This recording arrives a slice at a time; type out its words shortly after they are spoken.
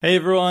Hey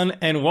everyone,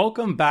 and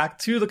welcome back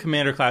to the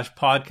Commander Clash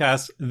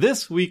podcast.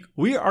 This week,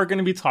 we are going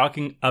to be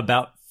talking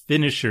about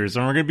finishers,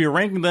 and we're going to be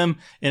ranking them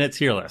in a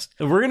tier list.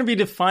 We're going to be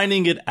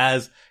defining it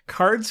as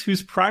cards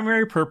whose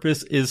primary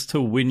purpose is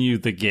to win you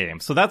the game.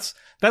 So that's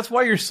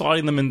why you're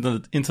slotting them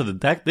into the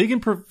deck. They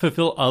can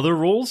fulfill other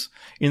roles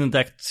in the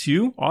deck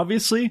too,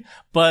 obviously,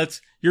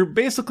 but you're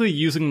basically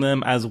using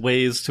them as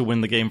ways to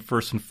win the game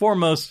first and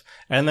foremost,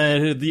 and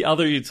then the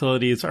other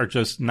utilities are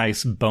just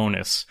nice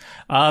bonus.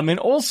 And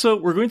also,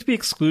 we're going to be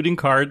excluding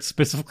cards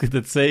specifically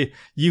that say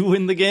you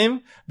win the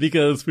game,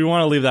 because we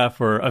want to leave that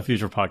for a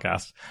future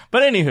podcast.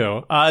 But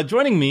anywho,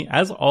 joining me,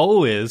 as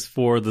always,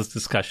 for this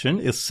discussion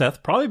is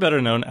Seth, probably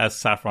better known as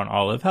Saffron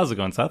Olive. How's it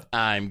going, Seth?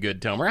 I'm good,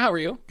 Tomer. How are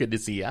you? Good to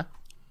see ya.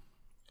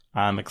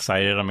 I'm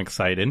excited. I'm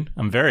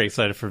very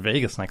excited for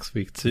Vegas next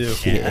week, too.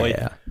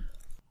 Yeah.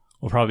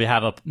 We'll probably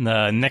have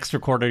the next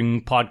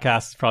recording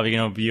podcast is probably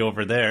going to be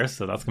over there,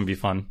 so that's going to be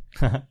fun.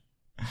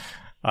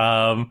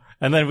 And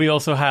then we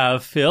also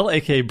have Phil,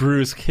 aka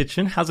Brew's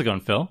Kitchen. How's it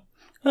going, Phil?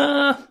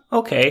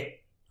 Okay.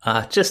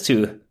 Just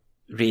to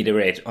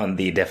reiterate on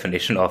the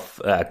definition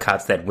of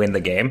cards that win the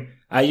game,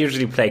 I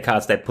usually play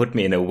cards that put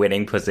me in a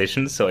winning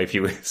position, so if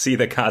you see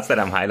the cards that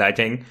I'm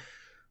highlighting,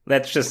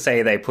 let's just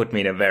say they put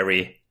me in a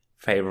very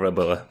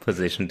favorable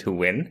position to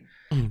win.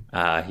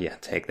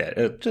 Take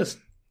that.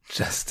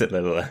 Just a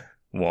little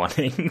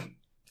warning.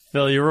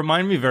 Phil, you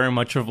remind me very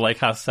much of like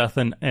how Seth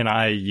and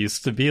I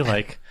used to be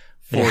like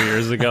 4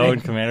 years ago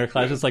in Commander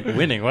Clash. It's like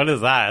winning. What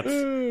is that?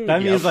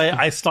 That means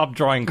I stopped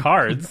drawing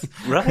cards.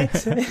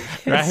 Right?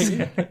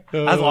 Right?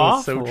 That's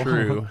awful. So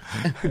true.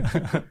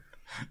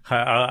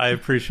 I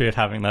appreciate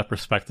having that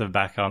perspective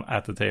back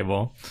at the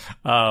table.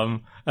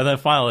 And then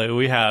finally,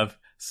 we have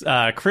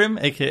Krim,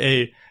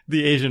 aka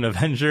the Asian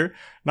Avenger.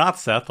 Not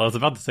Seth. I was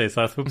about to say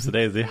Seth. Whoops a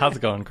daisy. How's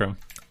it going, Krim?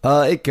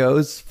 It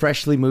goes.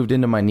 Freshly moved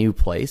into my new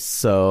place,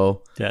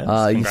 so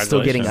you're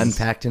still getting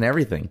unpacked and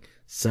everything.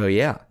 So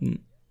yeah.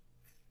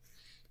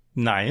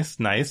 Nice.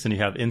 And you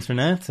have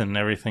internet and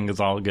everything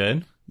is all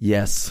good.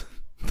 Yes.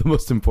 The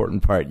most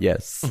important part,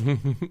 yes.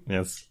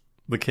 Yes.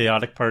 The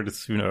chaotic part is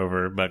soon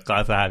over, but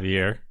glad to have you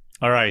here.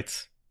 All right.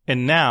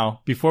 And now,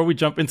 before we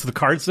jump into the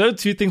cards, though,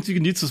 2 things you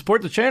can do to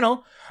support the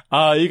channel.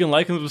 You can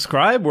like and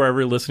subscribe wherever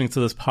you're listening to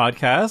this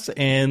podcast.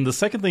 And the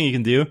second thing you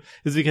can do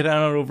is you can head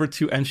on over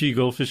to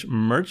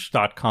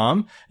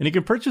mtggoldfishmerch.com and you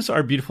can purchase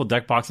our beautiful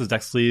deck boxes,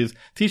 deck sleeves,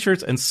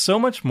 t-shirts, and so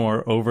much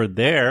more over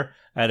there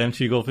at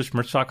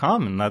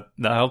mtggoldfishmerch.com. And that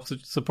helps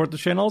support the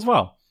channel as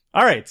well.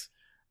 All right.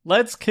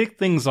 Let's kick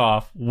things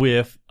off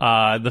with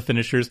the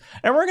finishers.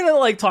 And we're going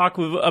to talk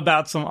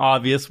about some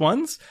obvious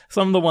ones,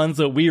 some of the ones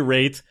that we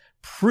rate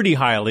pretty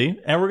highly.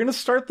 And we're going to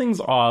start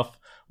things off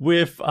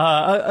with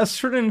a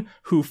certain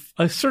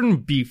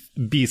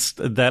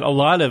beast that a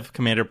lot of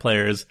Commander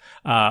players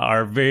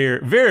are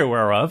very, very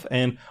aware of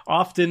and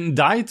often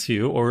die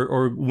to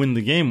or win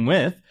the game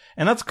with.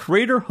 And that's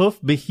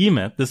Craterhoof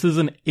Behemoth. This is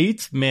an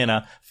 8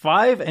 mana,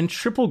 5 and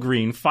triple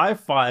green,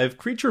 5/5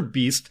 creature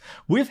beast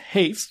with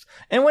haste.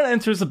 And when it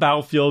enters the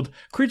battlefield,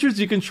 creatures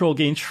you control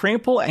gain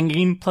trample and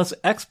gain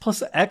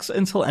 +X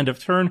until end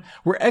of turn,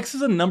 where X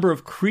is a number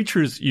of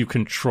creatures you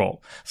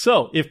control.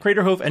 So if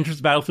Craterhoof enters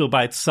the battlefield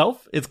by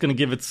itself, it's going to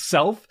give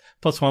itself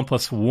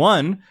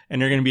 +1/+1,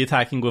 and you're going to be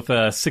attacking with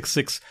a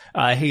 6/6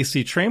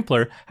 hasty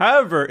trampler.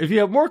 However, if you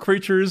have more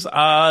creatures,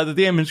 the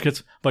damage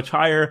gets much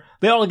higher.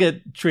 They all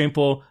get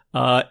trample,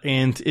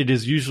 and it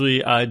is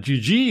usually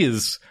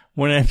GG's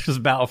when it enters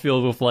the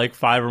battlefield with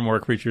 5 or more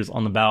creatures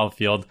on the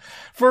battlefield.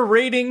 For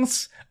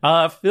ratings,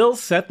 Phil,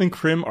 Seth, and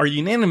Krim are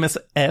unanimous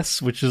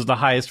S, which is the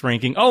highest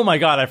ranking. Oh my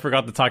god, I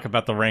forgot to talk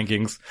about the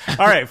rankings.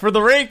 All right, for the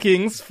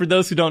rankings, for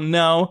those who don't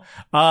know,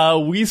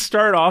 we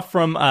start off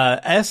from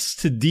S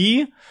to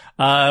D.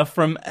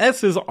 From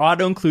S is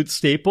auto-include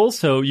staples,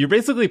 so you're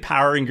basically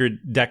powering your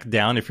deck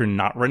down if you're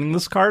not running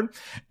this card.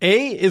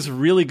 A is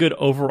really good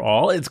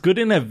overall. It's good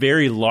in a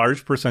very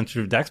large percentage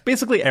of decks,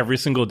 basically every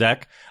single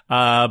deck,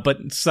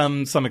 but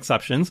some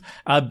exceptions.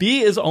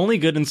 B is only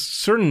good in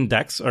certain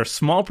decks, or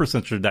small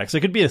percentage of decks.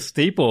 It could be a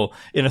staple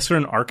in a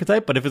certain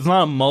archetype, but if it's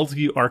not a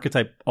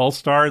multi-archetype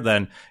all-star,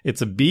 then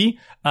it's a B.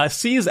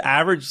 C is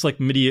average, it's like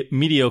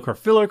mediocre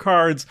filler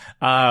cards.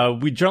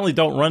 We generally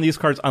don't run these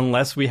cards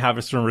unless we have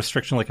a certain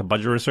restriction, like a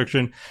budget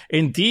restriction.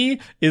 And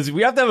D is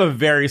we have to have a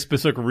very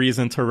specific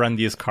reason to run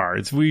these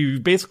cards. We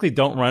basically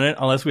don't run it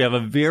unless we have a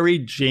very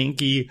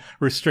janky,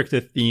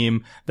 restricted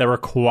theme that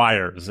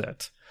requires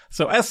it.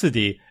 So S to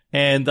D.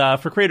 And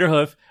for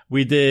Craterhoof,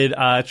 we did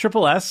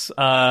triple S,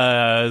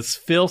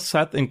 Phil,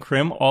 Seth, and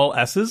Krim, all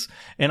S's,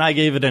 and I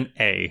gave it an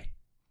A.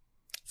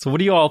 So what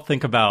do you all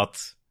think about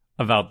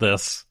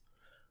this?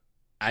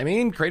 I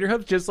mean,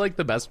 Craterhoof's just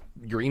the best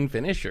green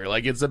finisher.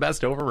 It's the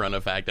best overrun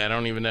effect. I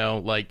don't even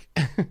know,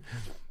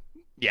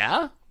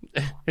 yeah,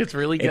 it's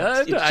really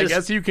good. I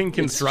guess you can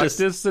construct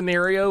this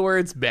scenario where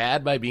it's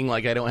bad by being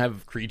I don't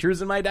have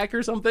creatures in my deck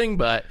or something,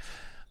 but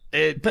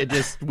it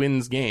just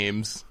wins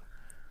games.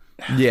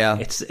 Yeah,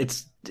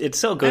 it's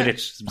so good.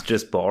 It's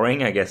just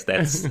boring. I guess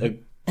that's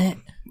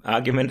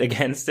argument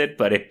against it,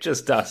 but it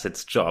just does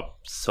its job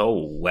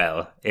so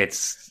well.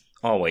 It's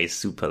always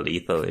super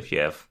lethal if you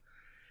have,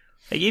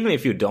 like, even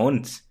if you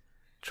don't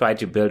try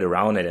to build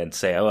around it and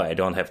say, oh, I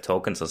don't have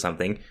tokens or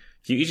something,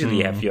 you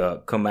usually have your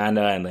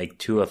commander and like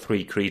 2 or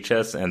 3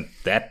 creatures, and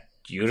that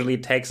usually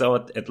takes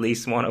out at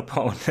least one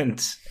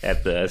opponent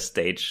at the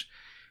stage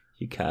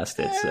you cast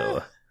it.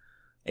 So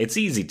it's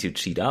easy to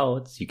cheat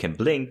out. You can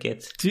blink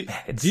it.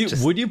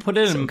 Would you put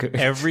it in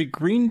every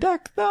green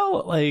deck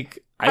though? Like,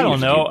 I don't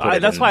know.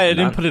 That's why I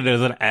didn't put it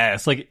as an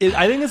S. Like,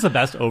 I think it's the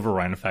best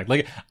overrun effect.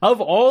 Like,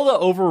 of all the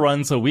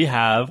overruns that we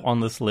have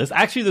on this list,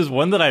 actually, there's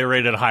one that I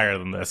rated higher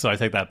than this, so I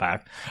take that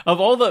back. Of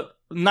all the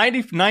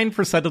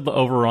 99% of the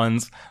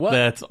overruns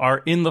that are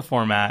in the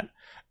format,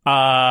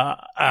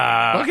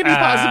 what can you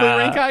possibly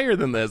rank higher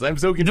than this? I'm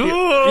so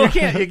confused.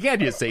 You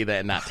can't just say that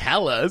and not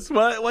tell us.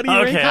 What do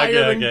you rank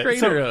higher than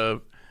Crater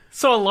Hoof?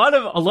 So a lot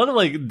of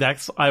like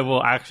decks, I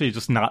will actually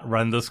just not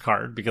run this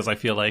card because I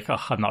feel like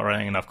I'm not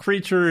running enough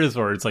creatures,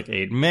 or it's like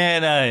 8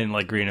 mana and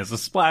like green is a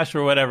splash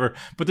or whatever.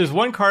 But there's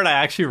one card I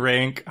actually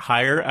rank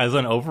higher as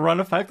an overrun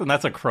effect, and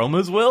that's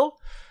Akroma's Will.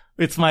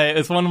 It's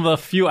one of the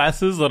few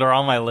S's that are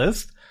on my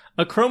list.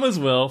 Akroma's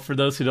Will, for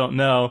those who don't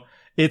know,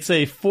 it's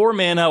a 4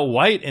 mana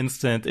white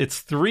instant. It's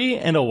 3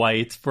 and a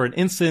white for an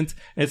instant.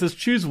 And it says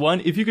choose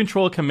one. If you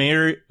control a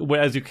commander,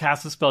 as you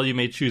cast a spell, you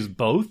may choose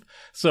both.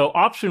 So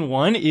option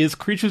 1 is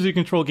creatures you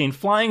control gain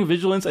flying,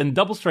 vigilance, and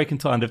double strike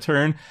until end of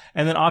turn.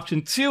 And then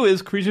option 2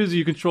 is creatures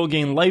you control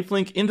gain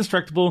lifelink,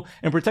 indestructible,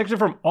 and protection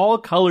from all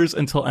colors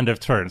until end of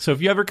turn. So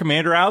if you have your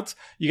commander out,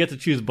 you get to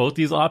choose both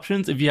these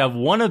options. If you have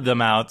one of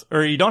them out,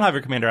 or you don't have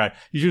your commander out,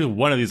 you choose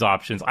one of these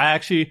options. I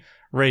actually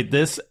rate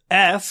this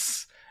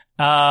S.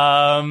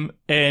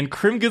 And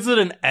Krim gives it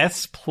an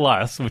S+,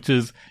 which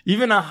is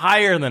even a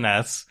higher than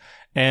S,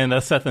 and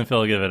Seth and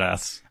Phil give it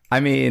S.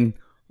 I mean,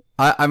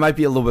 I might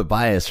be a little bit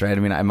biased, right?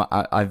 I mean,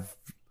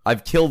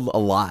 I've killed a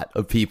lot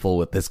of people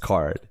with this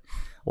card.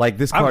 Like,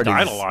 this card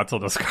I've died a lot to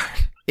this card.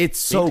 It's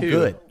so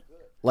good.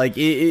 Like,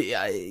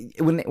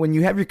 when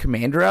you have your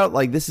commander out,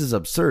 like, this is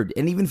absurd.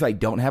 And even if I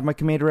don't have my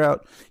commander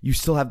out, you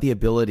still have the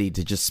ability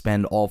to just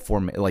spend all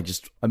 4, like,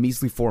 just a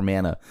measly 4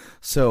 mana.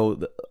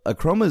 So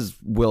Akroma's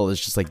Will is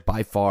just, like,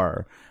 by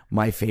far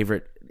my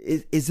favorite.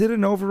 Is it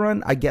an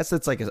overrun? I guess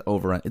it's like an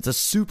overrun. It's a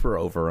super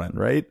overrun,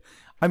 right?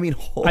 I mean,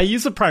 I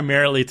use it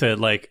primarily to,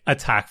 like,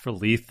 attack for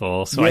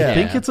lethal. So I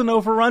think it's an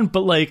overrun.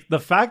 But, like, the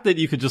fact that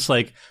you could just,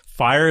 like,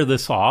 fire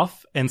this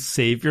off and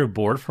save your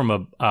board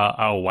from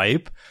a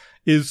wipe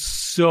is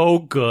so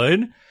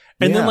good.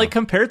 And then, like,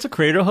 compared to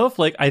Crater Hoof,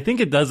 like, I think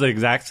it does the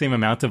exact same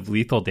amount of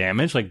lethal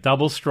damage, like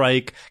double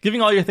strike,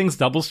 giving all your things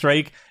double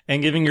strike,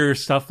 and giving your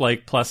stuff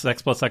like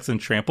 +X and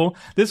trample.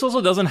 This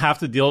also doesn't have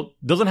to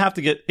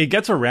it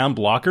gets around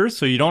blockers,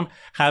 so you don't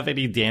have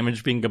any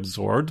damage being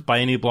absorbed by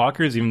any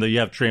blockers. Even though you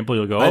have trample,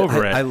 you'll go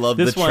over it. I love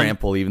this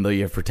trample, even though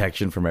you have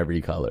protection from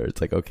every color. It's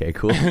like, okay,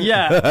 cool.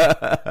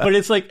 Yeah. But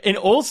it's like, and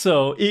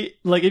also,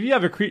 like, if you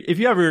have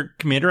your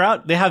commander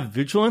out, they have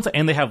vigilance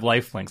and they have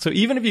lifelink. So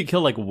even if you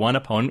kill like one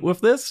opponent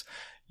with this,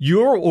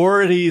 you're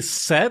already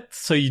set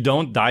so you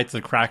don't die to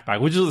the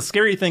crackback, which is a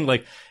scary thing.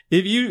 Like,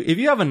 if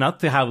you have enough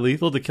to have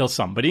lethal to kill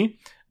somebody,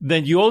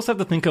 then you also have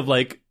to think of,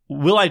 like,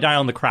 will I die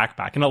on the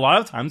crackback? And a lot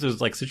of times there's,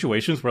 like,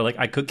 situations where, like,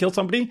 I could kill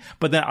somebody,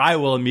 but then I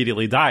will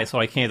immediately die, so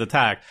I can't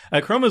attack.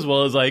 Akroma's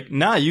Will is like,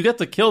 nah, you get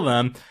to kill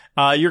them.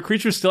 Your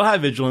creatures still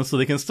have vigilance, so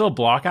they can still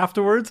block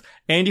afterwards,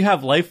 and you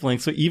have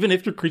lifelink, so even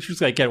if your creatures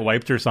like get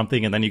wiped or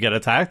something and then you get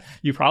attacked,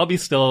 you probably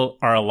still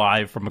are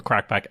alive from a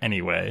crackback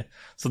anyway.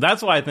 So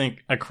that's why I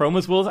think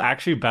Akroma's Will is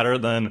actually better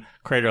than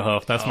Crater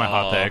Hoof. That's my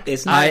hot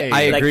take.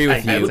 I agree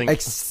with you.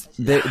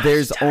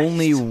 There's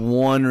only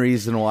one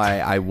reason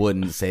why I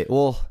wouldn't say it.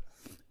 Well,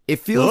 it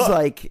feels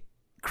like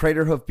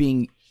Crater Hoof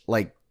being,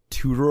 like,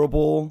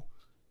 tutorable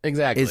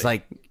exactly is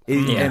like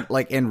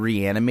and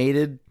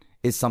reanimated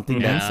is something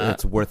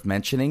that's worth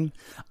mentioning.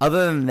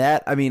 Other than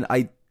that, I mean,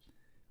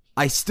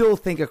 I still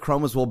think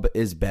Akroma's Will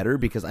is better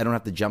because I don't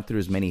have to jump through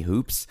as many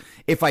hoops.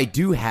 If I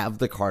do have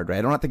the card, right,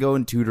 I don't have to go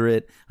and tutor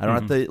it. I don't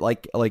have to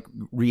like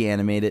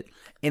reanimate it,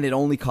 and it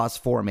only costs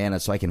 4 mana,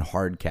 so I can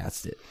hard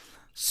cast it.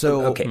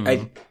 So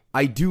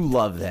I do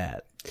love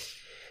that.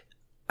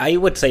 I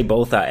would say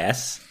both are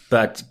S,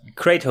 but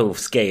Crater Hoof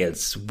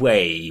scales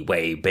way,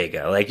 way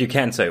bigger. Like, you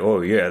can't say, oh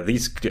yeah,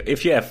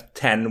 if you have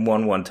 10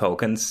 1/1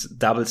 tokens,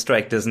 double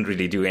strike doesn't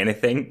really do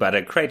anything, but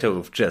a Crater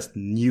Hoof just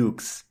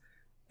nukes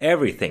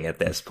everything at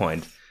this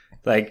point.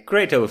 Like,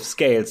 Crater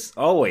Hoof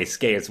always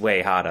scales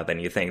way harder than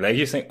you think. Like,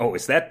 you think, oh,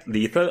 is that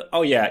lethal?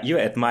 Oh yeah, you're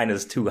at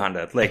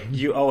 -200. Like,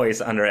 you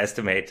always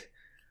underestimate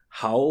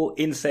how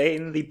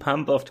insane the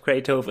pump of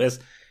Crater Hoof is.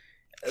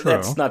 True.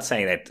 That's not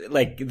saying that.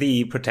 Like,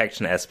 the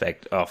protection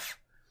aspect of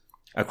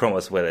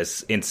Akroma's Will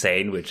is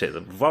insane, which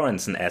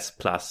warrants an S+,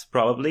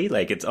 probably.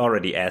 Like, it's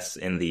already S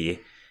in the,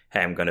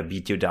 hey, I'm gonna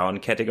beat you down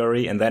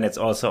category. And then it's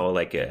also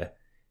like a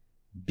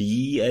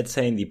B, I'd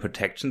say, in the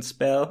protection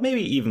spell.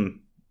 Maybe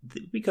even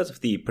because of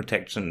the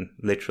protection,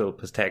 literal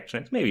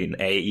protection. It's maybe an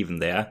A even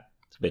there.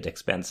 It's a bit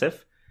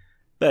expensive.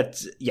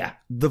 But yeah,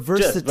 the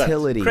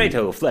versatility.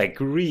 Kratos like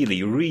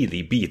really,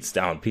 really beats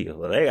down people.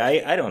 Like,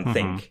 I don't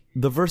think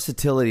the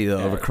versatility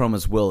though of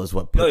Akroma's Will is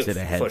what puts it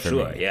ahead for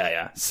sure. me.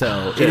 Yeah.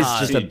 So it is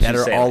just a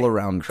better all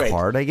around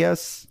card, I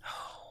guess.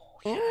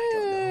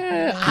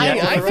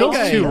 I fills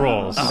two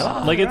roles.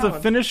 Like it's a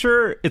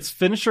finisher. It's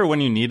finisher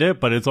when you need it,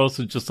 but it's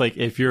also just like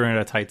if you're in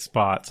a tight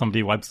spot,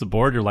 somebody wipes the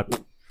board, you're like,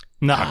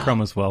 nah,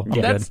 Akroma's Will.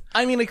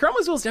 I mean,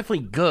 Akroma's Will is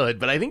definitely good,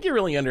 but I think you're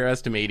really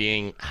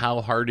underestimating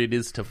how hard it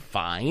is to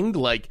find.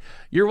 Like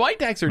your white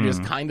decks are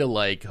just kind of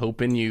like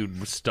hoping you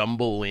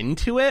stumble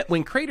into it.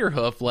 When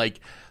Craterhoof,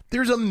 like.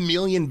 There's a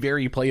million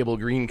very playable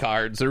green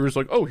cards. There was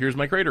like, oh, here's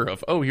my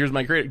Craterhoof. Oh, here's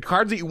my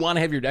cards that you want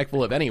to have your deck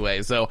full of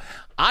anyway. So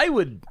I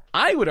would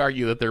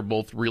argue that they're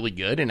both really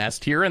good in S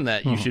tier and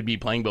that you should be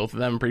playing both of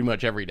them in pretty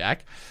much every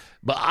deck.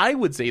 But I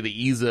would say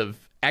the ease of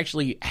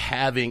actually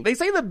having, they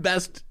say the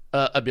best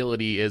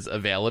ability is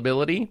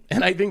availability.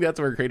 And I think that's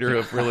where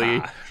Craterhoof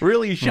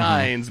really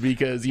shines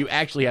because you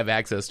actually have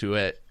access to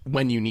it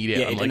when you need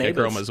it, unlike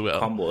Akroma's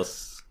Will.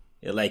 Combos.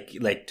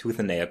 Like tooth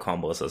and nail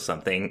combos or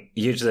something.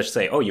 You just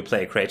say, "Oh, you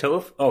play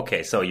Kratos?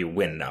 Okay, so you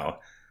win now."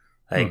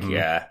 Like,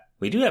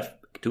 we do have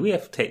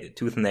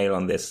tooth and nail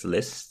on this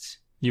list?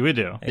 We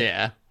do.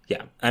 Yeah.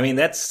 Yeah. I mean,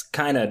 that's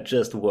kind of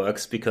just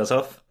works because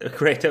of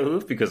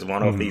Kratos, because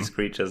one of these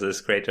creatures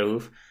is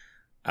Kratos.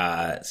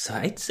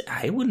 So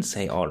I wouldn't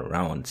say all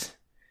around.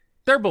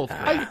 They're both.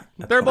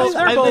 They're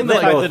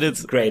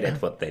both great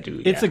at what they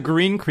do. It's a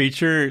green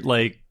creature.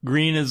 Like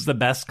green is the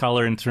best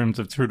color in terms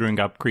of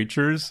tutoring up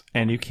creatures,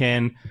 and you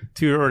can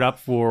tutor it up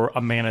for a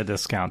mana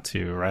discount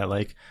too, right?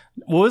 Like,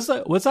 what's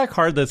that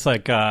card that's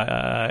like?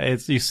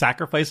 It's you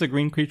sacrifice a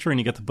green creature and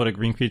you get to put a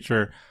green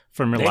creature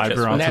from your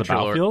library onto the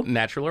battlefield.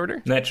 Natural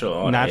order. Natural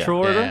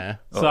order. Yeah.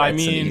 So I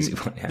mean,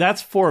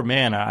 that's 4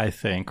 mana, I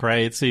think,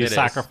 right? So you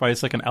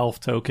sacrifice like an elf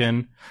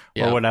token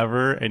or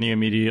whatever, and you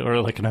immediately, or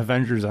like an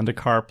Avengers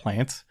Zendikar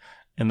plant,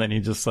 and then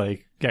you just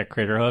like get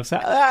Craterhoofs.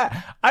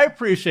 I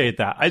appreciate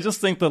that. I just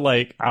think that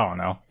like I don't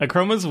know,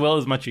 Akroma's Will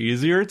is much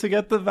easier to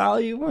get the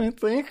value. I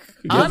think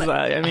because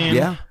I mean,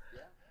 yeah.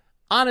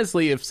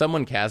 Honestly, if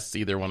someone casts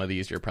either one of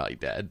these, you're probably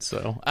dead.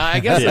 So I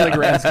guess in the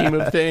grand scheme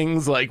of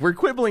things, like we're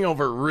quibbling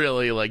over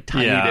really like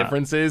tiny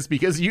differences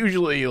because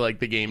usually like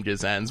the game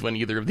just ends when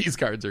either of these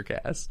cards are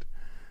cast.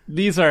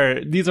 These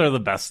are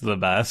the best of the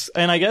best.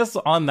 And I guess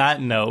on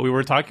that note, we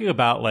were talking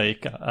about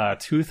like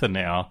Tooth and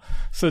Nail.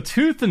 So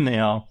Tooth and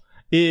Nail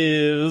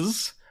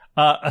is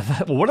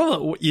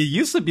it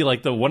used to be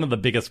like one of the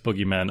biggest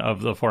boogeymen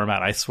of the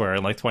format, I swear,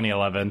 in like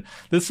 2011.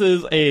 This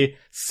is a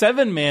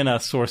 7 mana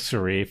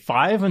sorcery,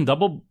 5 and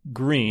double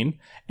green,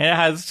 and it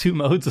has 2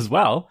 modes as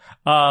well.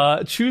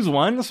 Choose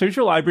one, search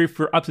your library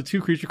for up to 2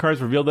 creature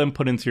cards, reveal them,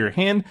 put into your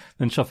hand,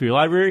 then shuffle your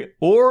library,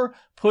 or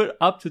put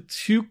up to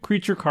 2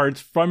 creature cards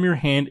from your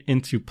hand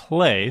into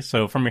play,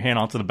 so from your hand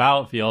onto the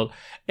battlefield,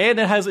 and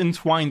it has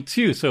Entwine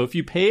too, so if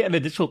you pay an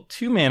additional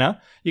 2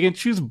 mana, you can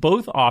choose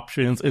both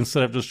options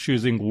instead of just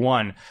choosing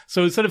one.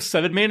 So instead of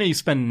 7 mana, you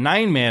spend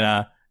 9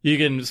 mana, you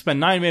can spend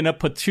 9 mana,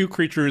 put 2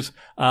 creatures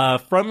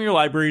from your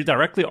library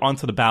directly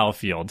onto the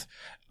battlefield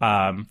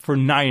for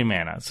 9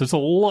 mana, so it's a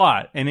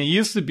lot, and it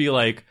used to be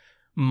like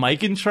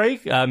Mike and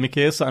Trike,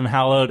 Mikaeus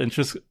Unhallowed, and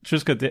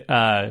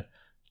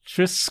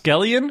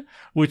Triskelion,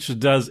 which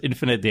does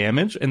infinite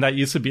damage, and that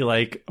used to be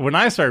like when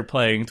I started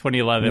playing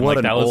 2011.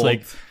 Like that was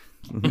like,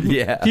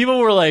 yeah, people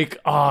were like,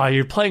 "Oh,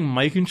 you're playing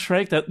Mike and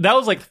Trike." That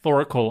was like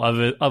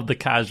Thoracle of the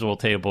casual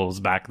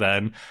tables back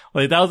then.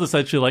 Like that was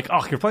essentially like,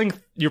 "Oh,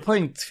 you're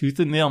playing Tooth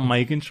and Nail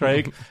Mike and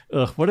Trike."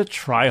 Ugh, what a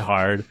try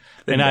hard.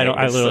 And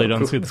I literally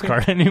don't see this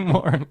card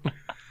anymore.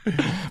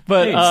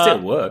 But it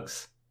still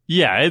works.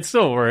 Yeah, it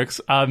still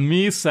works.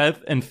 Me,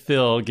 Seth, and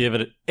Phil gave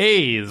it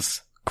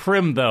A's.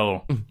 Crim,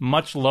 though,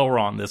 much lower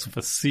on this with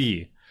a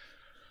C.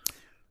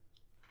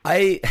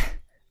 I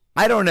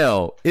don't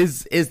know.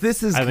 Is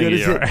this as good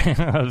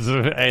as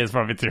it? A is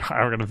probably too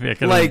high. We're gonna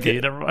pick like B.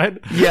 Never mind.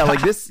 Yeah,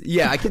 like this.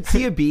 Yeah, I could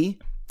see a B.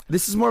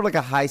 This is more like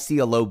a high C,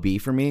 a low B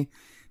for me.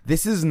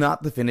 This is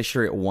not the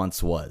finisher it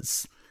once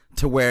was,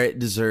 to where it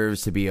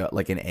deserves to be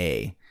like an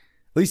A,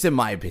 at least in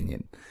my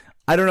opinion.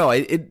 I don't know.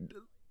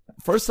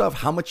 First off,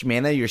 how much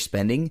mana you're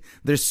spending,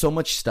 there's so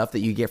much stuff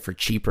that you get for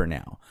cheaper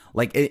now,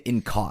 like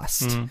in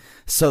cost.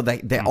 So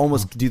they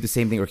almost do the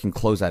same thing or can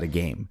close out a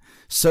game.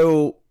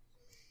 So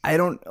I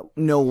don't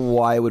know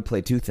why I would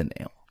play Tooth and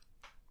Nail.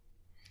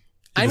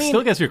 I mean,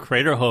 still gets your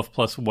Craterhoof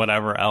plus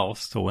whatever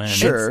else to win.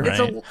 Sure.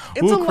 Right?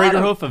 It's a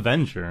Craterhoof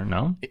Avenger,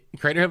 no?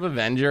 Craterhoof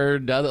Avenger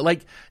does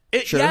like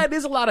sure. Yeah, it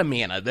is a lot of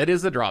mana. That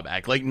is the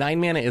drawback. Like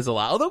 9 mana is a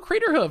lot. Although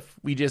Craterhoof,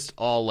 we just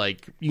all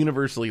like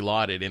universally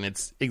lauded, and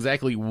it's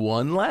exactly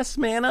 1 less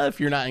mana if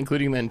you're not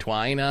including the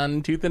Entwine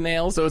on Tooth and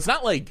Nail. So it's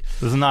not like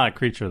this is not a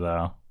creature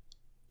though.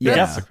 Yeah,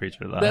 that's a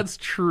creature though. That's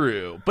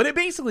true, but it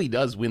basically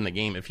does win the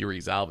game if you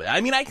resolve it.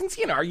 I mean, I can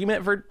see an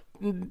argument for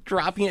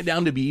dropping it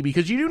down to B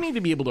because you do need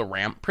to be able to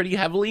ramp pretty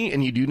heavily,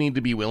 and you do need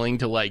to be willing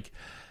to like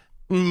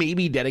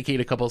maybe dedicate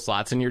a couple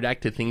slots in your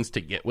deck to things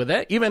to get with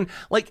it. Even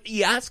like,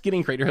 yes,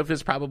 getting Craterhoof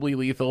is probably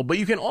lethal, but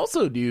you can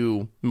also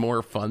do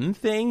more fun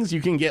things.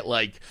 You can get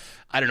like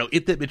I don't know,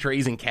 It That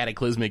Betrays and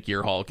Cataclysmic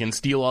Gearhulk and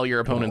steal all your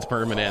opponent's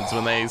permanents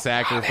when they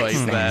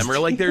sacrifice them. Or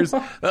like there's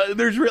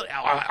really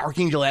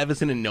Archangel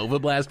Avacyn and Nova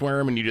Blast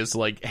Worm, and you just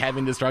like have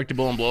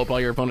indestructible and blow up all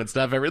your opponent's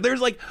stuff.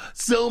 There's like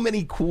so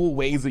many cool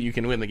ways that you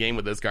can win the game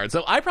with this card.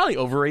 So I probably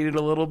overrated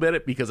a little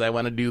bit because I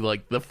want to do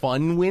like the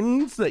fun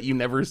wins that you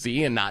never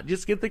see and not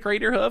just get the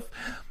Crater Hoof.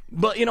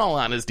 But in all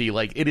honesty,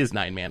 like it is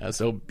 9 mana,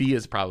 so B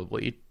is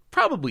probably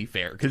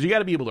fair because you got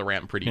to be able to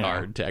ramp pretty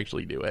hard to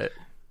actually do it.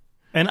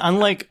 And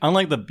unlike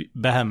the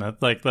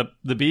Behemoth, like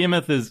the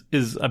Behemoth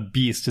is a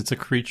beast. It's a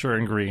creature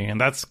in green, and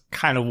that's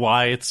kind of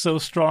why it's so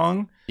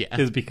strong. Yeah,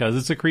 is because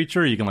it's a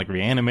creature. You can like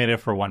reanimate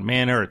it for 1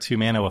 mana or 2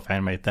 mana with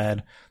Animate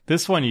Dead.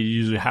 This one you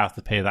usually have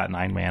to pay that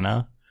 9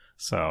 mana.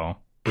 So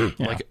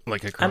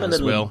like a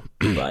Chroma's Will.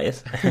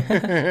 Biased.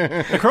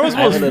 Chroma's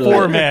Will is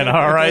 4 mana.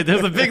 All right,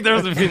 there's a big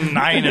difference between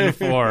 9 and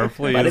 4.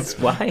 Please, but it's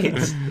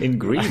white in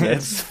green.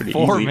 That's pretty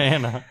 4 easy.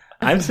 mana.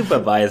 I'm super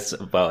biased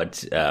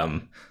about.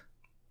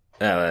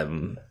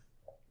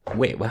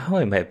 Wait, how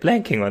am I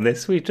blanking on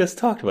this? We just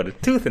talked about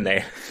it. Tooth and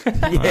Nail.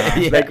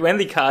 Like when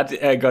the card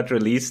got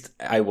released,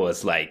 I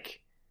was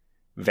like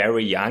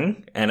very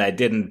young, and I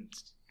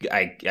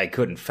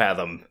couldn't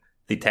fathom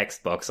the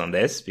text box on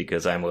this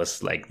because I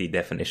was like the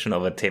definition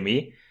of a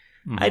Timmy.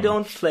 Mm-hmm. I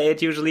don't play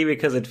it usually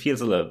because it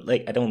feels a little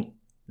like I don't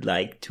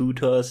like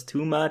tutors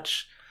too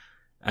much,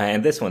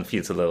 and this one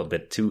feels a little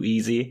bit too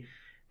easy.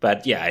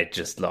 But yeah, I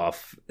just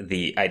love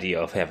the idea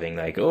of having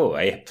like, oh,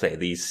 I play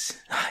these.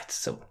 It's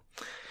so,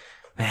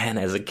 man,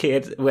 as a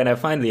kid, when I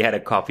finally had a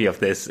copy of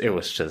this, it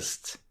was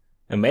just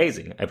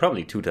amazing. I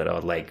probably tutored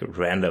out like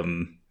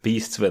random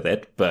beasts with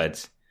it,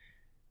 but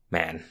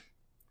man.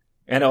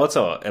 And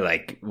also,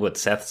 like what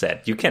Seth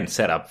said, you can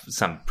set up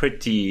some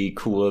pretty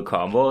cool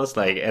combos.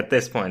 Like at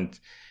this point,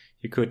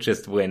 you could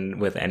just win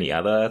with any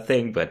other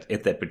thing, but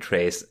It That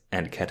Betrays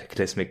and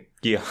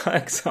Cataclysmic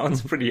Gearhulk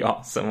sounds pretty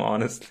awesome,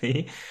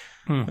 honestly.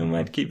 I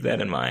might keep that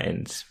in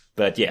mind.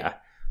 But yeah,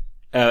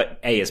 A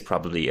is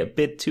probably a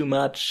bit too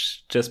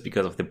much just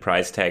because of the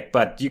price tag.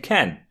 But you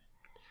can.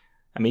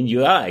 I mean,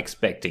 you are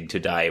expecting to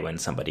die when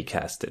somebody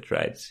casts it,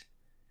 right?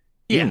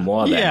 Yeah, even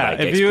more than like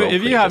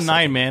if you have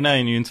 9 mana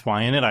and you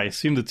entwine it, I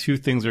assume the 2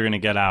 things you're going to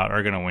get out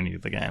are going to win you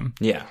the game.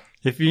 Yeah.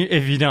 If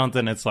you don't,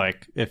 then it's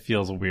like it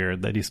feels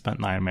weird that you spent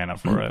 9 mana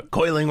for it.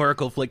 Coiling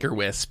Oracle, Flicker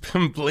Wisp,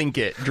 blink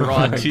it,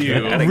 draw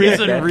 2,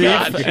 Risen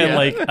Reef and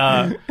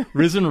like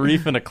Risen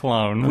Reef and a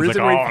clone.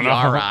 Risen like, Reef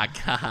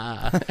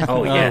Yarok.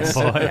 Oh yes,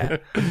 boy.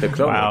 The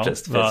clone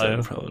just fits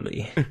in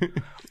probably.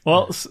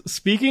 Well,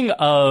 speaking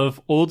of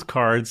old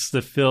cards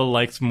that Phil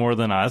likes more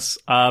than us,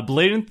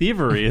 Blatant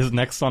Thievery is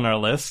next on our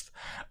list.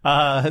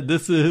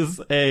 This is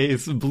a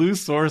blue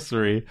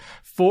sorcery,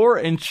 4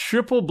 and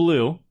triple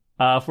blue.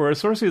 For a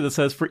sorcery that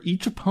says, for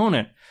each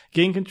opponent,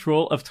 gain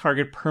control of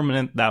target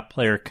permanent that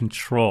player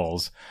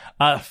controls.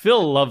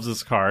 Phil loves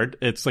this card.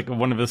 It's like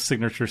one of his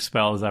signature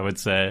spells, I would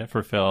say,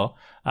 for Phil.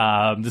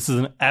 This is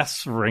an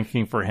S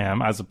ranking for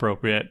him, as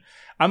appropriate.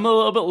 I'm a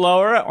little bit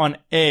lower on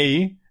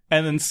A,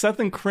 and then Seth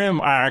and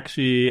Krim are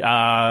actually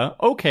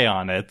okay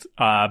on it,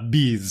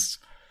 Bs.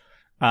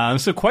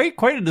 So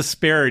quite a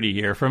disparity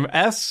here, from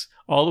S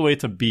all the way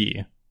to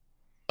B.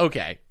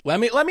 Okay, let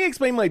me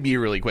explain my B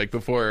really quick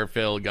before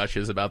Phil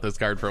gushes about this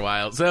card for a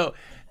while. So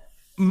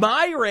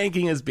my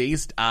ranking is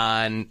based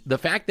on the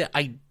fact that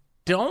I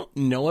don't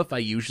know if I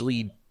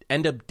usually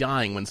end up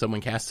dying when someone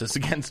casts this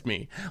against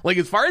me. Like,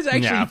 as far as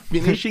actually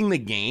finishing the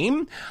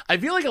game, I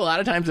feel like a lot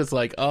of times it's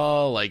like,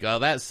 oh,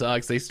 that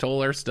sucks. They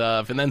stole our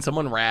stuff. And then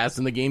someone rasts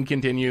and the game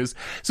continues.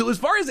 So as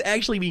far as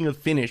actually being a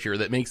finisher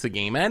that makes the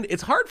game end,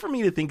 it's hard for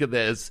me to think of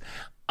this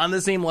on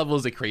the same level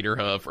as a Crater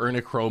Hoof or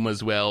an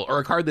Chroma's Will, or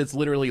a card that's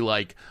literally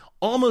like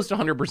almost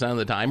 100% of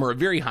the time, or a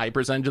very high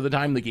percentage of the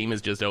time, the game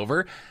is just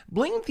over.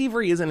 Blatant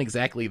Thievery isn't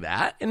exactly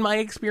that, in my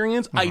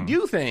experience. I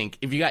do think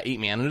if you got 8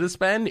 mana to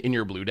spend in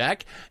your blue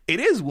deck, it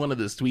is one of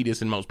the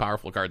sweetest and most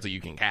powerful cards that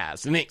you can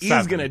cast. And it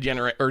is going to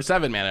generate, or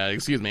 7 mana,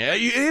 excuse me,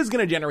 it is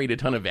going to generate a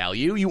ton of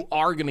value. You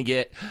are going to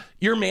get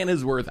your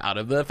mana's worth out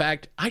of the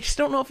fact. I just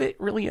don't know if it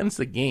really ends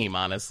the game,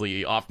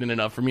 honestly, often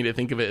enough for me to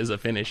think of it as a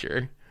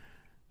finisher.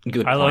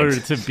 Good I point. lowered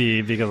it to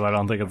B because I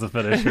don't think it's a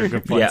finisher.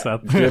 Good point,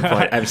 Seth. Good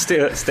point. I'm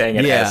still staying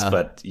at S,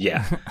 but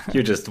yeah,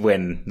 you just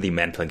win the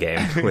mental game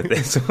with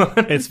this one.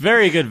 It's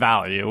very good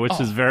value, which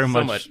is very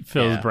much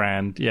Phil's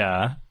brand.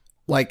 Yeah.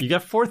 Like, you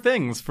get 4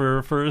 things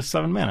for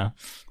 7 mana.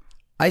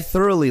 I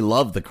thoroughly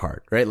love the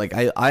card, right? Like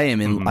I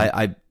am in,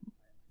 I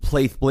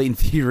play Blatant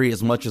Thievery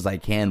as much as I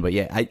can, but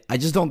yeah, I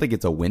just don't think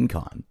it's a win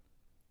con.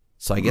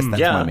 So I guess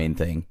that's my main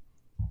thing.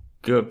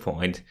 Good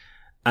point.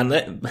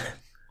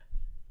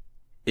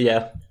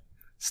 Yeah,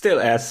 still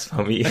S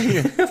for me,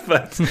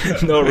 but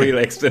no real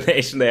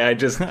explanation there.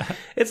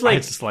 It's like, I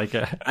just like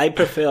it. I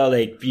prefer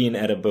like being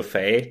at a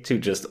buffet to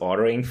just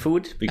ordering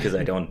food because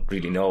I don't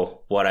really know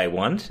what I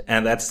want,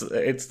 and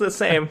it's the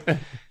same.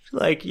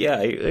 Like, yeah,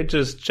 I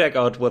just check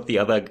out what the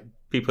other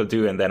people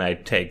do, and then I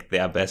take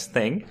their best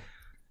thing.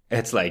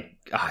 It's like,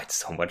 it's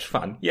so much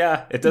fun.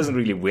 Yeah, it doesn't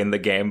really win the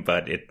game,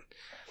 but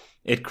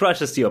it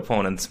crushes the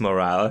opponent's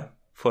morale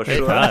For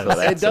sure.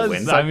 It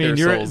does. I mean,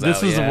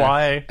 this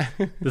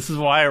is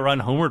why I run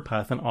Homeward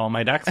Path in all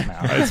my decks now.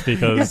 It's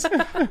because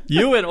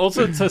you, and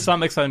also to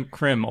some extent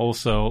Crim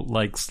also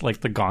likes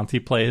the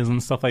Gonti plays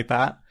and stuff like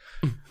that.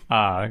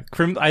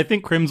 Crim, I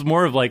think Crim's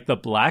more of like the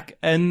black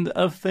end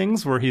of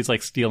things, where he's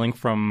like stealing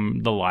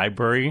from the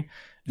library,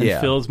 and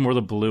Phil's more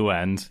the blue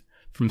end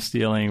from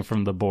stealing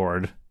from the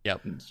board.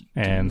 Yep.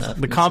 And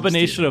the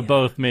combination of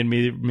both made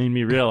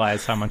me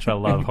realize how much I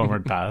love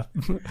Homeward Path.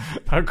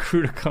 How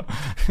critical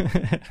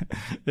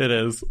it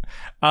is.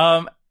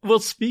 Well,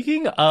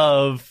 speaking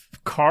of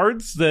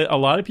cards that a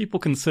lot of people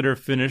consider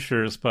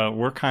finishers, but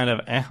we're kind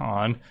of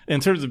on in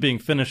terms of being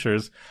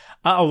finishers,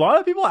 a lot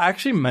of people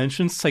actually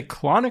mentioned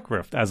Cyclonic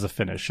Rift as a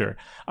finisher.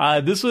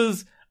 This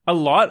was a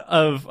lot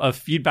of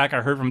feedback I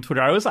heard from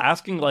Twitter. I was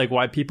asking like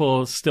why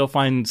people still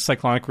find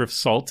Cyclonic Rift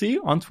salty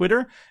on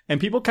Twitter,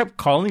 and people kept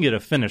calling it a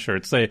finisher.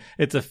 It's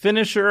a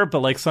finisher, but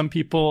like some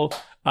people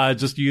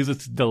just use it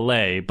to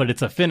delay, but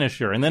it's a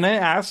finisher. And then I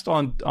asked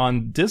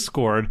on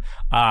Discord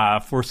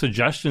for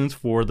suggestions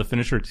for the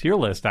finisher tier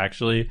list,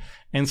 actually,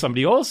 and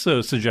somebody also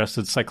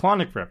suggested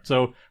Cyclonic Rift.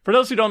 So for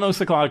those who don't know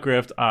Cyclonic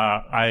Rift,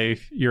 I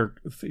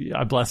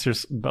bless your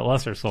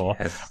soul.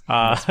 Yes,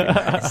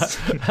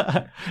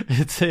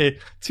 It's a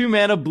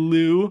 2-mana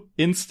blue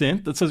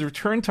instant that says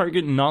return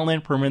target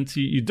non-land permanent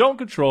you don't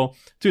control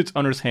to its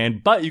owner's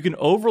hand, but you can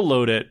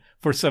overload it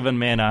for 7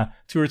 mana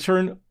to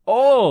return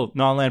all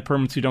non-land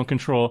permanents you don't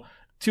control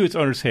to its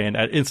owner's hand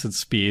at instant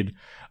speed.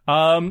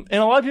 And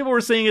a lot of people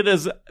were saying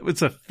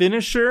it's a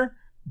finisher.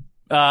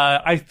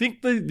 I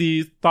think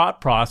the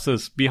thought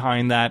process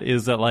behind that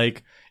is that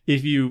like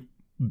if you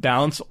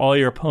bounce all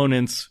your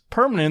opponent's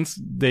permanents,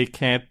 they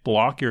can't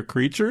block your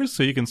creatures,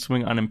 so you can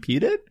swing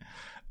unimpeded.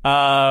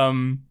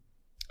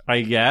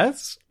 I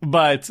guess.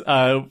 But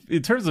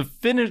in terms of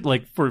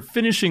for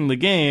finishing the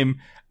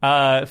game,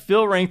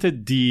 Phil ranked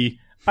it D.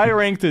 I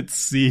ranked it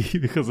C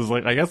because it's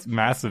like, I guess,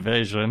 mass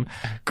evasion.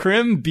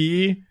 Crim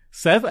B.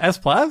 Seth S+?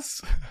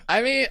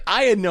 I mean,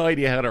 I had no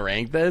idea how to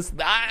rank this.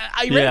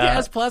 I ranked it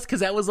S+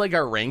 because that was like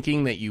our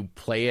ranking that you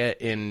play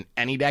it in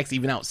any decks,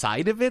 even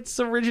outside of its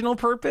original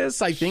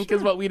purpose, I think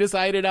is what we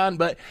decided on.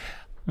 But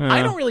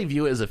I don't really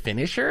view it as a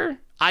finisher.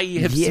 I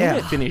have seen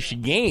it finish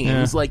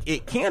games. Like,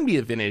 it can be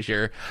a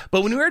finisher.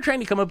 But when we were trying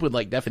to come up with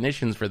like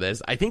definitions for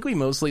this, I think we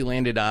mostly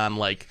landed on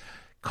like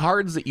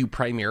cards that you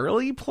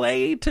primarily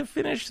play to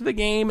finish the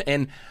game.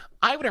 And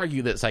I would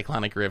argue that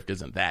Cyclonic Rift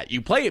isn't that.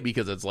 You play it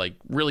because it's like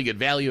really good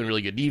value and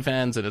really good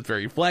defense, and it's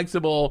very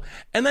flexible.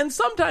 And then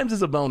sometimes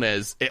as a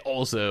bonus, it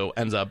also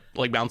ends up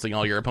like bouncing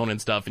all your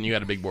opponent's stuff, and you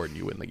got a big board and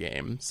you win the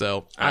game.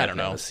 So I don't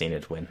know. I've never seen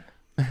it win.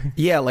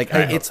 Yeah, like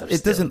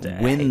it doesn't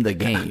win the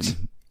game.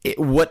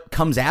 What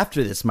comes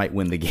after this might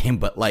win the game,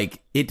 but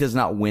like it does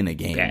not win a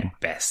game. At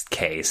best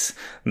case,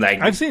 like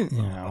I've seen.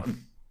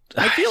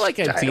 I feel like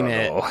I've seen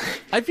it.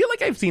 I feel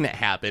like I've seen it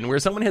happen where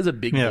someone has a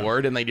big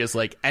board and they just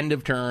like end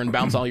of turn,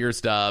 bounce all your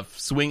stuff,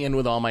 swing in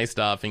with all my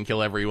stuff, and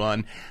kill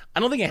everyone.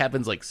 I don't think it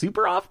happens like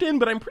super often,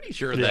 but I'm pretty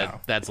sure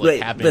that that's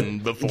like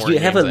happened before. You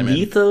have a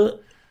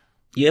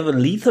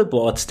lethal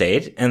board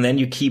state, and then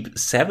you keep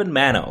 7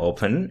 mana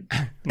open,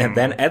 and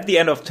then at the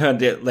end of turn,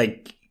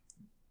 like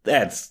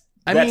that's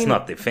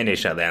not the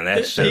finisher. Then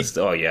that's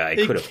I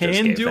could have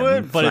can do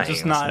it, but it's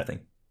just not.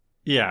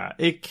 Yeah,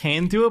 it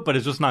can do it, but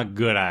it's just not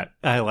good at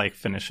like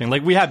finishing.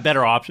 Like, we have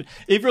better options.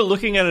 If you're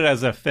looking at it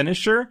as a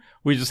finisher,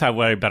 we just have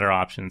way better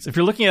options. If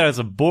you're looking at it as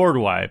a board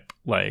wipe,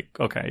 like,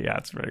 okay, yeah,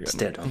 it's very good.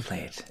 Still don't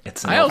play it.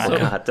 It's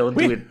not don't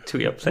do it to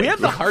your play. We had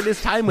the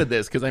hardest time with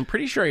this because I'm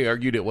pretty sure I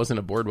argued it wasn't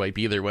a board wipe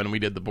either when we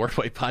did the board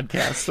wipe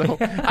podcast. So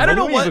I don't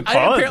know what.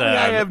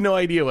 I have no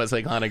idea what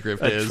Cyclonic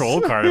Rift is. A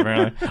troll card,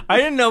 apparently. I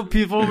didn't know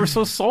people were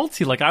so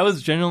salty. Like, I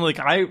was genuinely like,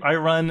 I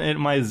run in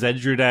my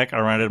Zedruu deck. I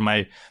run it in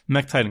my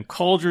Mech Titan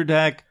Cauldron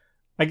deck.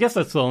 I guess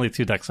that's the only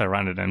 2 decks I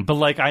run it in, but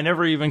like I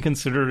never even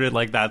considered it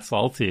like that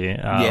salty.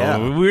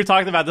 We were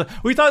talking about this.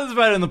 We talked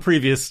about it in the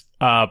previous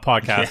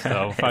podcast,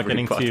 though. Without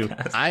getting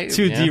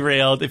too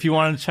derailed. If you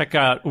want to check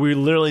out, we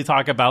literally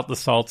talk about the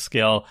salt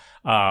scale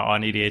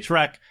on EDH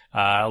Rec.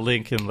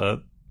 Link in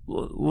the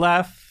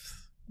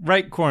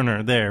right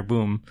corner there.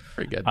 Boom.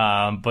 Very good.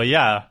 But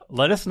yeah,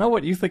 let us know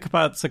what you think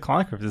about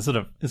Cyclonic Rift. Is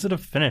it a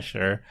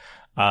finisher?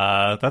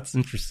 That's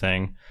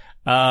interesting.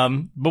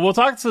 But we'll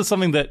talk to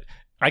something that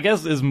I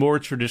guess is more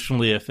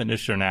traditionally a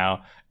finisher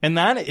now, and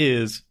that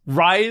is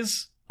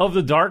Rise of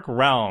the Dark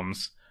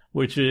Realms,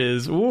 which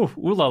is, ooh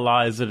la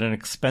la, is it an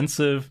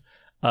expensive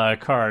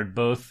card,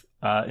 both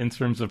in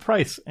terms of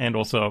price and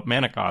also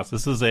mana cost.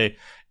 This is a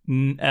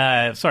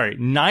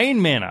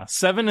 9 mana,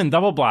 7 and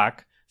double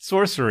black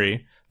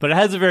sorcery, but it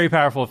has a very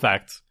powerful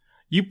effect.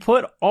 You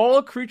put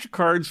all creature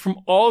cards from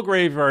all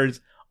graveyards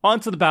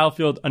onto the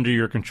battlefield under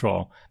your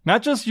control.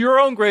 Not just your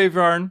own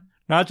graveyard,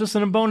 not just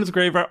an opponent's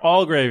graveyard,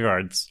 all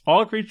graveyards.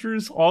 All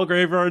creatures, all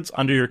graveyards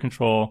under your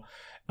control.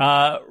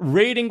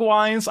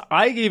 Rating-wise,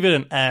 I gave it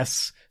an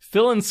S.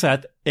 Phil and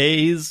Seth,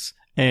 A's.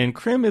 And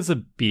Crim is a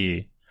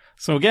B.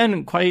 So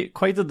again, quite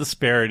the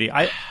disparity.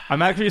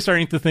 I'm actually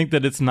starting to think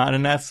that it's not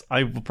an S.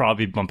 I will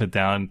probably bump it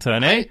down to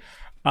an A.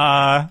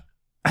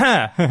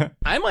 I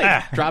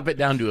might drop it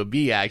down to a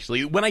B,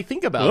 actually. When I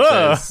think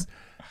about this,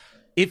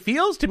 it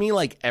feels to me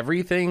like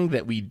everything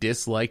that we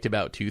disliked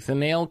about Tooth and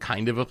Nail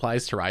kind of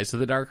applies to Rise of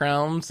the Dark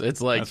Realms.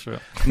 It's like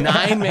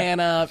 9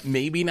 mana,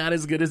 maybe not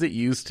as good as it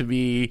used to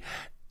be.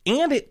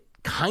 And it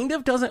kind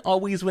of doesn't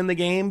always win the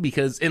game,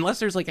 because unless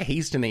there's like a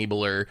haste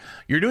enabler,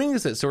 you're doing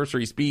this at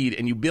sorcery speed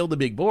and you build a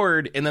big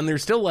board, and then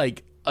there's still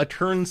like a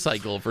turn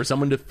cycle for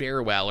someone to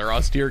farewell or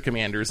austere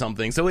command or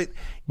something. So it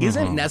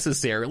isn't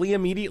necessarily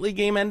immediately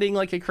game ending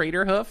like a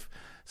Crater Hoof.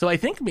 So I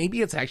think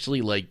maybe it's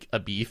actually like a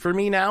B for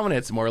me now, and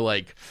it's more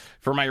like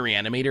for my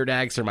Reanimator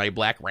decks or my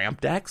Black Ramp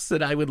decks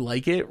that I would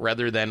like it,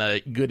 rather than a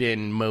good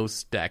in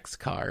most decks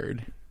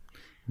card.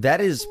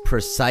 That is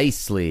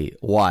precisely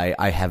why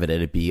I have it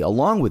at a B,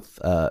 along with,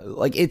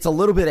 like, it's a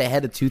little bit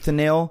ahead of Tooth and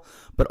Nail,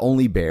 but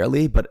only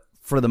barely. But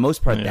for the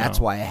most part, that's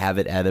why I have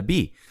it at a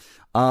B.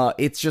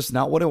 It's just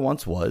not what it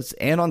once was.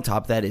 And on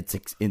top of that, it's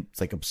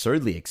like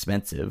absurdly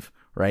expensive,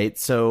 right?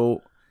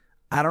 So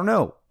I don't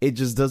know. It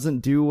just doesn't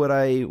do what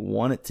I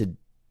want it to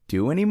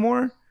do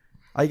anymore,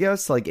 I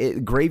guess. Like,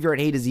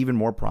 Graveyard Hate is even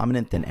more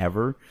prominent than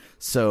ever.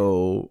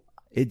 So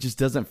it just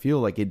doesn't feel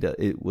like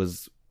it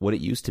was what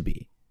it used to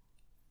be.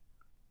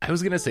 I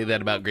was going to say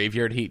that about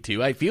Graveyard Hate,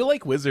 too. I feel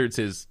like Wizards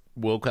has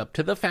woke up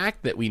to the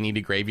fact that we need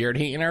a Graveyard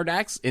Hate in our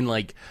decks. In,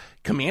 like,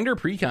 Commander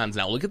precons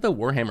now, look at the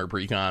Warhammer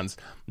precons.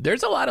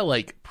 There's a lot of,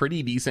 like,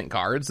 pretty decent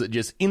cards that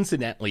just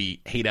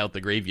incidentally hate out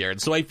the graveyard.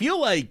 So I feel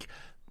like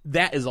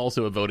that is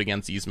also a vote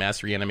against these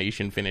mass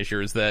reanimation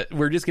finishers, that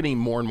we're just getting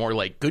more and more,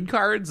 like, good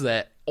cards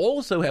that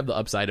also have the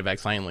upside of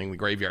exiling the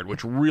graveyard,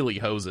 which really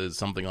hoses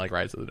something like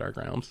Rise of the Dark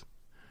Realms.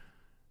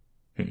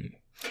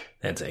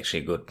 That's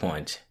actually a good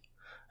point.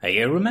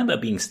 I remember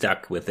being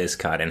stuck with this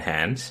card in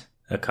hand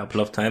a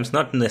couple of times,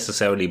 not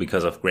necessarily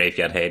because of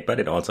Graveyard Hate, but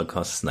it also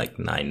costs like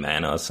 9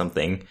 mana or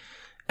something.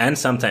 And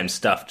sometimes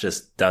stuff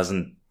just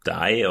doesn't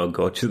die or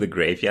go to the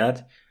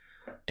graveyard.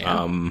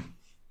 Yeah.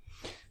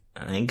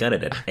 I got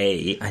it at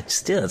A. I'd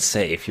still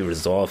say if you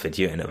resolve it,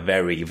 you're in a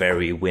very,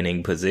 very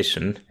winning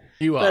position.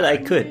 You are.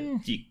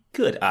 But you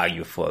could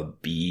argue for a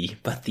B,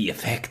 but the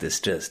effect is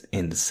just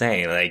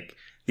insane. Like,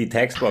 the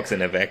text box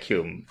in a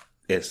vacuum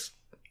is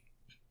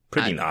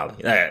pretty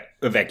gnarly.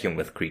 A vacuum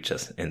with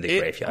creatures in the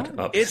graveyard,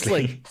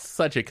 obviously. It's like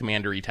such a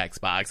commandery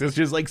text box. It's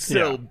just like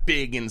so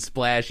big and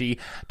splashy.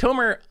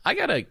 Tomer, I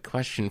got a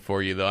question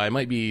for you, though. I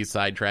might be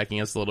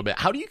sidetracking us a little bit.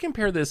 How do you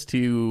compare this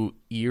to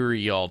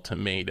Eerie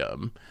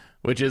Ultimatum,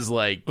 which is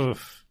like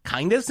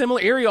kind of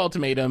similar? Eerie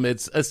Ultimatum,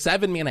 it's a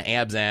 7-mana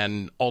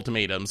Abzan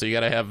ultimatum, so you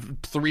gotta have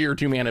 3 or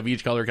 2 mana of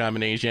each color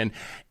combination,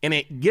 and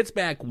it gets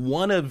back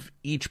 1 of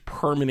each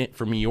permanent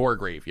from your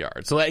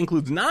graveyard. So that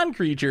includes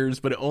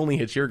non-creatures, but it only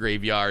hits your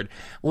graveyard.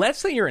 Let's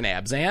say you're an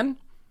Abzan,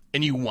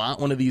 and you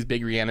want one of these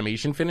big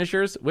reanimation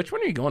finishers. Which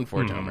one are you going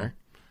for, Tomer?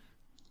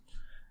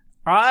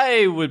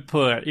 I would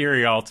put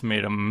Eerie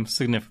Ultimatum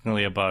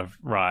significantly above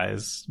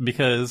Rise,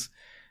 because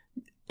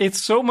it's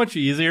so much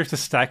easier to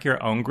stack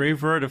your own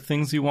graveyard of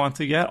things you want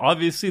to get.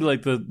 Obviously,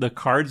 like, the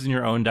cards in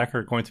your own deck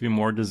are going to be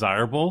more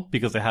desirable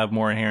because they have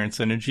more inherent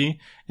synergy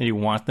and you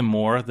want them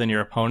more than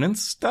your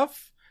opponent's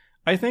stuff,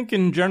 I think,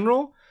 in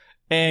general.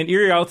 And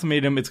Eerie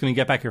Ultimatum, it's going to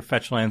get back your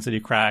fetch lands that you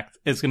cracked.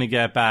 It's going to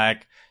get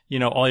back,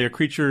 all your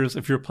creatures.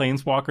 If you're a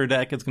Planeswalker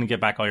deck, it's going to get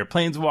back all your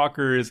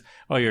Planeswalkers,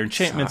 all your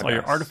enchantments, all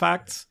your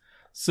artifacts.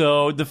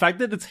 So the fact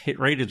that its hit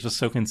rate is just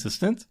so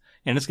consistent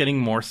and it's getting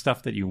more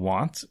stuff that you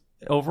want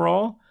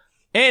overall,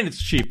 and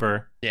it's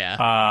cheaper.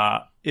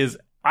 Yeah.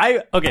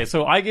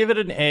 So I gave it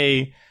an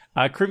A.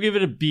 Crib gave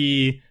it a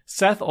B.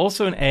 Seth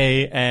also an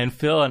A, and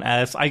Phil an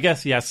S. I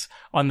guess, yes,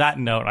 on that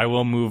note, I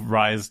will move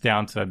Rise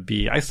down to a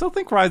B. I still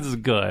think Rise is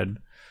good,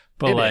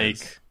 but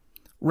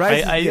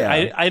Rise,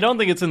 I don't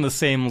think it's in the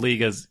same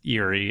league as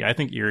Eerie. I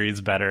think Eerie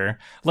is better.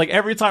 Like,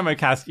 every time I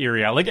cast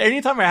Eerie out, like,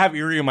 anytime I have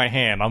Eerie in my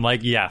hand, I'm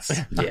like, yes.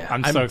 Yeah.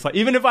 I'm so excited.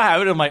 Even if I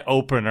have it in my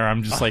opener,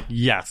 I'm just like,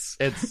 yes.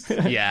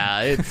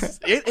 I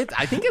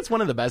think it's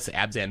one of the best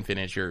Abzan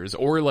finishers,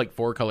 or like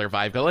 4-color,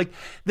 5-color. Like,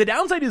 the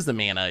downside is the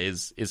mana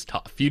is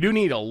tough. You do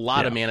need a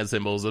lot of mana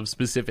symbols of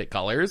specific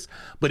colors,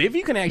 but if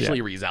you can actually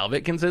resolve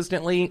it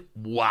consistently,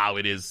 wow,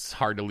 it is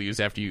hard to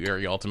lose after you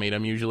Eerie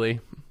Ultimatum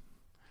usually.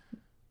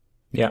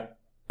 Yeah.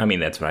 I mean,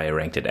 that's why I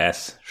ranked it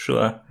S.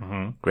 Sure,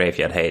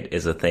 Graveyard Hate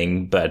is a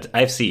thing, but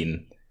I've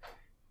seen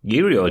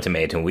Eerie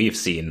Ultimatum, we've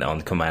seen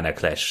on Commander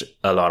Clash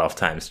a lot of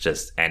times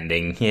just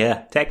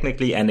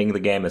technically ending the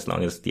game as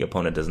long as the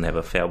opponent doesn't have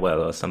a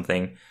farewell or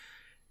something.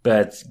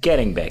 But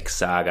getting back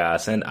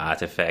sagas and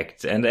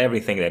artifacts and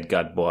everything that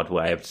got board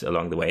wiped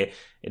along the way,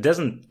 it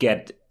doesn't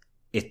get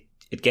it.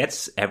 It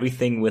gets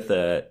everything with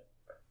a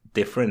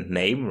different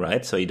name,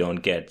 right? So you don't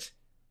get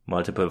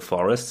multiple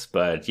forests,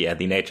 but the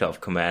nature of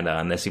Commander,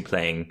 unless you're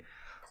playing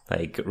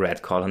like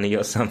Red Colony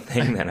or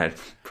something, then I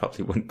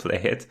probably wouldn't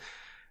play it.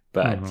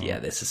 But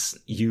this is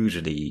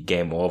usually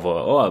game over,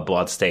 or a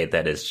board state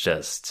that is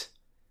just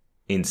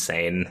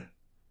insane,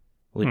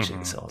 which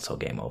is also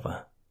game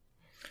over.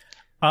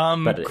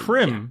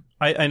 Krim,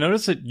 I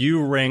noticed that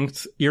you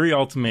ranked Eerie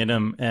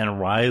Ultimatum and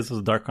Rise of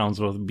the Dark Realms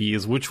with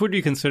Bs. Which would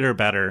you consider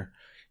better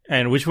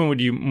And which one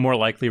would you more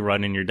likely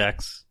run in your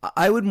decks?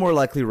 I would more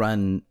likely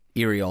run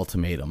Eerie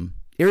Ultimatum.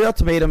 Eerie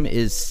Ultimatum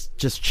is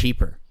just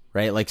cheaper,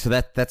 right? Like, so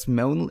that's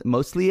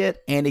mostly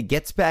it, and it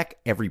gets back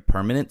every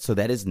permanent, so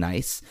that is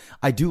nice.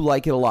 I do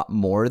like it a lot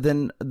more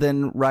than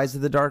Rise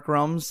of the Dark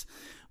Realms,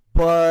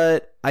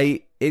 but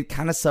it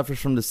kind of suffers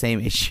from the same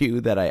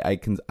issue that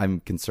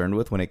I'm concerned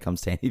with when it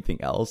comes to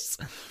anything else.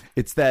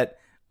 It's that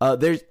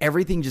there's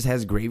everything just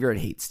has Graveyard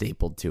Hate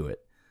stapled to it.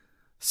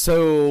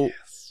 So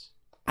yes.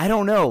 I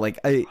don't know, like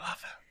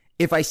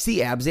if I see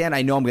Abzan,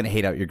 I know I'm going to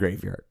hate out your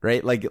graveyard,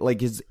 right?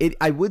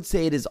 I would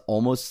say it is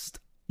almost,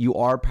 you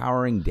are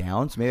powering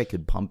down, so maybe I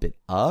could pump it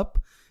up.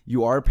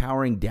 You are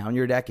powering down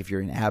your deck if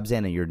you're in Abzan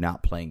and you're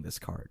not playing this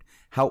card.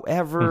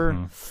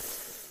 However,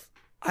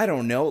 I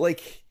don't know,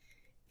 like,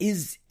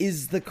 is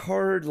the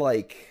card,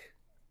 like,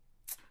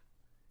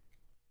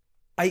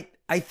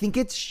 I think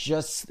it's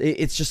just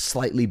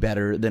slightly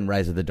better than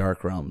Rise of the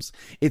Dark Realms.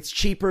 It's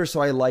cheaper,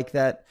 so I like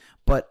that.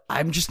 But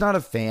I'm just not a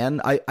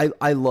fan.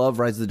 I love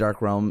Rise of the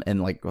Dark Realm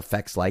and like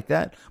effects like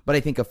that, but I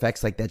think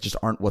effects like that just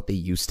aren't what they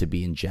used to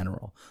be in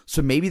general.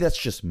 So maybe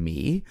that's just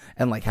me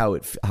and like how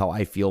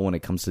I feel when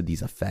it comes to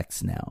these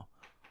effects now.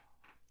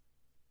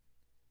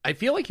 I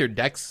feel like your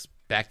decks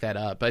back that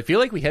up. I feel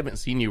like we haven't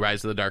seen you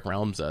Rise of the Dark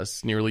Realms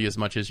us nearly as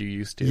much as you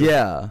used to.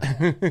 Yeah.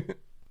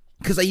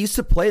 Because I used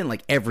to play in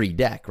like every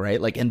deck,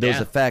 right? Like in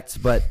those effects,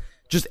 but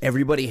just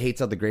everybody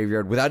hates out the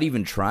graveyard without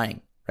even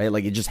trying, right?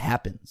 Like it just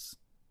happens.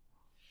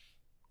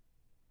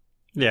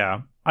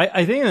 Yeah,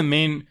 I think the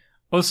main,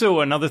 also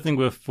another thing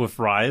with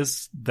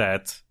Rise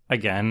that,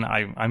 again,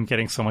 I'm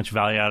getting so much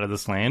value out of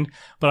this land,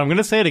 but I'm going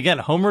to say it again,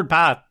 Homeward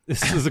Path,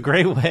 this is a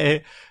great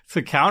way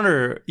to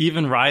counter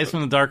even Rise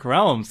from the Dark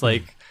Realms.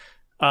 Like,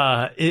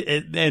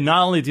 it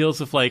not only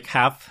deals with like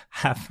half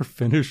the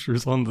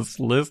finishers on this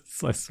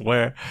list, I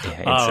swear.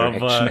 Yeah,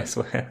 Insurrection as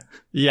well.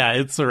 Yeah,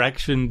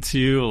 Insurrection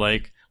too,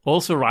 like,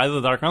 also Rise of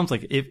the Dark Realms,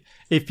 like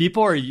if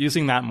people are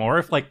using that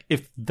more,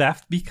 if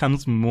Theft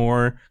becomes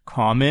more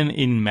common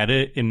in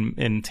meta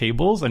in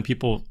tables and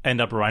people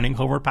end up running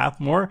Homeward Path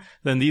more,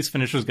 then these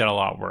finishers get a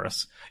lot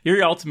worse.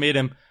 Eerie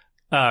Ultimatum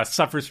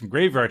suffers from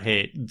Graveyard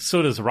Hate,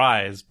 so does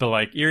Rise, but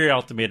like Eerie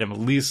Ultimatum at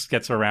least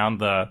gets around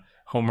the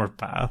Homeward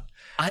Path.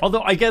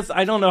 Although I guess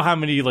I don't know how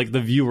many like the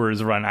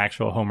viewers run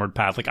actual Homeward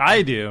Path. Like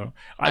I do,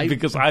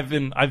 because I've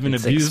been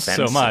abused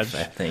so much.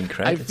 I think,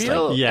 right? I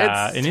feel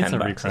it needs a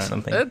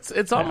reprint.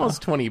 It's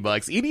almost $20.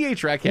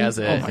 EDH Rec has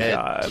it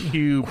at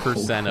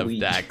 2% of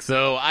deck.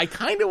 So I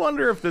kind of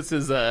wonder if this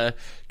is a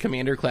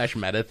Commander Clash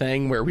meta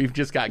thing where we've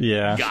just got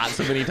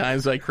so many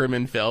times by Crim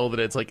and Phil that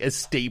it's like a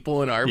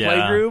staple in our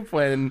play group.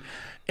 When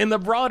in the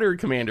broader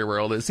Commander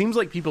world, it seems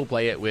like people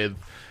play it with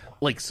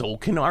like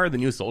Solkanar, the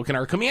new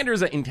Solkanar, commanders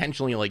that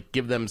intentionally like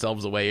give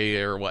themselves away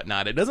or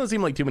whatnot. It doesn't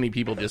seem like too many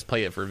people just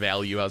play it for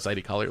value outside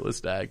of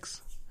colorless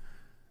decks.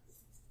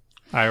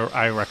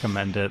 I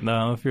recommend it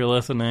though. If you're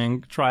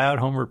listening, try out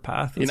Homeward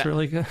Path. It's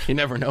really good. You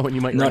never know when you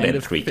might run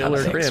into Phil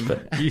or Crim.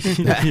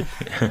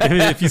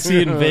 If you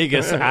see it in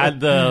Vegas,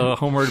 add the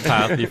Homeward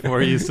Path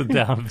before you sit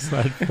down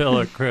beside Phil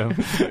or Crim.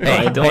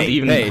 I don't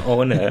even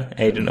own a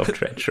Agent of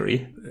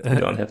Treachery. I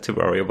don't have to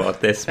worry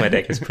about this. My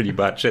deck is pretty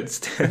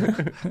budget.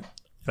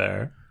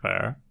 Fair.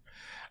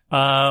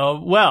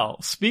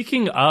 Well,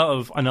 speaking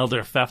of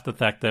another theft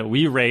effect that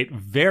we rate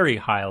very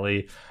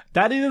highly,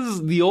 that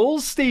is the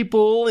old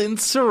staple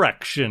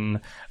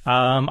Insurrection.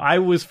 I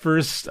was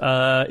first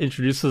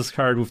introduced to this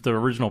card with the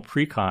original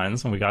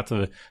precons, and we got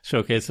to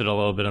showcase it a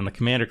little bit in the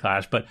Commander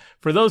Clash. But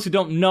for those who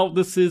don't know,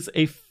 this is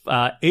a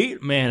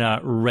 8-mana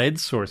red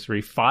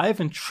sorcery,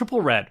 5 and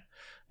triple red.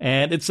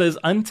 And it says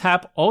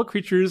untap all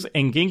creatures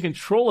and gain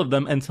control of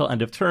them until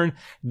end of turn.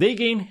 They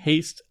gain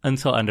haste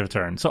until end of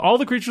turn. So all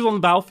the creatures on the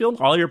battlefield,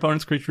 all your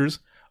opponent's creatures,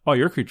 all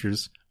your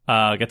creatures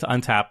get to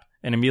untap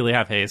and immediately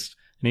have haste,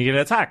 and you get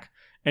to attack.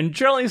 And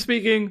generally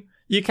speaking,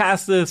 you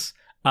cast this,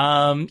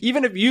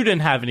 even if you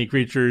didn't have any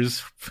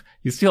creatures,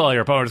 you steal all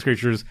your opponent's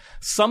creatures,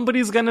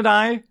 somebody's gonna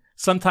die.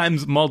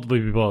 Sometimes multiple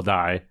people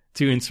die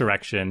to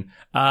Insurrection.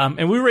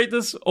 And we rate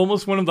this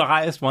almost one of the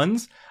highest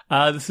ones.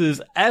 This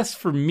is S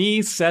for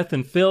me, Seth,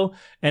 and Phil,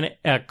 and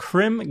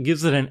Crim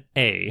gives it an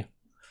A.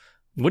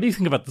 What do you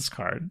think about this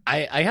card?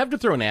 I have to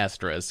throw an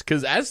asterisk,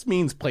 because S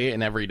means play it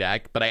in every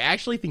deck, but I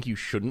actually think you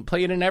shouldn't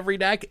play it in every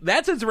deck.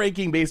 That's its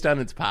ranking based on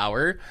its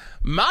power.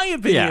 My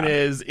opinion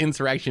is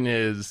Insurrection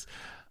is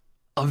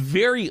a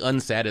very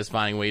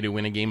unsatisfying way to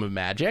win a game of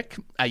Magic.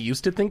 I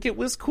used to think it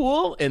was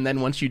cool, and then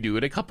once you do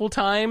it a couple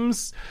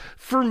times,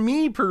 for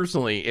me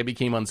personally, it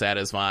became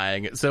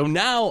unsatisfying. So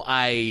now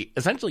I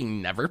essentially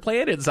never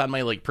play it. It's on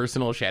my like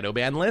personal shadow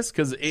ban list,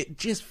 because it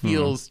just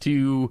feels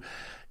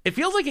it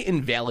feels like it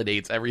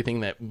invalidates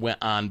everything that went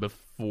on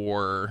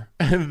before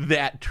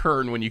that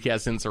turn when you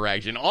cast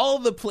Insurrection. All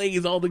the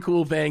plays, all the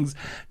cool things,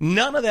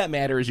 none of that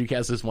matters. You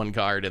cast this one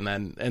card, and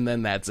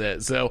then that's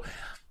it. So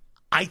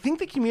I think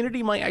the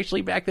community might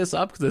actually back this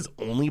up, because it's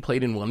only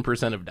played in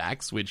 1% of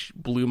decks, which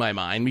blew my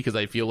mind, because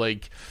I feel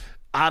like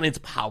on its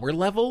power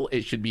level,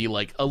 it should be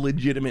like a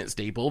legitimate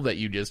staple that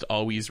you just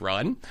always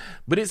run.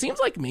 But it seems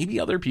like maybe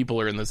other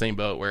people are in the same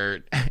boat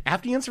where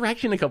after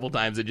Insurrection a couple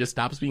times, it just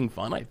stops being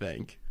fun, I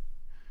think.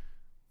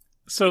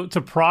 So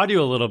to prod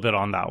you a little bit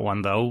on that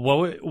one, though,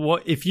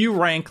 what if you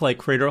rank like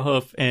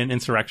Craterhoof and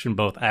Insurrection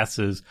both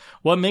S's,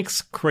 what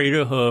makes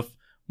Craterhoof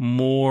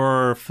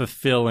more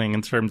fulfilling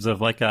in terms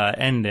of like a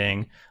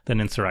ending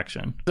than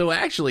Insurrection? So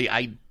actually,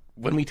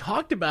 when we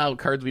talked about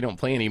cards we don't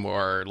play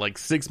anymore, like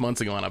 6 months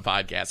ago on a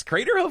podcast,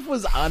 Craterhoof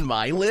was on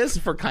my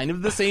list for kind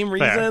of the same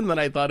reason that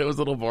I thought it was a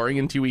little boring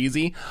and too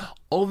easy.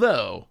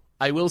 Although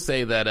I will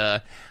say that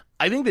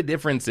I think the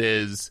difference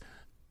is,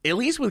 at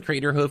least with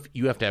Craterhoof,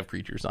 you have to have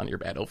creatures on your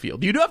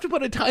battlefield. You do have to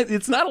put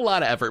it's not a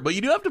lot of effort, but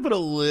you do have to put a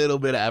little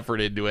bit of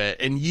effort into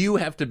it, and you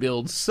have to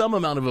build some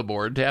amount of a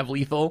board to have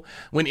lethal.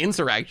 When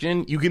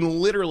Insurrection, you can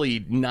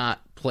literally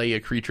not play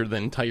a creature the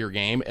entire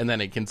game, and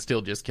then it can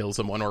still just kill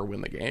someone or win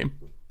the game.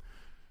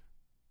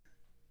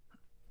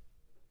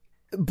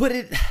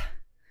 But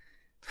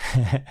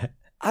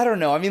I don't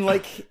know. I mean,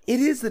 like, it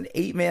is an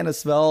 8-mana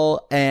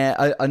spell and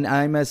an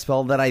 9-mana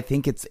spell that I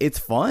think it's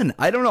fun.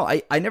 I don't know.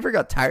 I never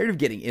got tired of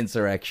getting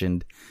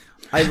Insurrectioned.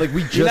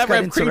 We just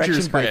got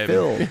Insurrection by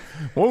Phil.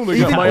 Only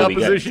got my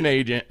opposition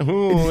agent.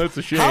 Oh, that's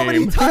a shame. How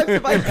many times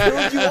have I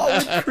killed you all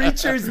with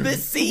creatures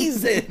this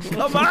season?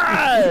 Come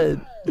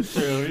on.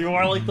 True. You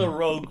are like the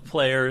rogue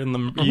player in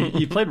the.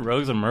 You played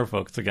rogues and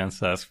merfolks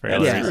against us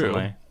fairly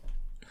recently.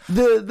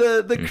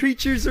 The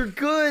creatures are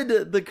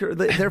good. They're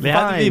fine. They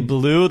have to be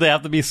blue. They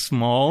have to be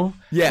small.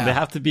 Yeah. They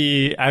have to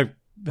be. At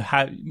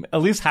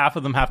least half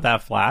of them have to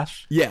have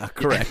flash. Yeah,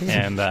 correct.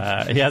 And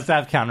he has to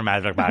have counter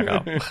magic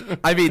backup.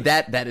 I mean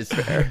that is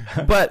fair.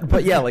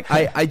 But yeah, like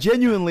I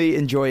genuinely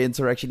enjoy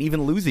Insurrection,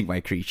 even losing my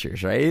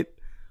creatures. Right?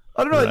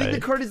 I don't know. Right. I think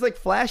the card is like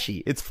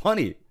flashy. It's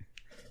funny.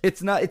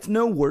 It's not. It's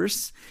no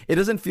worse. It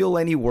doesn't feel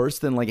any worse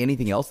than like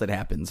anything else that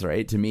happens.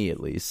 Right? To me,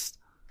 at least.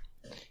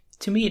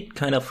 To me, it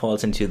kind of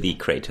falls into the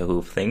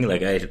Craterhoof thing.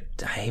 Like,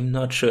 I'm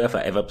not sure if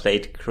I ever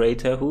played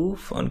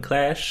Craterhoof on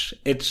Clash.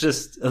 It's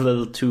just a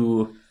little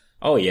too,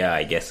 oh yeah,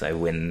 I guess I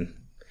win.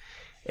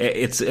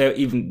 It's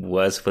even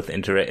worse with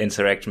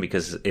Insurrection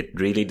because it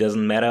really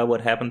doesn't matter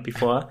what happened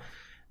before.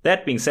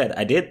 That being said,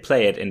 I did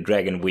play it in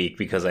Dragon Week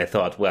because I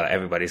thought, well,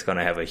 everybody's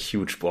gonna have a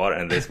huge board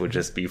and this would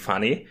just be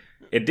funny.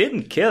 It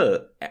didn't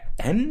kill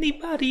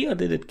anybody, or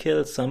did it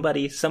kill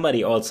somebody?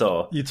 Somebody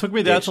also. You took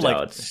me down to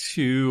like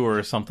 2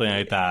 or something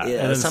like that.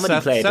 Yeah, and then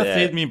somebody played. Seth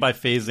saved me by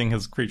phasing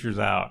his creatures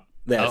out.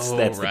 That's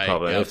the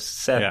problem. Yep. If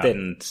Seth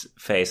didn't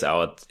phase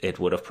out, it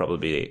would have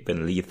probably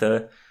been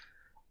lethal.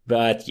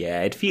 But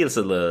yeah, it feels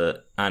a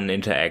little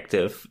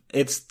uninteractive.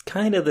 It's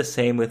kind of the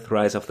same with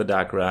Rise of the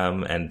Dark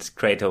Realm and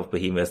Craterhoof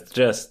Behemoth.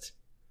 Just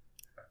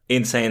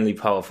insanely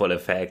powerful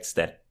effects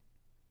that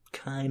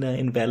kind of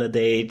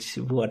invalidate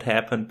what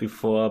happened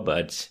before,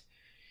 but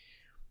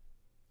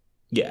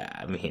yeah,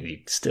 I mean, you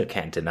still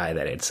can't deny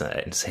that it's an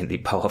insanely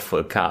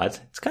powerful card.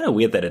 It's kind of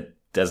weird that it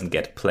doesn't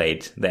get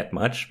played that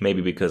much,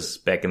 maybe because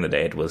back in the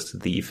day it was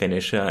the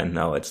finisher, and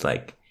now it's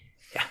like,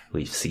 yeah,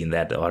 we've seen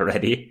that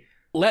already.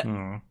 Let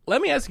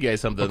me ask you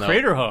guys something, though.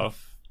 Craterhoof.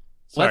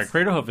 Sorry,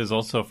 Craterhoof is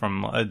also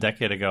from a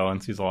decade ago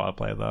and sees a lot of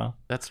play, though.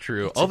 That's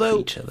true.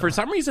 Although, for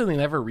some reason, they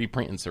never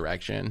reprint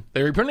Insurrection.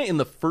 They reprint it in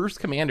the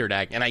first Commander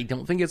deck, and I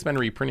don't think it's been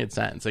reprinted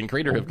since. And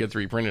Craterhoof gets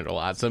reprinted a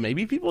lot, so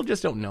maybe people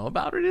just don't know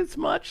about it as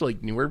much,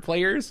 like newer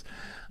players.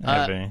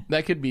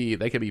 That could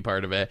be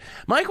part of it.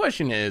 My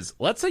question is,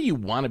 let's say you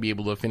want to be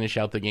able to finish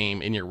out the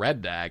game in your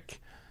red deck.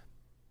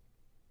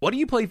 What do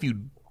you play if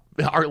you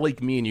are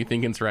like me and you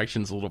think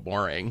Insurrection's a little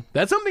boring?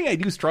 That's something I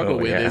do struggle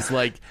with. Is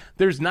like,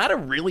 there's not a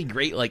really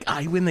great like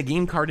I win the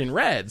game card in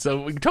red.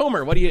 So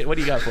Tomer, what do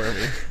you got for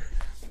me?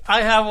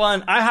 I have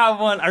one.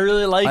 I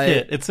really like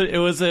it. It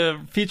was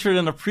featured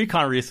in a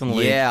precon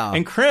recently. Yeah.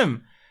 And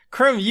Krim,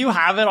 you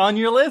have it on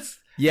your list.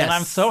 Yes. And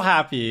I'm so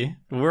happy.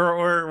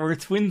 We're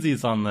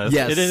twinsies on this.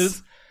 Yes. It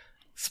is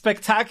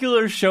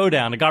Spectacular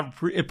Showdown.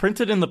 It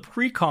printed in the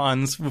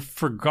precons with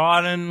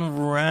Forgotten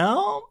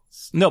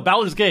Realms. No,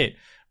 Baldur's Gate.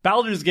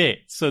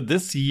 So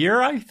this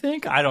year, I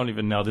think, I don't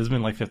even know. There's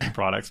been like 50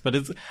 products, but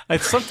it's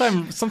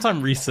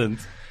sometime recent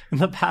in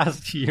the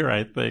past year,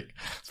 I think.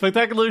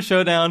 Spectacular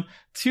Showdown,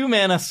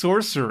 2-mana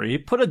sorcery,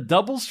 put a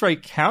double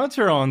strike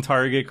counter on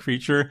target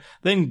creature,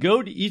 then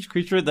go to each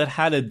creature that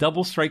had a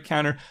double strike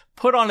counter,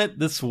 put on it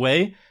this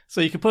way.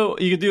 So you could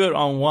do it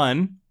on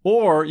 1,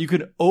 or you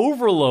could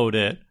overload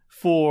it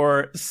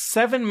for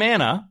 7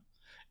 mana,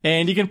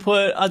 and you can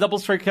put a double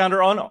strike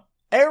counter on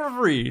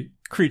every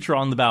creature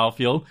on the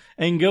battlefield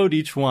and go to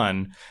each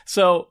one.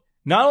 So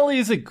not only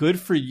is it good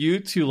for you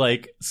to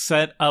like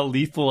set a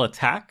lethal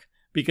attack,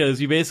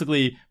 because you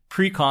basically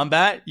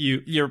pre-combat,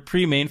 your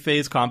pre-main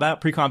phase combat,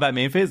 pre-combat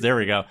main phase, there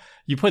we go.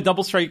 You put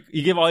double strike,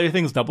 you give all your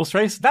things double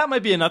strikes. That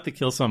might be enough to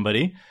kill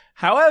somebody.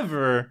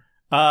 However,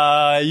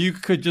 you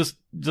could just,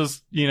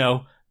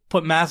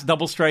 put mass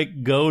double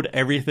strike, goad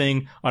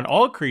everything on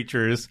all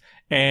creatures,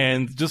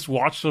 and just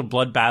watch the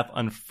bloodbath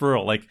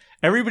unfurl. Like,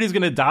 everybody's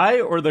gonna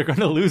die, or they're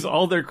gonna lose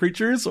all their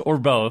creatures, or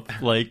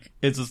both. Like,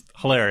 it's just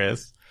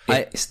hilarious.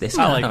 Is this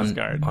I card like this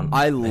card.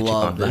 I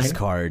love this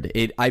card.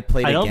 I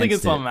played. I don't think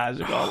against it's on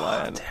Magic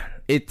Online.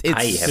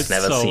 I have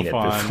never so seen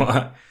fun. it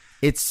before.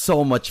 It's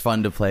so much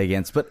fun to play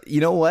against. But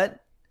you know what?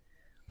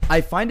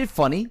 I find it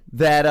funny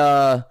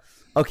that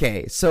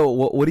okay, so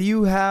what do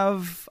you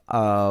have?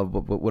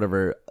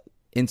 Whatever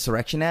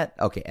insurrection at?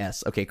 Okay,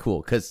 S. Okay,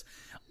 cool. Because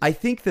I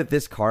think that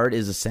this card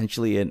is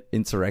essentially an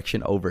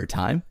insurrection over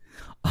time,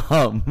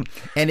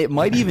 and it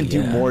might even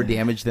do more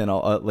damage than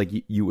like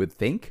you would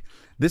think.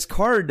 This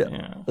card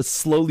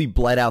slowly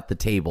bled out the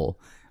table.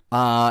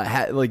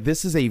 Like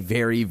this is a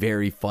very,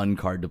 very fun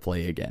card to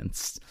play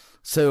against.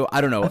 So I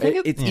don't know.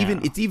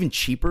 It's even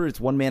cheaper. It's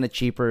 1 mana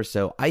cheaper.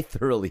 So I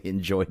thoroughly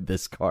enjoyed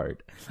this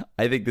card.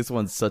 I think this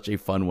one's such a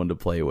fun one to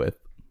play with.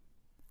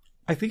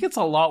 I think it's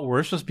a lot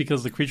worse just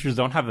because the creatures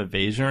don't have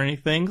evasion or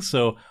anything.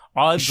 So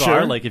odds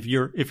are, like, if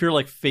you're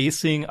like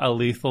facing a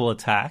lethal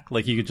attack,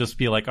 like you could just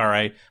be like, all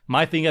right,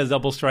 my thing has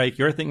double strike,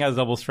 your thing has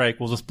double strike,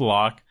 we'll just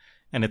block,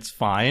 and it's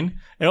fine.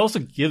 It also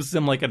gives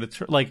them like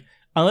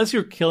unless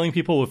you're killing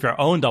people with your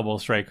own double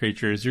strike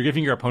creatures, you're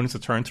giving your opponents a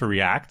turn to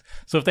react.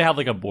 So if they have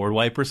like a board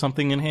wipe or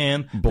something in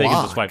hand, they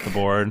can just wipe the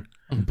board.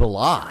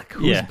 Block?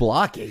 Who's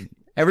blocking?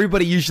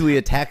 Everybody usually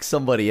attacks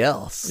somebody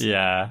else.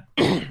 Yeah.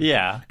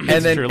 Yeah.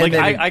 And then, true. Like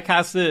I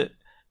cast it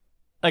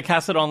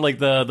on like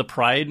the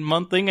Pride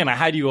Month thing, and I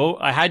had you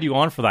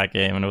on for that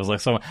game, and it was like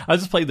so I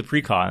just played the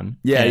precon.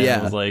 Yeah.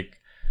 It was like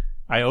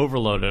I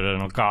overloaded it,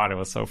 and oh god, it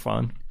was so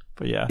fun.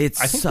 But yeah. I think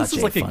such this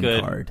is like a fun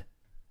card.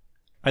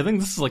 I think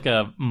this is like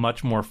a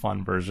much more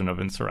fun version of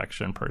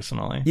Insurrection,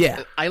 personally.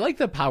 Yeah. I like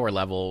the power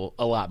level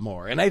a lot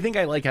more, and I think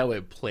I like how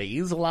it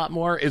plays a lot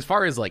more. As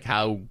far as like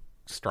how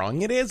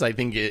strong it is, I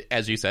think it,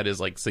 as you said, is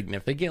like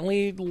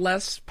significantly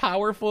less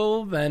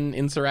powerful than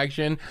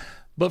Insurrection.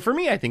 But for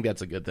me, I think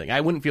that's a good thing.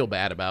 I wouldn't feel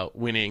bad about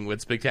winning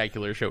with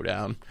Spectacular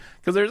Showdown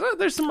because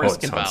there's some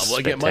risk involved.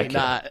 Like it might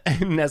not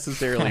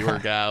necessarily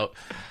work out.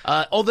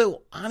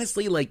 Although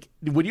honestly, like,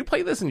 would you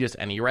play this in just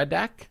any red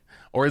deck,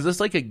 or is this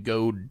like a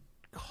goad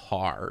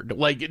card?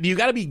 Like, you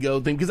got to be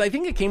goad thing, because I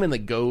think it came in the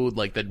goad,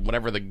 like the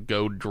whatever the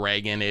goad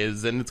dragon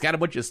is, and it's got a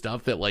bunch of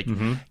stuff that like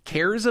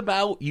cares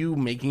about you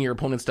making your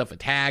opponent's stuff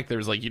attack.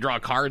 There's like you draw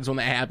cards when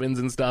that happens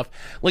and stuff.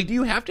 Like, do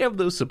you have to have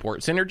those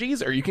support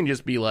synergies, or you can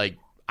just be like,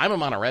 I'm a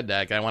mono red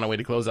deck, I want a way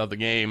to close out the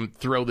game,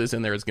 throw this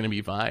in there, it's going to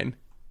be fine?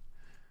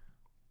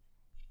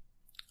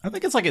 I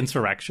think it's like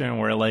Insurrection,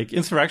 where like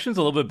Insurrection's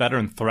a little bit better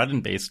in threat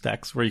based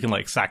decks where you can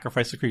like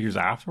sacrifice the creatures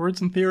afterwards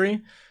in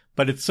theory,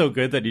 but it's so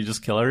good that you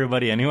just kill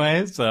everybody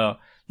anyway. So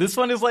this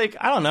one is like,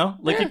 I don't know,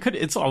 like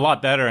it's a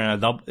lot better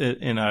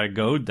in a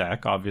goad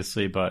deck,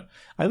 obviously, but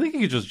I think you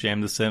could just jam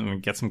this in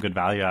and get some good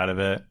value out of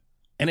it.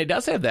 And it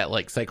does have that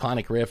like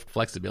Cyclonic Rift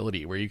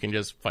flexibility where you can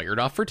just fire it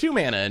off for 2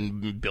 mana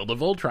and build a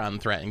Voltron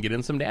threat and get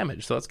in some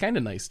damage. So that's kind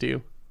of nice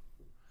too.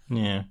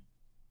 Yeah,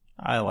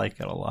 I like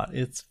it a lot.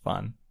 It's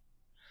fun.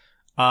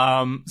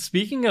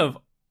 Speaking of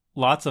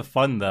lots of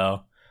fun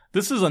though,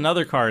 this is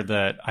another card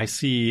that I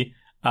see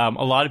a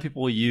lot of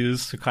people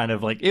use to kind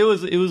of like, it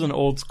was an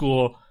old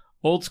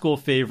school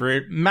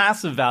favorite,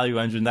 massive value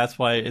engine. That's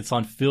why it's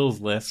on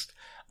Phil's list.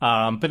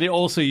 But it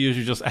also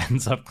usually just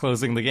ends up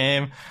closing the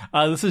game.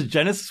 This is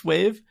Genesis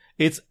Wave.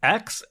 It's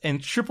X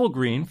and triple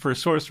green for a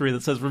sorcery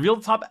that says reveal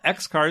the top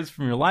X cards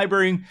from your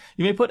library.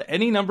 You may put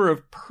any number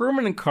of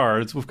permanent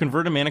cards with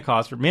converted mana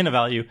cost or mana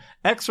value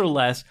X or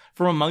less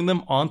from among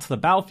them onto the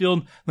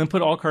battlefield. Then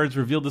put all cards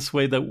revealed this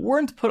way that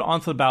weren't put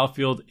onto the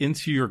battlefield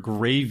into your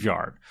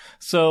graveyard.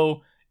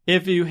 So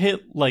if you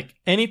hit like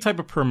any type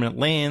of permanent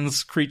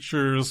lands,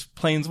 creatures,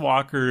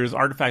 planeswalkers,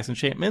 artifacts,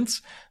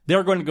 enchantments,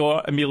 they're going to go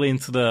immediately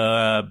into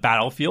the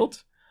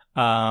battlefield.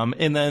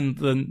 And then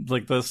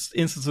the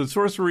instants and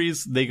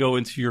sorceries, they go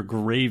into your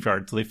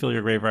graveyard, so they fill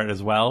your graveyard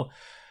as well.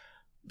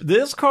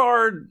 This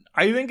card,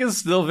 I think, is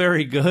still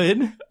very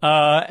good.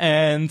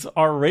 And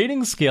our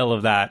rating scale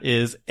of that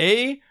is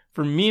A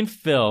for me and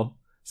Phil,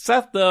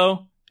 Seth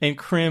though, and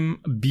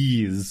Krim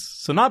B's.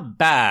 So not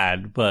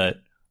bad, but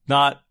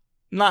not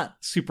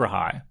super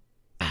high.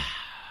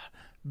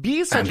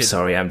 I'm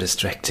sorry, I'm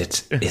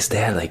distracted. Is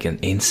there like an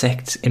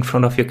insect in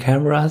front of your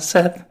camera,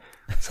 Seth?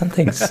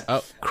 Something's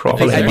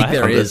crawling. I think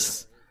there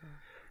is.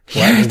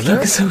 Yeah, it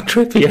looks so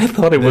trippy. I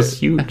thought it was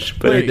huge,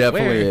 but it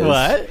definitely is.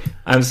 What?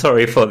 I'm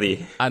sorry for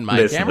the on my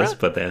listeners, camera?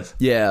 But there's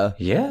yeah,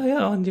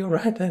 on your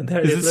right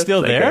there. Is it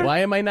still there? Why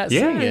am I not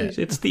seeing it?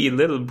 It's the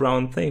little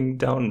brown thing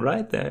down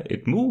right there.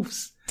 It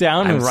moves.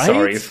 I'm right?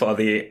 Sorry for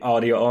the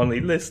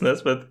audio-only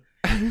listeners, but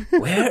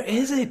where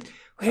is it?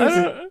 Where is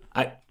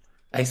it?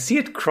 I see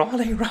it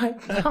crawling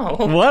right now.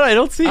 What? I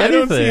don't see anything. I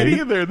don't see it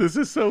either. This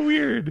is so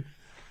weird.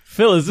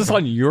 Phil, is this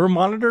on your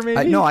monitor,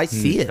 maybe? No, I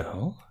see it.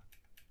 No.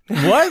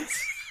 What?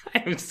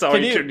 I'm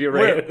sorry to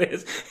derail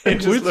this. It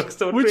just looks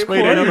so which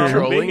trippy. I don't know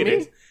how big it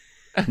is.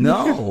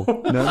 No.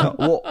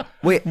 Well,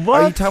 wait,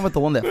 are you talking about the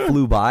one that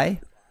flew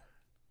by?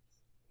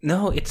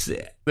 No, it's...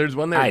 There's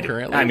one there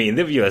currently. I mean,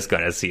 the viewer's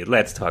gonna see it.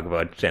 Let's talk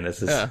about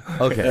Genesis. Yeah.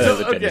 Okay.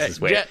 So, Genesis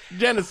Wave.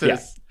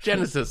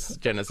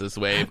 Genesis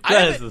Wave.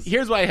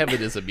 Here's why I have it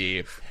as a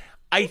B.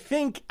 I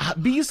think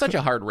B is such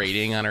a hard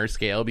rating on our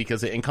scale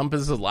because it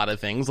encompasses a lot of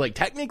things. Like,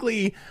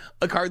 technically,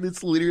 a card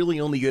that's literally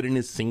only good in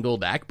a single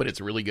deck, but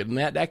it's really good in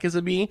that deck is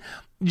a B.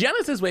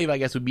 Genesis Wave, I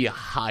guess, would be a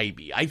high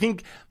B. I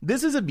think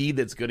this is a B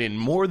that's good in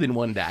more than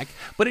one deck,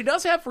 but it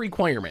does have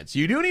requirements.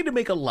 You do need to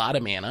make a lot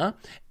of mana,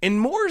 and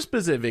more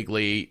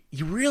specifically,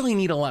 you really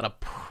need a lot of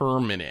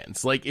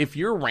permanence. Like, if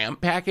your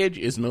ramp package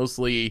is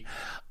mostly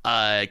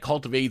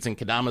cultivates and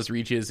Kadama's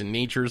Reaches and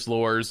Nature's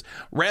Lures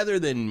rather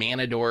than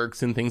mana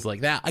dorks and things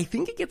like that, I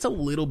think it gets a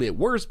little bit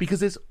worse because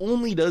this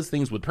only does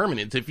things with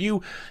permanence. If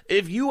you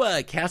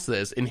cast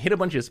this and hit a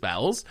bunch of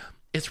spells,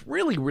 it's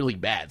really, really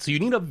bad. So you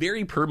need a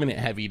very permanent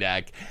heavy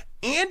deck,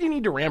 and you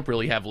need to ramp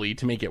really heavily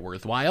to make it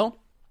worthwhile.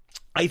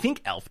 I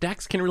think elf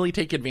decks can really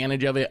take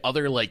advantage of it.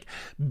 Other, like,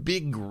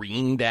 big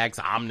green decks,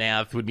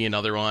 Omnath would be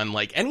another one.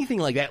 Like, anything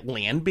like that,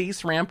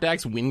 land-based ramp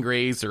decks,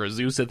 Windgrace or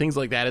Azusa, things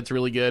like that, it's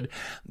really good.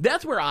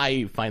 That's where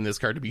I find this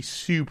card to be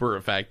super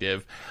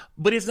effective.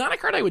 But it's not a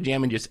card I would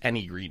jam in just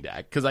any green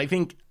deck, because I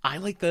think I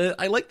like the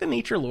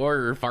Nature Lore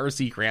or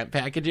Farseek ramp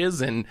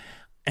packages, and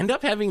end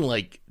up having,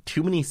 like,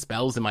 too many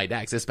spells in my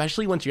decks,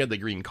 especially once you have the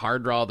green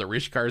card draw, the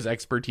Rishkar's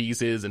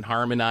expertises, and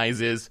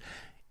harmonizes.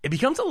 It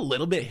becomes a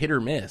little bit hit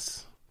or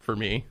miss for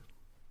me.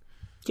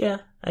 Yeah,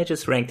 I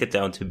just ranked it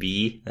down to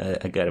B.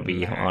 I gotta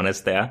be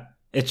honest there.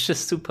 It's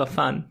just super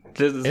fun.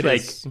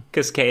 It's like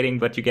cascading,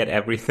 but you get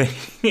everything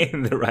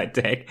in the right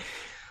deck.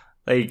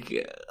 Like,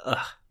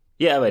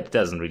 yeah, but it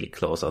doesn't really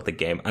close out the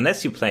game.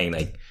 Unless you're playing,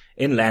 like,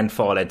 in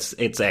Landfall,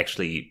 it's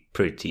actually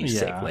pretty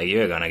sick. Like,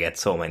 you're gonna get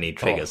so many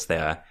triggers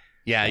there.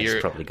 Yeah, you're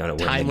probably going to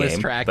win Timeless the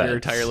game, Tracker,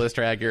 Tireless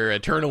Tracker,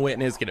 Eternal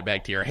Witness, get it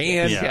back to your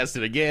hand, cast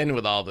it again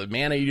with all the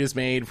mana you just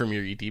made from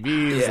your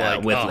ETBs. Yeah,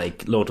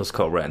 like Lotus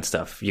Cobra and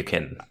stuff, you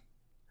can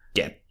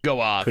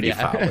go off pretty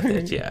far with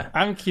it, yeah.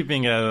 I'm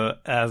keeping it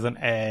as an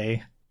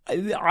A.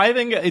 I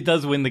think it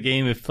does win the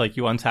game if, like,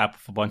 you untap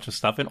with a bunch of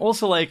stuff. And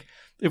also, like,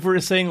 if we're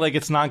saying, like,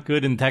 it's not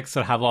good in decks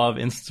that have a lot of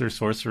instants or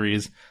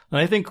sorceries,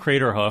 then I think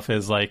Craterhoof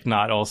is, like,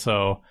 not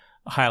also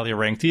highly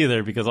ranked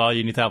either, because all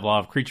you need to have a lot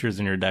of creatures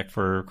in your deck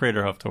for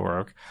Craterhoof to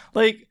work.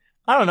 Like,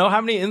 I don't know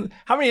how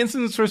many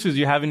instant sorceries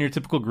you have in your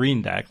typical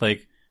green deck,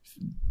 like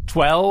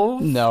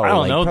 12. No, I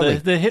don't like, know.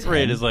 The hit 10.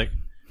 rate is like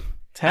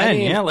 10. I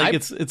mean, yeah, like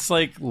it's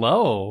like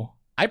low.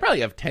 I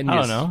probably have 10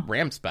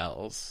 ramp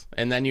spells,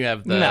 and then you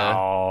have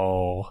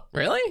the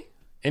really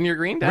in your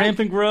green deck.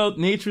 Rampant Growth,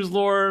 Nature's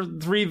Lore,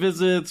 3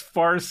 visits,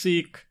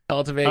 Farseek,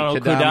 Cultivate,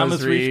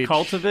 Kodama's Reach,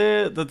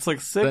 Cultivate. That's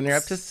like 6. Then you're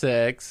up to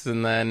 6,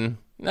 and then.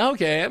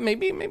 Okay,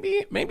 maybe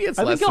it's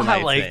I less think you'll than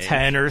have like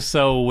 10 or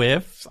so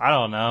whiffs. I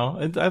don't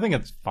know. I think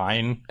it's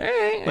fine.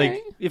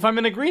 Like, if I'm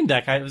in a green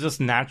deck, I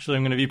just naturally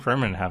am going to be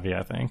permanent heavy,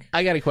 I think.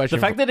 I got a question.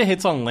 The fact that it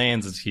hits on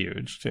lands is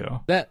huge, too.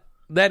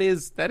 That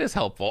is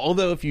helpful.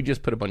 Although if you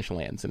just put a bunch of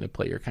lands into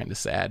play, you're kind of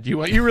sad.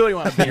 You really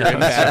want a bigger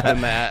impact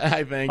than that,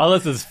 I think.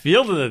 Unless it's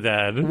Field of the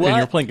Dead and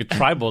you're playing a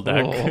tribal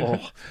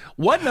deck.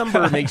 What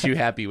number makes you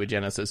happy with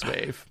Genesis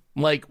Wave?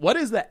 Like, what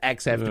does the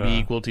X have to be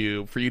equal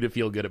to for you to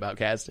feel good about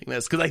casting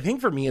this? Because I think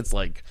for me it's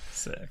like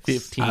 6,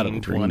 15,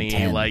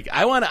 20. Like,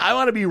 I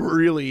want to be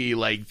really,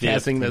 like,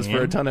 casting this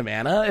for a ton of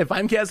mana. If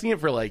I'm casting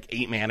it for like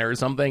 8 mana or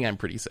something, I'm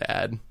pretty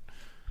sad.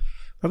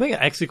 I think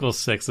X equals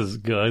 6 is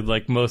good.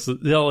 Like,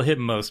 they'll hit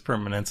most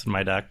permanents in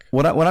my deck.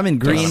 When I'm in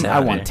green, I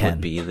want 10.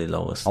 Would be the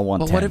lowest. I want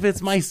but 10. What if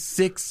it's my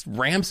 6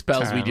 ramp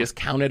spells we just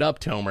counted up,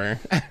 Tomer?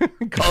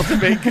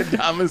 Cultivate,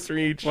 Kadama's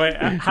Reach. Wait,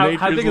 how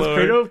big is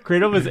Craterhoof?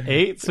 Craterhoof is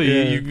 8, so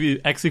you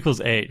X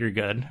equals 8. You're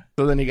good.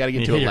 So then you got to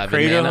get to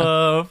 11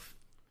 mana.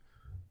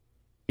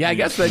 Yeah, I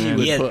guess then you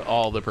would put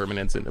all the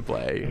permanents into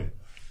play.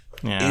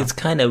 Yeah. It's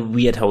kind of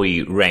weird how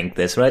we rank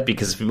this, right?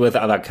 Because with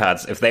other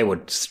cards, if they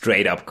would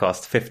straight up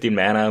cost 15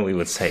 mana, we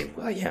would say,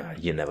 well, yeah,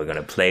 you're never going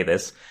to play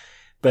this.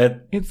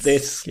 But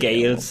this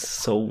scales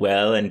so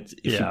well, and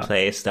if you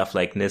play stuff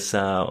like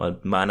Nissa or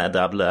Mana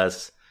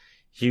Doublers,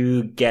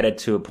 you get it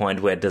to a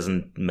point where it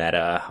doesn't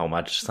matter how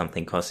much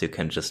something costs, you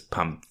can just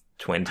pump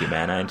 20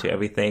 mana into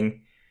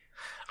everything.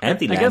 And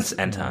the lands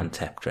enter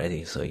untapped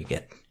ready, so you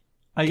get...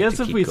 I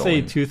guess if we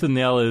say Tooth and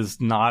Nail is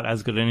not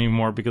as good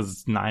anymore because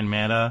it's 9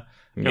 mana...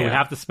 Yeah. We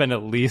have to spend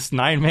at least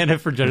 9 mana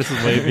for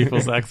Genesis Wave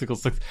equals X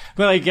equals 6.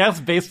 But I guess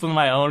based on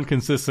my own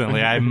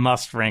consistently, I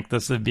must rank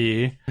this a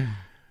B.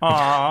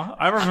 Aw,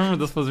 I remember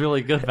this was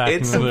really good back in the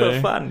day. It's super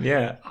fun,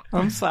 yeah.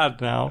 I'm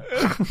sad now.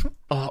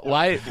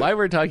 Why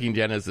we're talking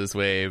Genesis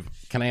Wave,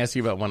 can I ask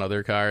you about one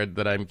other card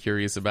that I'm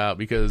curious about?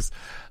 Because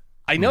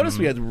I noticed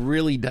we had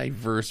really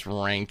diverse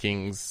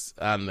rankings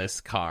on this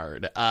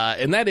card.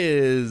 And that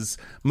is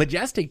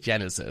Majestic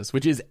Genesis,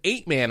 which is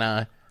 8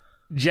 mana,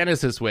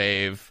 Genesis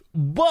Wave,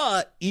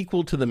 but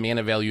equal to the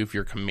mana value of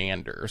your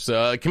commander.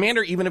 So a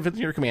commander, even if it's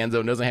in your command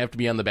zone, doesn't have to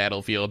be on the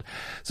battlefield.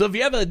 So if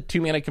you have a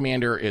 2 mana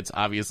commander, it's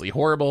obviously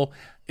horrible.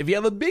 If you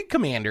have a big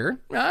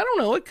commander, I don't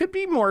know, it could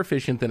be more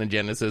efficient than a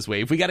Genesis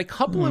Wave. We got a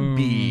couple of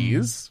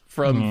Bs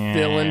from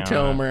Phil and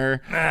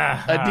Tomer,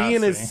 a D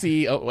and a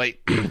C. Oh,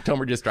 wait,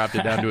 Tomer just dropped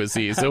it down to a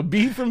C. So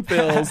B from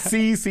Phil,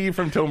 C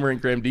from Tomer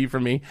and Grim, D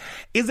from me.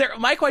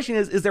 My question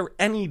is there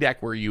any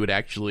deck where you would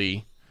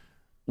actually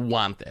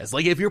want this.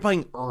 Like if you're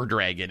playing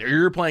Ur-Dragon or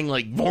you're playing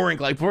like Vorink,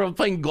 like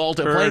playing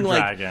Galta, playing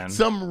like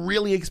some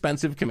really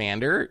expensive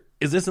commander,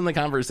 is this in the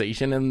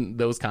conversation in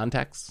those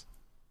contexts?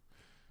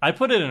 I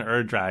put it in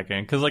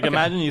Ur-Dragon because like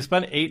imagine you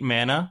spend 8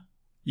 mana,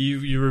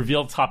 you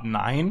reveal top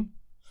 9,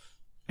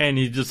 and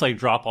you just like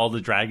drop all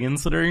the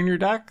dragons that are in your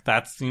deck.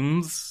 That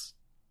seems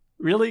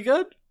really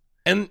good.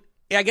 And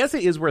I guess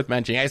it is worth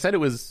mentioning. I said it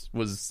was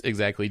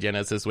exactly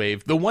Genesis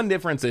Wave. The one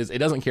difference is it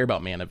doesn't care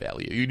about mana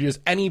value. You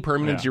just, any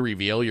permanents you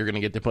reveal, you're going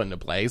to get to put into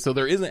play. So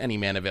there isn't any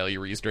mana value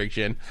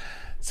restriction.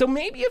 So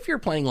maybe if you're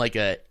playing like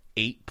a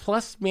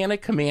 8+ mana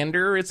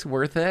commander, it's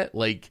worth it.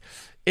 Like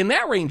in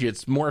that range,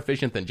 it's more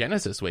efficient than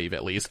Genesis Wave,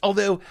 at least.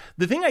 Although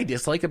the thing I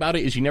dislike about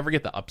it is you never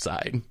get the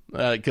upside.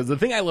 Because the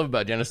thing I love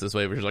about Genesis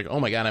Wave is like, oh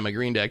my god, I'm a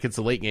green deck. It's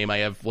a late game. I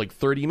have like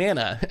 30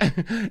 mana,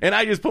 and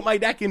I just put my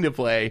deck into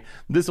play.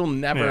 This will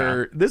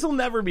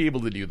never be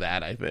able to do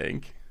that. I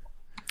think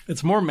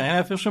it's more mana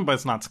efficient, but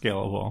it's not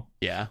scalable.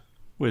 Yeah,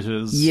 which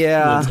is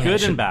it's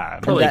good and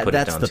bad.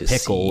 That's the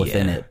pickle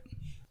within it.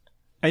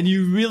 And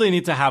you really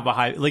need to have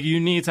you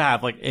need to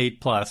have like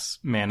 8+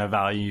 mana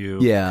value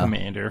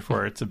commander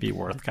for it to be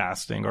worth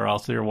casting, or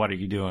else what are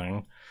you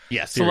doing?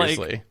 Yeah, seriously.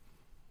 So, like,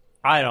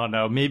 I don't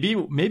know.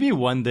 Maybe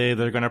one day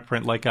they're gonna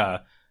print like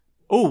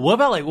what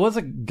about like what's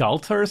it,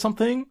 Galta or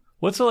something?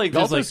 What's it like?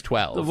 Galta's like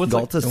 12.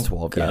 Galta's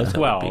 12. Yeah,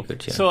 12.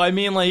 Good, yeah. So I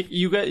mean, like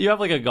you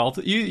have like a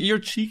Galta. You're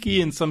cheeky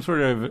in some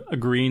sort of a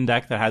green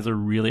deck that has a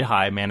really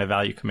high mana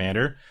value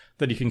commander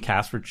that you can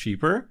cast for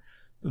cheaper.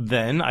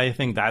 Then I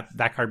think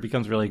that card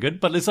becomes really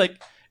good. But it's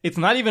like, it's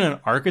not even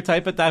an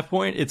archetype at that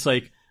point. It's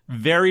like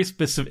very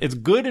specific. It's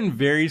good in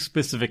very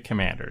specific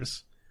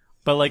commanders,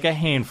 but like a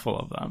handful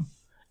of them.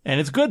 And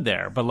it's good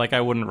there, but like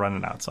I wouldn't run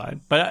it outside.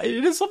 But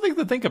it is something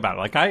to think about.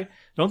 Like I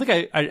don't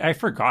think I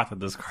forgot that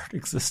this card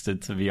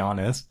existed, to be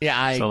honest.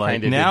 Yeah, I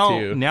kind of did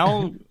too.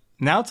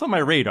 Now it's on my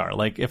radar.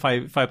 Like if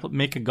I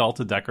make a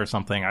Galta deck or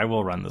something, I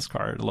will run this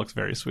card. It looks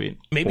very sweet.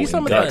 Maybe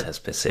some of Galta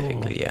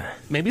specifically,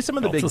 Maybe some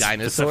of the big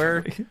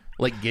dinosaur,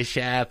 like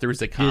Gishath or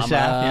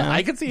Zakama.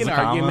 I could see an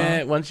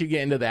argument once you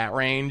get into that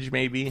range,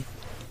 maybe.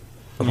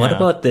 What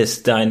about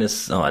this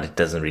dinosaur? Oh, it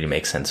doesn't really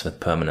make sense with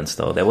permanents,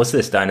 though. There was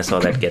this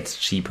dinosaur that gets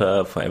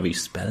cheaper for every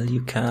spell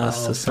you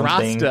cast or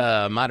something.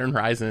 Thrasta, Modern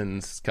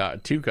Horizons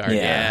 2 card.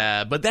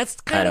 Yeah, but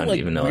that's kind of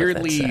like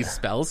weirdly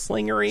spell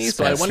slingery.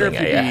 So I wonder if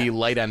you'd be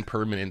light on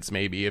permanents,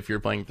 maybe, if you're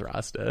playing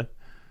Thrasta.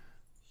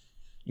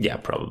 Yeah,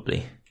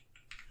 probably.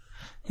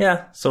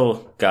 Yeah,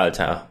 so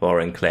Galta,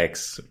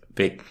 Vorinclex,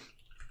 big.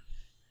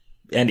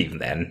 And even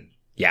then,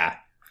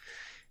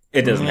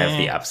 it doesn't have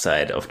the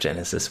upside of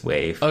Genesis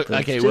Wave. Oh,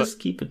 okay, just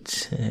keep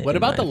it. What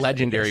about the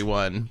legendary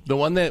one? The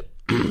one that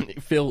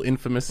Phil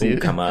infamously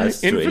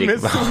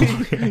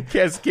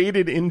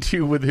cascaded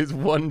into with his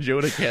one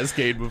Joda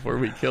cascade before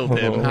we killed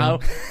him. How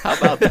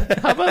about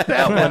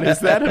that one? Is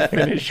that a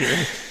finisher?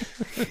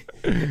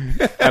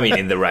 I mean,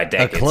 in the right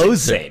deck, it's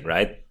insane,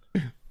 right?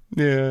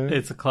 Yeah,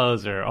 it's a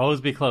closer.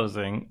 Always be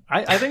closing.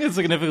 I think it's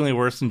significantly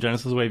worse than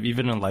Genesis Wave,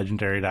 even in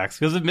legendary decks,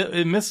 because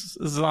it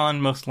misses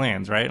on most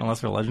lands, right? Unless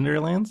they're legendary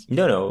lands.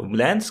 No,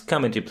 lands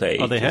come into play.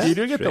 Oh, they have? You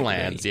do get the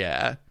lands,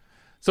 yeah.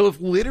 So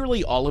if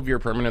literally all of your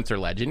permanents are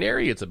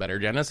legendary, it's a better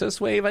Genesis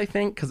Wave, I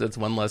think, because it's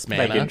one less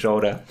mana. Like in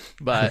Joda.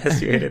 But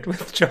unless you hit it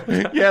with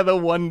Joda. Yeah, the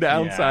one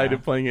downside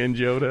of playing in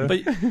Joda.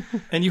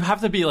 And you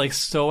have to be like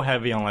so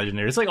heavy on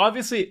legendary. It's like,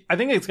 obviously, I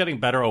think it's getting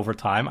better over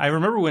time. I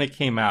remember when it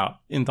came out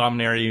in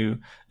Dominaria,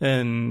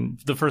 and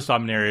the first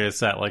Dominaria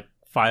set like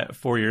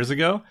 4 years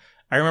ago.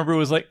 I remember it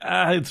was like,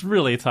 it's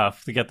really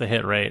tough to get the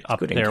hit rate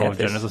up there with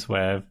Genesis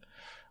Wave.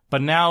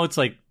 But now it's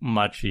like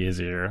much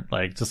easier.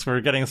 Like just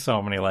we're getting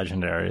so many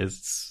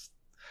legendaries.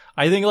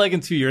 I think like in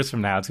 2 years from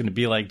now, it's going to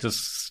be like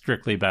just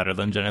strictly better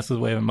than Genesis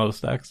Wave in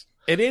most decks.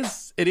 It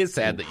is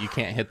sad that you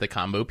can't hit the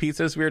combo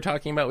pieces we were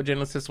talking about with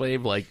Genesis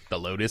Wave, like the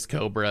Lotus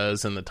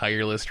Cobras and the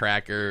Tireless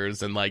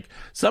Trackers, and like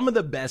some of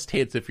the best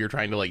hits if you're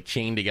trying to like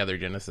chain together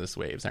Genesis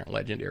Waves aren't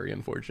legendary,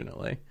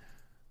 unfortunately.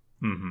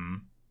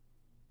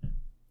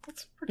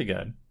 That's pretty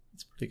good.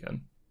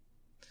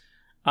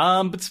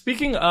 But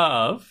speaking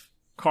of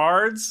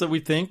cards that we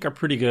think are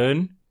pretty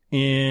good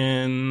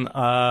in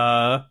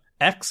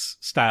X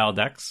style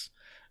decks,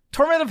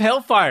 Torment of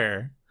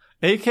Hailfire,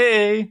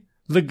 aka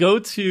the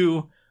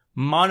go-to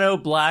mono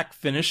black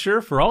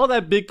finisher for all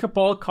that big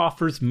Cabal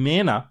coffers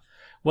mana.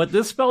 What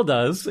this spell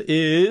does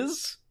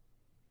is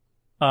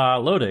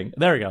loading.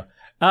 There we go.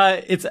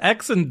 It's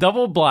X and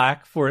double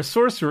black for a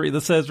sorcery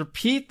that says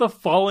repeat the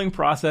following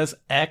process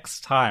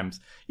X times.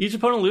 Each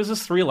opponent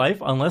loses 3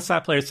 life unless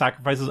that player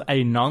sacrifices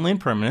a non-land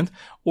permanent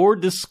or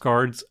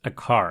discards a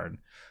card.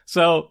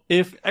 So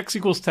if X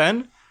equals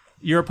 10,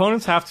 your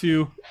opponents have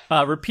to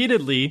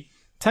repeatedly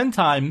 10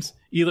 times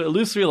either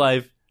lose 3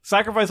 life,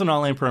 sacrifice a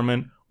non-land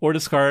permanent, or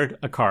discard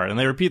a card. And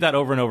they repeat that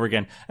over and over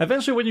again.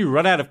 Eventually, when you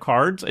run out of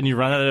cards and you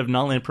run out of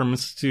non-land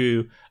permanents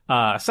to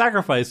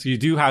sacrifice, you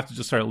do have to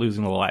just start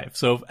losing the life.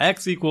 So if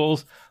X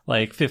equals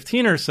like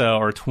 15 or so,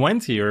 or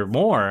 20 or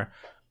more,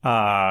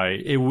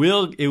 it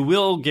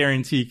will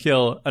guarantee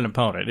kill an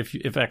opponent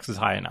if X is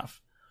high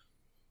enough.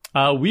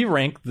 We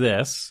rank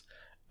this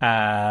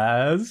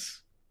as...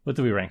 What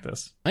do we rank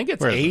this? I think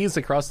it's A's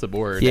across the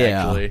board,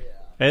 Yeah. actually.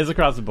 A's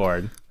across the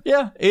board.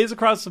 Yeah, A's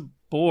across the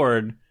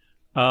board.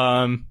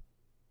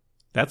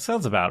 That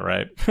sounds about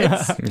right.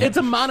 It's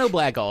a mono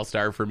black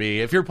all-star for me.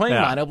 If you're playing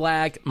Yeah. mono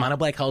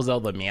black has all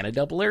the mana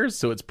doublers,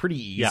 so it's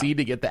pretty easy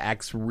to get the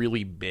X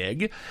really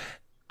big.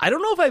 I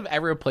don't know if I've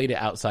ever played it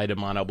outside of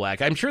mono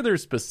black. I'm sure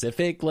there's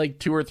specific like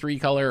 2 or 3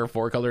 color or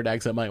 4 color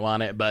decks that might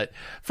want it, but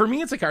for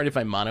me it's a card if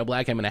I'm mono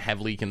black, I'm going to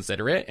heavily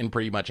consider it in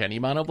pretty much any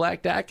mono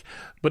black deck.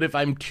 But if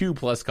I'm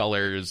 2+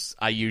 colors,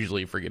 I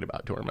usually forget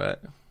about Torment.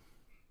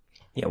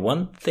 Yeah,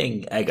 one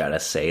thing I gotta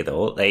say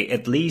though, like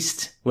at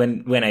least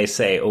when I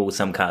say, oh,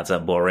 some cards are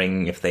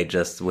boring if they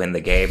just win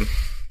the game,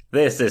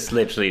 this is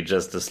literally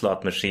just a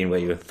slot machine where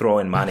you throw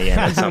in money and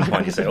at some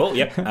point you say, oh,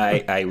 yep,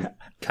 I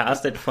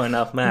cast it for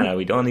enough mana.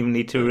 We don't even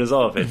need to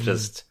resolve it.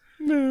 Just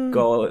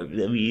go. I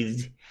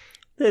mean,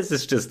 this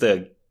is just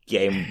a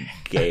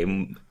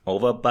game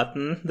over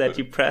button that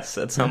you press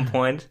at some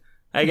point.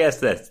 I guess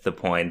that's the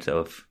point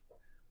of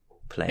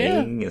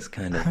playing is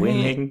kind of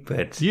winning,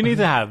 but you need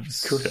to have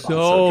also so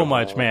draw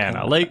much mana.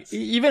 cards. Like,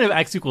 even if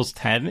X equals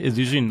 10 is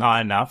usually not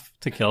enough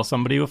to kill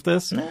somebody with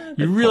this,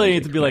 you really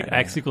need to be like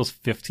X equals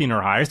 15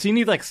 or higher. So you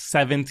need like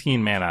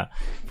 17 mana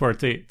for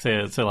it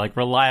to like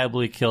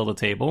reliably kill the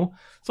table.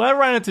 So I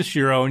run into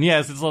Shiro, and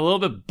yes, it's a little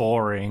bit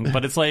boring,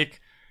 but it's like,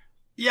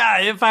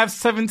 yeah, if I have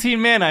 17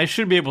 mana, I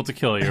should be able to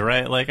kill you,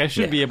 right? Like, I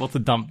should be able to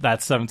dump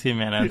that 17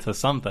 mana into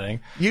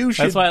something.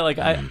 That's why, like,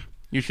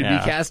 you should be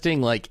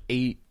casting like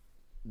 8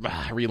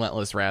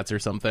 Relentless Rats or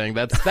something.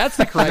 That's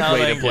the correct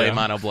way to play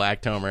mono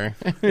black, Tomer.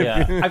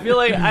 Yeah,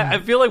 I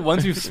feel like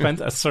once you've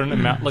spent a certain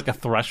amount, like a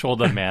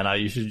threshold of mana,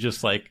 you should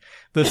just like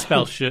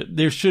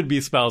there should be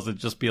spells that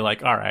just be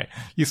like, all right,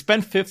 you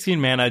spent 15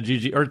 mana,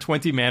 GG, or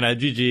 20 mana,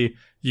 GG,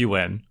 you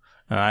win.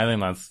 I think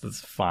that's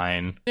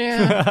fine.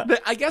 Yeah,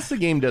 I guess the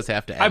game does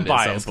have to end. I'm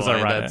biased because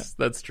I run it.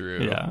 That's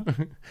true. Yeah,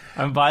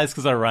 I'm biased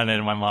because I run it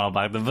in my mono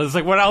black. But it's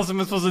like, what else am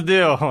I supposed to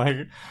do?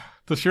 Like,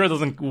 the Shiro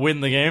doesn't win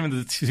the game, and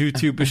the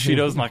 2/2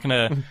 Bushido's not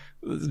gonna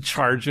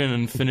charge in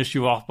and finish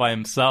you off by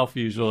himself.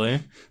 Usually,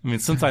 I mean,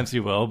 sometimes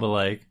he will, but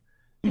like,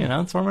 you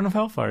know, it's Torment of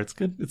Hellfire. It's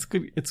good. It's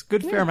good. It's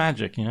good fair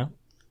magic. You know.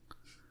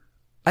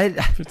 I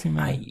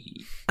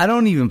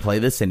don't even play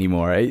this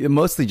anymore.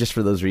 Mostly just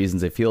for those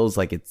reasons. It feels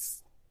like it's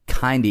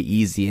kind of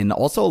easy and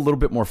also a little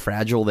bit more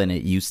fragile than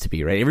it used to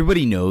be, right?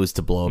 Everybody knows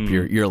to blow up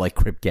your like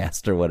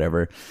Cryptghast or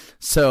whatever.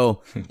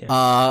 So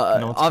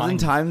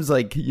oftentimes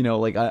like, you know,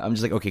 like I'm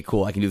just like, okay,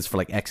 cool, I can do this for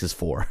like X is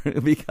 4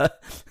 because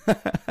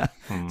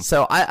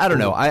so I don't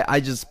know.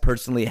 I just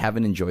personally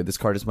haven't enjoyed this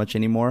card as much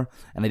anymore,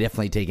 and I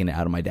definitely taken it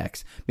out of my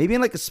decks. Maybe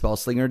in like a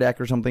Spellslinger deck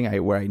or something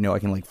where I know I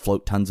can like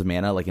float tons of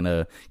mana, like in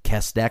a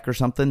Kess deck or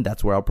something.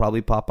 That's where I'll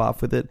probably pop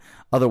off with it.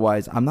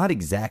 Otherwise, I'm not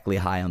exactly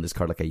high on this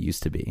card like I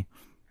used to be.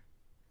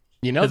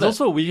 You know, it's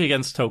also weak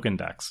against token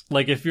decks.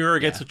 Like, if you're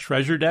against a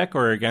treasure deck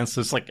or against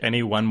this, like,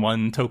 any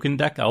 1/1 token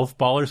deck, Elf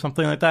Ball or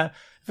something like that,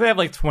 if they have,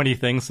 like, 20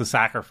 things to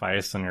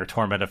sacrifice and your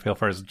Torment of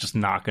Hellfire is just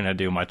not going to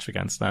do much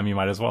against them, you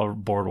might as well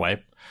board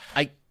wipe.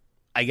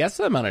 I guess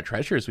the amount of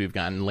treasures we've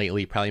gotten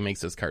lately probably makes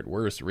this card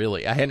worse,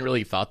 really. I hadn't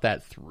really thought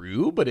that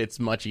through, but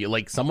it's much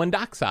like someone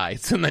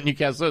docksides, and then you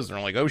cast those, and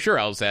I'm like, oh, sure,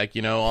 I'll sack,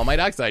 you know, all my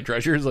dockside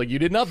treasures. Like, you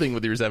did nothing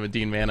with your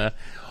 17 mana.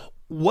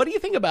 What do you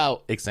think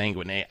about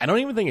Exsanguinate? I don't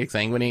even think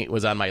Exsanguinate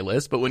was on my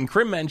list, but when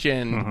Krim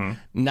mentioned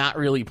not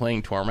really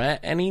playing Torment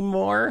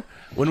anymore,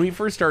 when we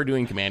first started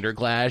doing Commander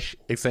Clash,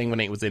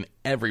 Exsanguinate was in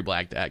every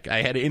black deck.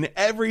 I had it in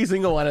every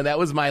single one, and that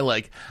was my,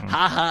 like,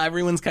 haha,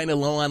 everyone's kind of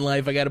low on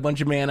life. I got a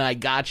bunch of mana. I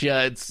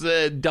gotcha. It's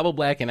double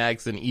black and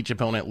X, and each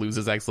opponent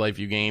loses X life.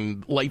 You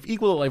gain life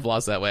equal to life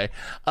lost that way.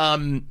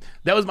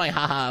 That was my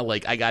haha,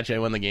 like, I gotcha, I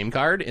won the game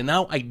card, and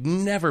now I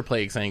never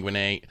play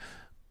Exsanguinate.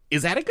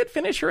 Is that a good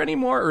finisher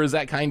anymore, or is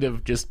that kind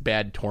of just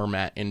bad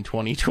Torment in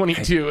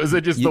 2022? Is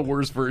it just the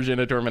worst version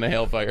of Torment of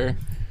Hailfire?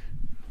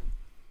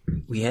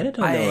 We had it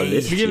on our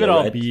list. We give it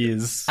all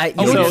Bs.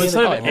 So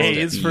instead of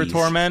A's for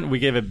Torment, we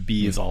gave it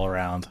Bs all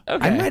around.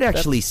 Okay, I might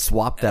actually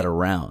swap that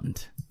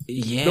around.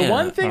 Yeah. The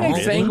one thing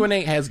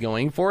Exsanguinate has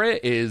going for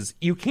it is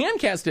you can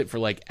cast it for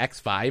like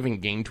X5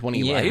 and gain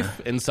 20 life,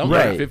 and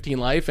sometimes 15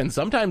 life, and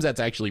sometimes that's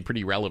actually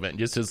pretty relevant,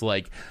 just as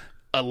like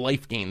a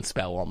life gain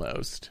spell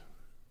almost.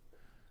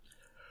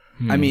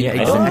 I mean,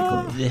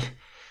 exactly.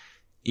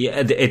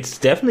 Yeah, it's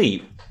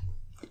definitely...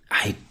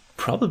 I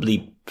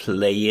probably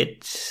play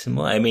it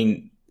more. I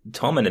mean,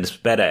 Torment is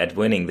better at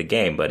winning the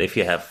game, but if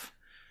you have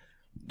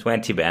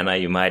 20 mana,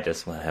 you might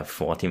as well have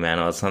 40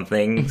 mana or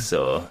something.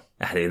 So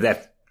I think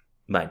that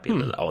might be a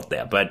little out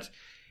there. But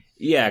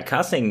yeah,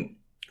 casting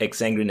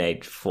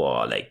Exsanguinate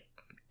for like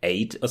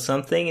 8 or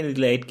something in the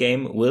late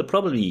game will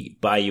probably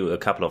buy you a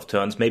couple of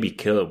turns, maybe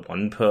kill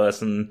one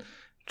person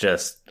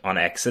just on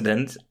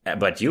accident,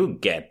 but you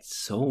get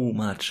so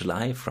much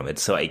life from it.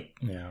 So I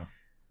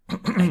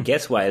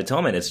guess while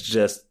Torment is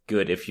just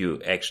good if you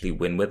actually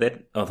win with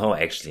it, although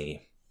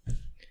actually,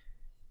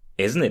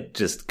 isn't it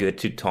just good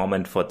to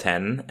Torment for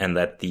 10 and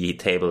let the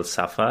table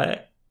suffer?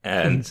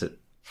 And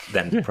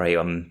then prey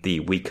on the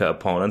weaker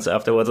opponents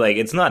afterwards. Like,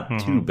 it's not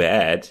too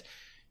bad.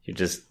 You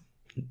just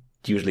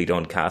usually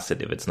don't cast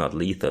it if it's not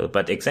lethal.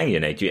 But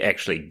Exsanguinate, you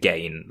actually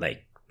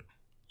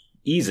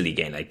easily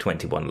gain like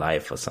 21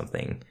 life or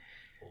something.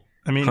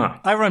 I mean,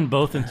 I run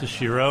both into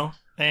Shiro,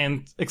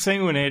 and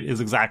Exsanguinate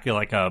is exactly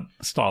like a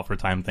stall for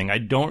time thing. I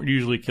don't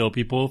usually kill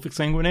people with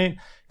Exsanguinate,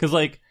 because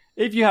like,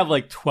 if you have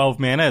like 12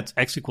 mana, it's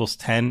X equals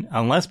 10.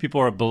 Unless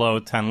people are below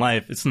 10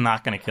 life, it's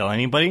not going to kill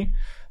anybody.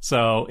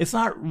 So it's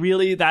not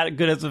really that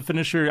good as a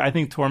finisher. I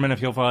think Torment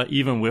of Healfire,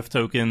 even with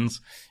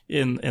tokens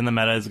in the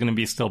meta, is going to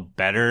be still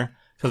better,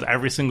 because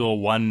every single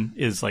one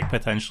is like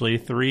potentially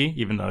 3,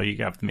 even though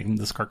you have to make them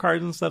discard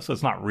cards and stuff. So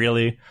it's not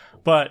really,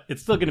 but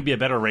it's still going to be a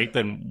better rate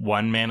than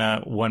 1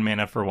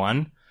 mana for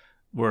 1,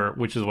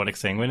 which is what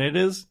Exsanguinate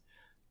is.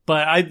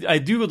 But I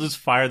do just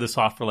fire this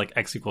off for like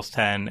X equals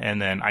 10,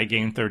 and then I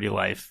gain 30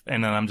 life,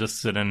 and then I'm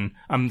just sitting,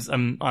 I'm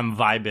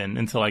vibing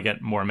until I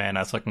get more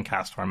mana so I can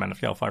cast Torment of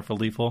Healfire for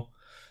lethal.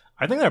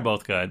 I think they're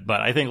both good,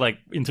 but I think like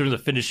in terms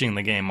of finishing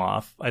the game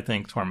off, I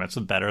think Torment's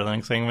better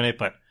than Exsanguinate,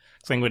 but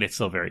Exsanguinate's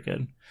still very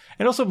good.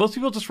 And also, most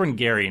people just run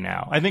Gary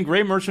now. I think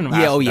Ray Merchant of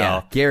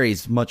Asphodel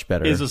Gary's much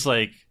better. Is just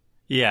like,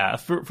 yeah,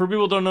 for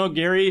people who don't know,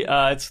 Gary,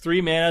 it's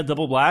 3 mana,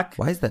 double black.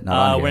 Why is that not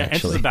on here, when it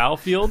enters the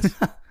battlefield?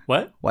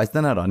 What? Why is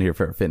that not on here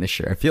for a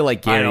finisher? I feel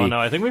like Gary... I don't know.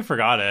 I think we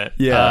forgot it.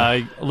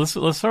 Yeah.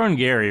 Let's throw in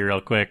Gary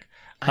real quick.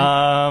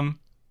 I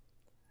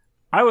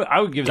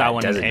would give that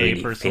one an A,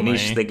 really personally.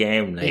 Finish the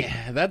game. Like,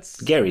 Yeah, that's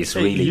Gary's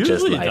really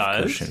just life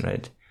does. cushion,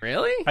 right?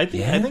 really. I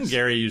think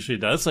Gary usually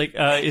does. Like,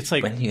 it's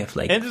like When you have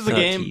like enters the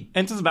 30. game,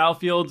 enters the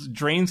battlefield,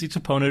 drains each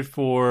opponent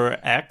for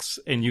X,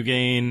 and you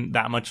gain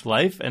that much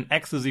life. And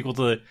X is equal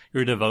to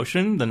your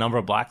devotion, the number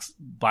of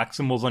black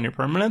symbols on your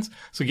permanents.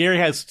 So Gary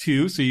has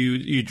 2, so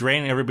you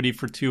drain everybody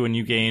for 2, and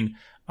you gain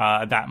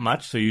that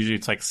much. So usually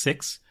it's like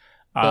 6.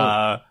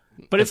 But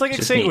it's like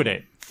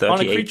Exsanguinate on a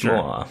 38 creature.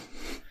 more.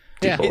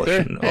 Yeah,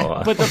 Devotion,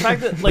 or... But the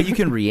fact that like you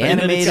can and then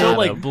reanimate it's so it.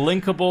 like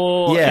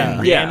blinkable Yeah.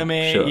 and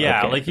reanimate,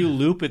 Yeah, sure, okay. like you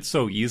loop it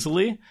so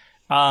easily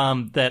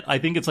that I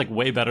think it's like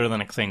way better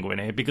than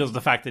Exsanguinate, because of the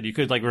fact that you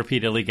could like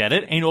repeatedly get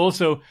it, and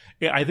also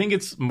I think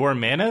it's more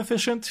mana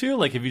efficient too.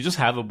 Like if you just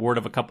have a board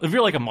of a couple, if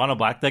you're like a mono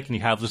black deck and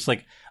you have just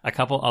like a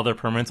couple other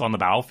permanents on the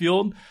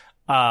battlefield,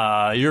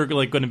 you're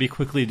like going to be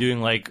quickly doing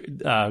like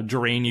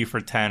drain you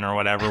for 10 or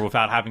whatever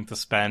without having to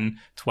spend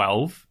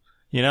 12.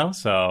 You know,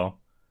 so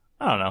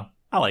I don't know.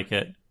 I like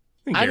it.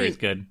 I think Gary's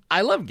good.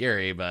 I love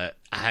Gary, but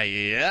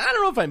I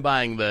don't know if I'm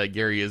buying the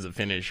Gary as a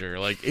finisher.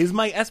 Like, is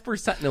my Esper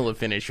Sentinel a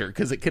finisher?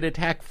 Because it could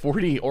attack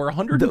 40 or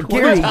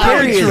 120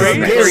 Gary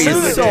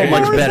is so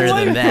much better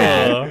than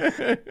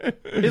that.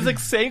 Is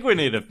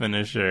Exsanguinate a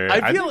finisher?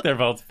 I think they're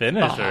both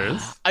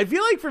finishers. I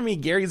feel like for me,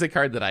 Gary's a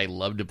card that I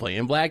love to play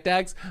in black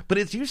decks, but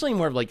it's usually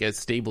more of like a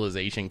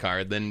stabilization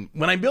card than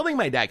when I'm building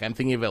my deck. I'm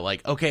thinking of it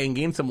like, okay, I can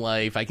gain some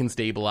life, I can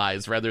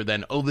stabilize, rather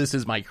than, oh, this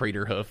is my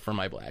Crater Hoof for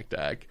my black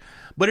deck.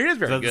 But it is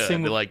very good.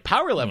 Like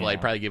power level,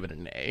 I'd probably give it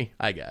an A,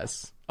 I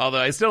guess. Although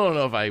I still don't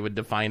know if I would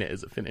define it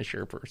as a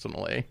finisher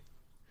personally.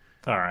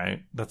 All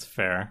right, that's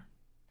fair.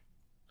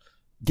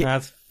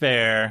 That's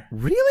fair.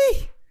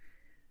 Really?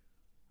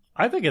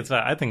 I think it's.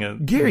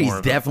 Gary's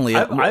definitely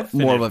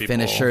more of a people.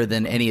 finisher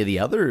than any of the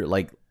other.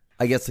 Like,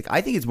 I guess, like I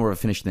think it's more of a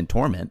finisher than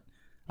Torment.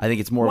 I think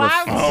it's more of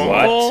a.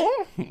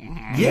 What?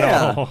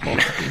 Yeah. No.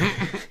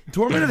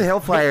 Torment of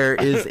Hellfire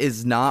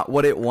is not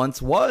what it once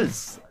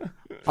was.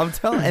 I'm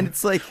telling, and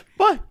it's like,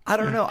 But I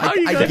don't know. how are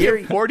you gonna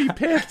get 40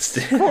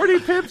 pips? 40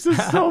 pips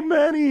is so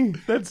many.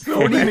 That's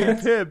so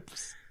many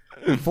pips.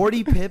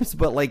 40 pips,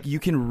 but like you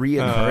can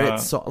reoccur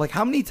it. So, like,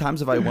 how many times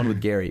have I won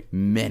with Gary?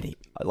 Many.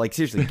 Like,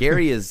 seriously,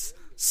 Gary has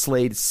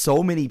slayed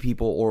so many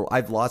people, or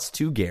I've lost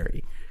to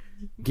Gary.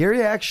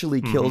 Gary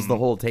actually kills the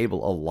whole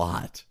table a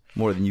lot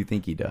more than you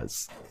think he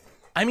does.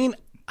 I mean,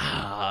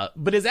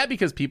 but is that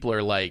because people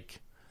are like,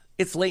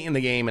 it's late in the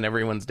game and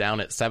everyone's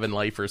down at 7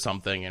 life or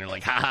something, and they're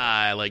like,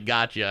 haha, like,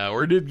 gotcha?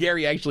 Or did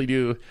Gary actually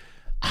do,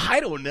 I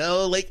don't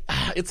know, like,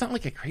 it's not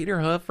like a Crater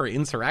Hoof or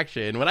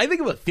Insurrection. When I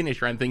think of a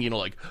finisher, I'm thinking,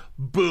 like,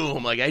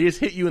 boom, like, I just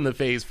hit you in the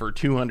face for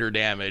 200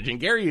 damage, and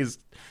Gary is,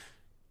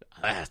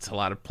 that's a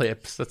lot of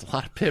pips. That's a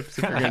lot of pips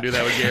if you're going to do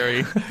that with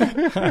Gary.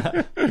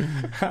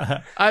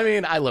 I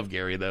mean, I love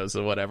Gary, though,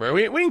 so whatever.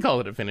 We can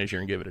call it a finisher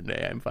and give it an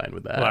A. I'm fine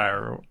with that.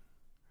 Wow.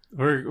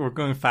 We're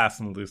going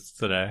fast and loose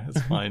today.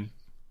 It's fine.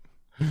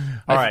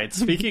 All right.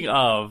 Speaking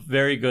of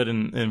very good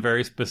and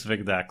very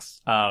specific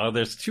decks,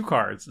 there's 2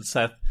 cards.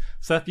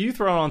 Seth, you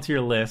throw onto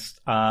your list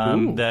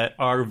that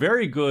are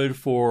very good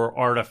for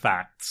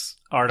artifact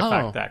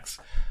decks,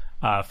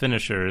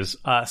 finishers.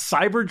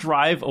 Cyber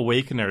Drive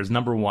Awakeners,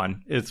 number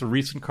 1. It's a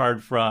recent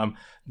card from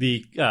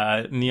the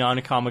Neon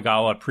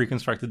Kamigawa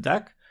pre-constructed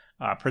deck.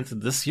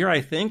 Printed this year,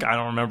 I think. I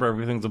don't remember.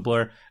 Everything's a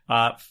blur.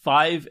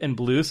 5 in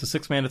blue, so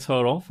 6 mana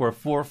total for a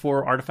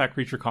 4/4 artifact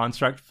creature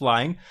construct,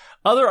 flying.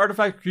 Other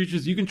artifact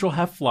creatures you control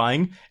have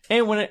flying,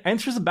 and when it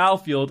enters the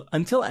battlefield,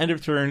 until end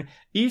of turn,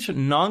 each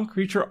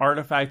non-creature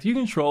artifact you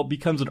control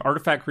becomes an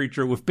artifact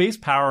creature with base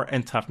power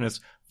and toughness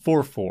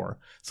 4/4.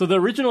 So the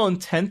original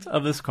intent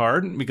of this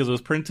card, because it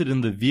was printed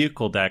in the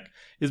vehicle deck,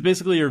 is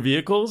basically your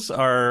vehicles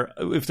are,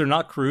 if they're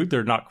not crewed,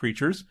 they're not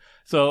creatures.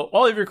 So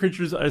all of your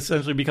creatures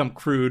essentially become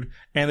crewed,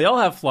 and they all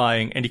have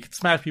flying, and you can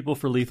smash people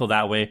for lethal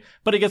that way.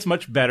 But it gets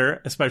much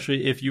better,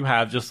 especially if you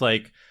have just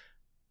like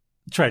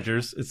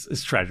treasures.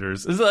 It's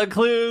treasures. It's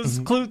clues,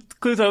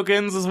 clue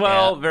tokens as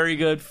well. Yeah. Very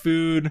good.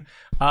 Food.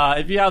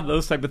 If you have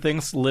those type of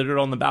things littered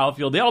on the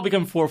battlefield, they all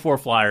become 4/4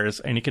 flyers,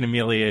 and you can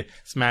immediately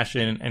smash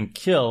in and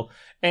kill.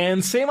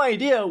 And same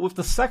idea with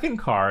the second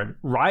card,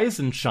 Rise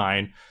and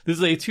Shine. This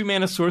is a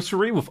 2-mana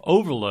sorcery with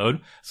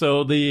Overload.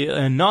 So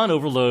the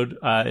non-Overload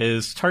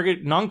is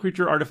target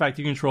non-creature artifact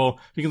you control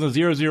becomes a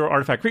 0/0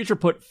 artifact creature.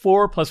 Put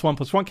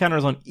 4+1/+1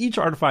 counters on each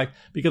artifact,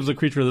 becomes a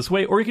creature this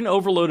way. Or you can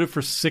overload it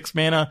for 6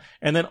 mana,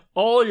 and then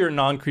all your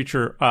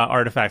non-creature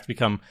artifacts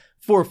become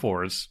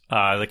 4/4s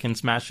that can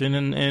smash in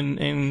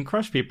and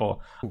crush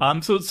people.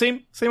 So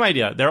same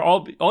idea. They're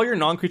all your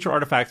non-creature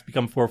artifacts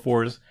become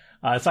 4/4s.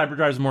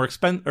 Cyberdrive is more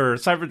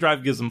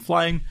Cyberdrive gives them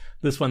flying.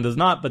 This one does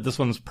not, but this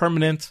one's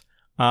permanent.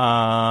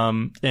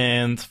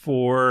 And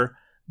for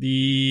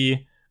the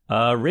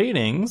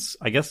ratings,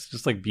 I guess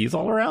just like Bs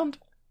all around.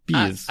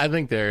 Bs. I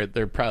think they're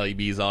probably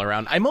Bs all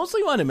around. I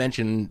mostly want to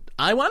mention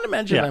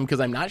them because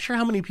I'm not sure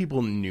how many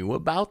people knew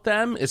about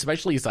them,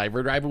 especially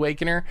Cyberdrive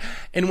Awakener.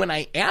 And when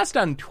I asked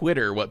on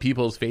Twitter what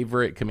people's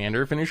favorite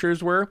Commander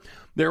finishers were,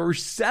 there were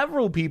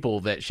several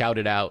people that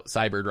shouted out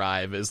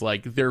Cyberdrive as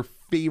like their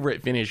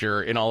favorite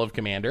finisher in all of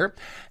Commander.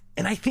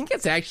 And I think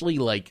it's actually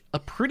like a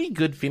pretty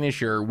good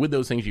finisher with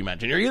those things you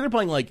mentioned. You're either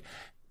playing like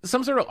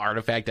some sort of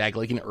artifact deck,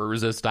 like an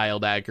Urza style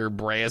deck or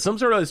Brea, some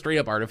sort of straight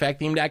up artifact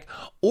themed deck,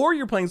 or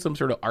you're playing some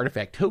sort of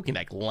artifact token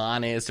deck,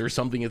 Lannis or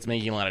something that's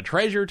making a lot of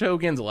treasure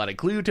tokens, a lot of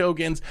clue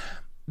tokens.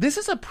 This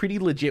is a pretty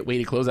legit way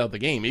to close out the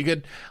game. You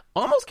could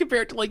almost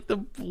compare it to like the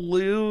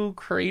blue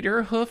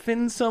Crater Hoof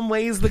in some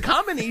ways. The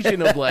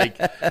combination of like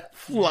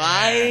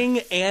flying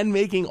and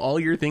making all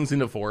your things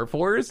into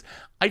 4/4s.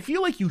 I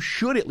feel like you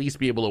should at least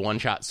be able to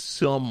one-shot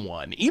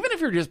someone. Even if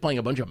you're just playing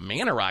a bunch of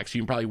mana rocks,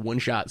 you can probably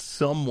one-shot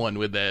someone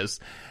with this.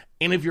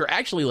 And if you're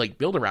actually like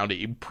build around it,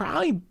 you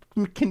probably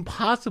can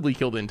possibly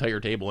kill the entire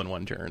table in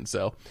one turn.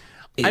 So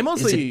I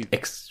mostly... Is it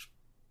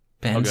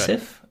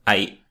expensive?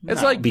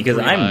 It's like because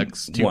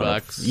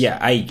 $2. Yeah,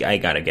 I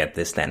gotta get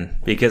this then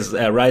because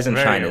Rise and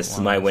Shine is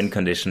my win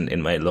condition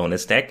in my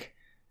Lonis deck.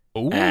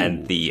 Ooh.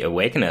 And the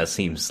Awakener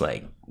seems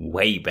like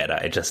way better.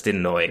 I just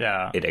didn't know it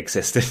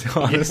existed,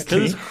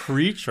 honestly. It's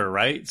creature,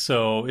 right?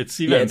 So it's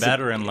even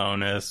better in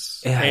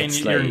Lonis. Yeah, and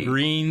you're in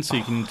green, so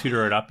you can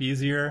tutor it up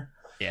easier.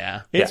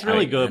 Yeah. It's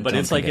really good, but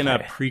it's like in a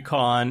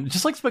pre-con,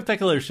 just like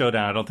Spectacular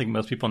Showdown. I don't think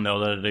most people know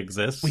that it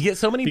exists. We get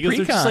so many because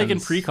pre-cons. They're just like in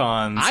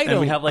pre-cons, and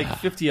we have like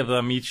 50 of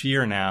them each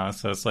year now,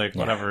 so it's like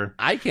whatever.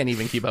 I can't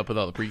even keep up with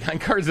all the pre-con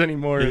cards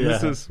anymore, and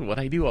this is what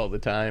I do all the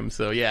time,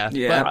 so yeah.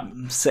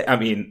 But, I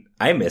mean,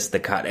 I missed the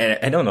card.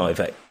 I don't know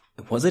if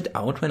was it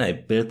out when I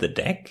built the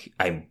deck?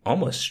 I'm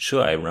almost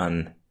sure I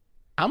run...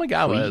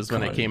 Kamigawa is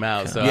when it came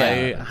out, so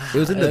it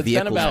was in the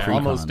vehicle. It's been about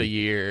almost a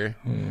year.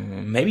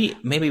 Maybe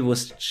it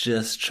was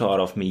just short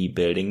of me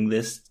building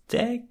this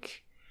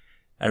deck.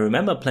 I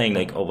remember playing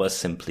like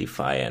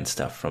Oversimplify and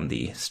stuff from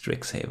the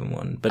Strixhaven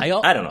one, but I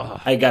don't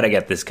know. I gotta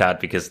get this card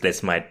because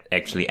this might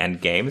actually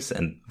end games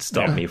and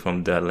stop me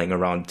from dawdling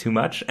around too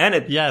much. And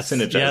it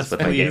synergizes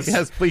with my games.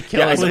 Yes, please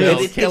kill us.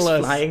 Kill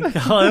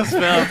us,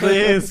 Phil,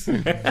 please.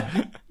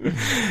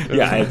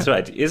 Yeah, that's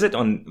right. Is it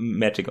on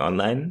Magic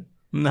Online?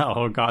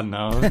 No, God,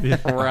 no.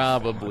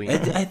 Probably.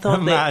 I thought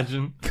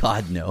Imagine.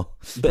 God, no.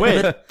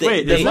 Wait,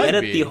 they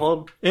added the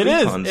whole... It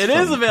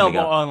is available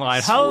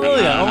online.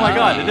 Hallelujah. Oh my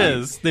God, it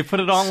is. They put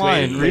it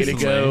online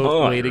recently.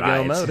 Way to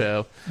go,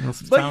 Moto.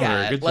 But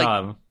yeah, good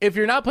job. If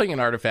you're not playing an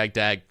artifact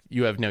deck,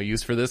 you have no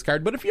use for this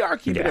card. But if you are,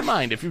 keep it in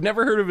mind. If you've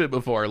never heard of it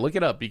before, look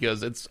it up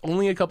because it's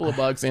only a couple of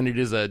bucks and it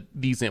is a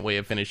decent way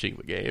of finishing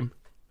the game.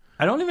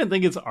 I don't even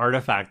think it's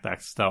artifact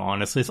decks, though,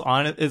 honestly.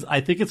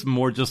 I think it's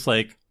more just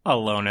like a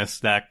Lonis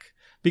deck.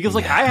 Because,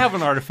 like, I have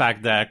an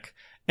artifact deck,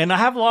 and I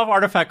have a lot of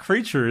artifact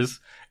creatures,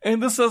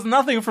 and this does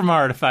nothing from my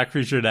artifact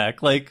creature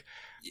deck. Like,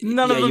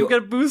 none of them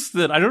get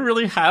boosted. I don't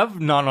really have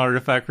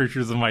non-artifact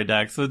creatures in my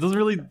deck, so it doesn't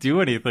really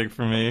do anything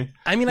for me.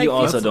 I mean, you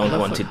also don't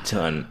want to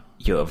turn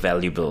your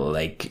valuable,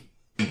 like,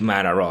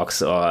 mana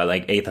rocks or,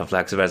 like,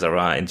 Aetherflux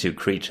Reservoir into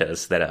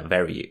creatures that are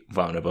very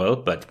vulnerable,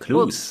 but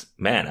clues,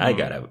 I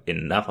got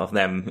enough of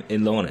them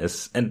in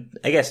Lonis. And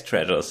I guess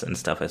treasures and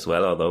stuff as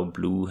well, although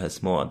blue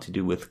has more to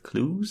do with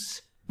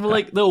clues. Well,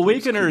 like, the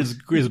Awakener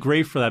is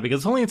great for that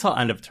because it's only until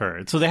end of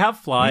turn. So they have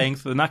flying,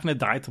 so they're not going to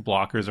die to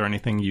blockers or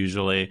anything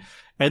usually.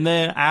 And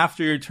then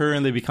after your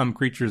turn, they become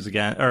creatures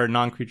again, or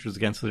non-creatures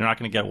again, so they're not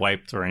going to get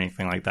wiped or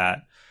anything like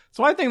that.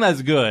 So I think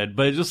that's good,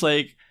 but it's just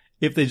like,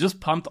 if they just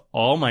pumped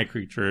all my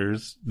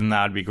creatures, then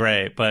that would be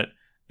great. But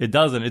it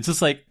doesn't. It's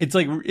just like,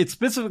 it's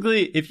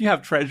specifically, if you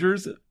have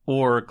treasures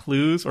or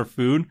clues or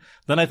food,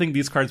 then I think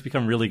these cards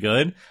become really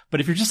good. But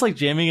if you're just like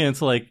jamming it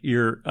into like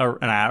an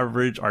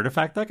average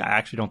artifact deck, I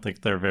actually don't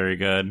think they're very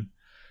good.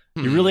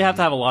 You really have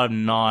to have a lot of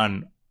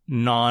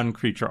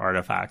non-creature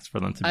artifacts for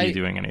them to be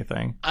doing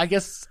anything. I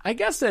guess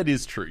that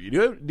is true.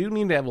 You do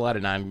need to have a lot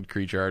of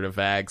non-creature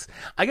artifacts.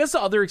 I guess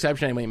the other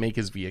exception I might make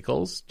is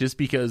vehicles, just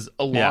because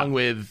along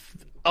with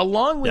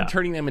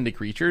turning them into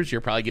creatures,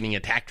 you're probably getting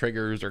attack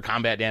triggers or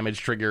combat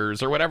damage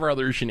triggers or whatever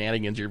other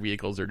shenanigans your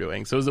vehicles are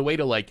doing. So as a way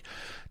to like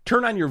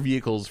turn on your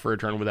vehicles for a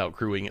turn without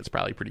crewing, it's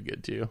probably pretty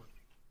good too.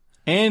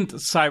 And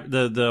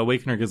the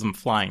Awakener gives them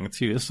flying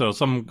too, so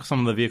some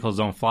of the vehicles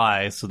don't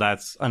fly, so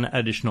that's an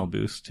additional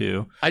boost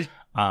too. I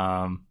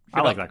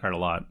like that card a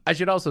lot. I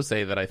should also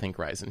say that I think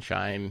Rise and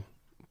Shine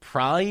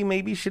probably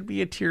maybe should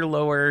be a tier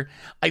lower.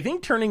 I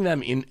think turning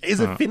them in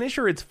is a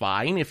finisher. It's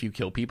fine if you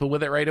kill people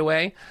with it right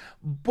away,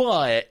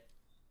 but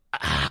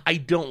I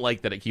don't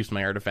like that it keeps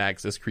my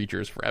artifacts as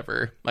creatures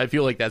forever. I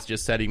feel like that's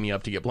just setting me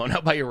up to get blown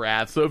out by your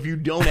wrath. So if you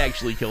don't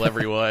actually kill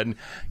everyone,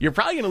 you're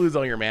probably going to lose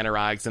all your mana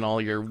rocks and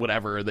all your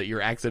whatever that you're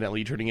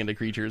accidentally turning into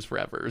creatures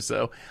forever.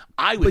 So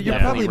I would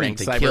definitely rank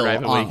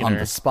Cyberdrive Awakener on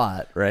the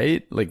spot,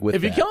 right? Like with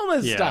if you kill them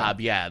as stop,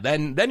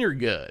 then you're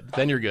good.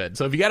 Then you're good.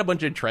 So if you got a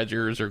bunch of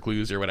treasures or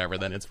clues or whatever,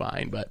 then it's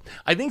fine. But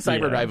I think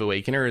Cyberdrive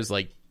Awakener is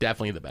like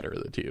definitely the better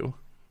of the two.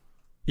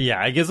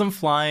 Yeah, it gives them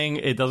flying.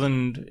 And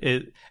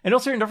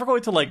also you're never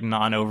going to like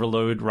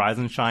non-overload Rise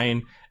and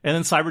Shine. And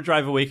then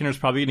Cyberdrive Awakener is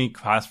probably going to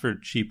cost for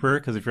cheaper,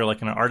 because if you're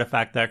like in an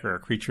artifact deck or a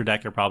creature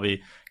deck, you're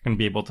probably going to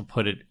be able to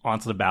put it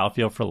onto the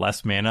battlefield for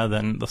less mana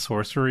than the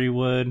sorcery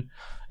would.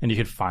 And you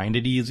could find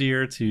it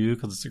easier too,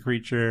 because it's a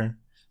creature.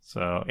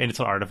 So, and it's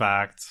an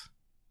artifact.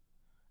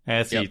 And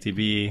it's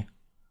ETB.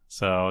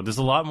 So there's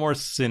a lot more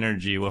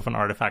synergy with an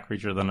artifact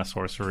creature than a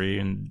sorcery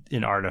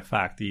in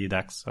artifact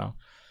decks. So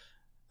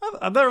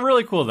they're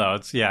really cool though.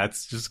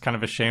 It's just kind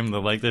of a shame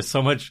that like there's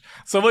so much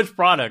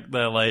product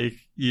that like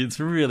it's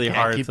really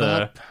hard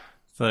to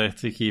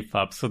keep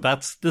up. So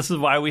this is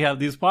why we have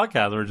these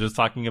podcasts. We're just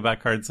talking about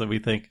cards that we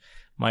think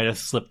might have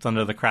slipped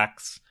under the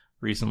cracks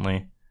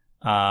recently.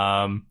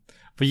 But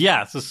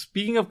yeah, so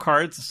speaking of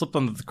cards that slipped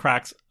under the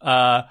cracks,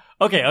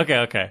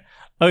 okay.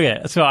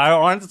 So I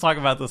wanted to talk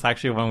about this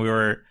actually when we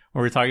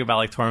were talking about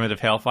like Torment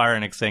of Hailfire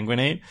and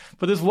Exsanguinate.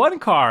 But there's one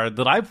card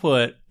that I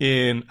put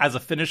in as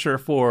a finisher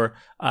for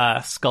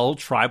Skull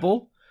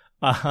Tribal.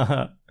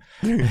 And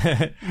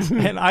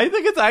I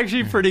think it's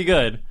actually pretty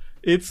good.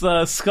 It's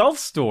Skull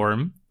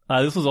Storm.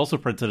 This was also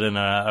printed in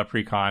a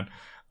pre-con.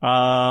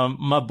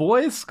 My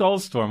boy Skull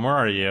Storm, where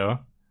are you?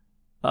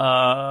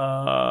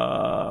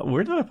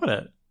 Where did I put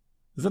it?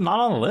 Is it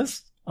not on the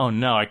list? Oh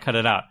no, I cut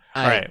it out.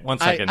 All right, 1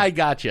 second. I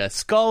gotcha.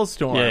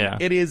 Skullstorm. Yeah.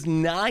 It is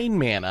 9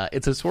 mana.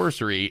 It's a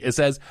sorcery. It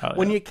says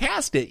when you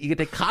cast it, you get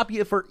to copy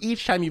it for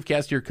each time you've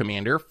cast your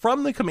commander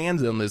from the command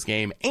zone in this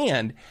game,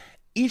 and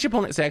each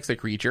opponent sacks a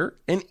creature,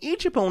 and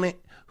each opponent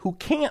who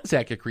can't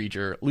sack a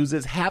creature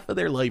loses half of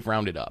their life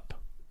rounded up.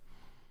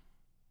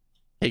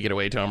 Take it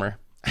away, Tomer.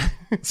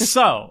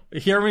 So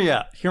hear me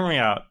out.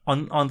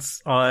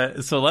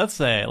 So let's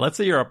say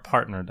you're a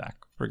partner deck,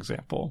 for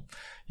example.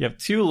 You have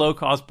 2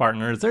 low-cost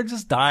partners. They're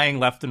just dying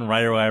left and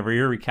right or whatever.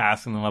 You're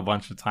recasting them a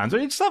bunch of times. Or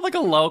you just have like a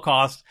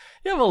low-cost...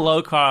 You have a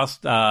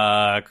low-cost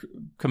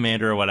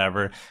commander or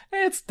whatever.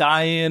 And it's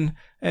dying.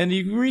 And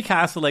you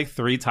recast it like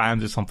 3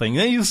 times or something.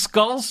 Then you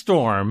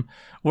Skullstorm,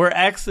 where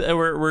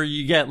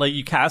you get... like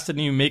you cast it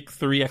and you make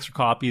 3 extra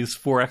copies,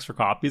 4 extra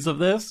copies of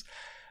this.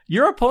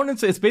 Your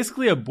opponent's... It's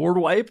basically a board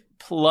wipe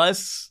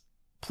plus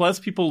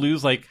people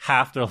lose like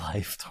half their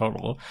life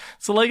total.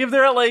 So like if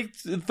they're at like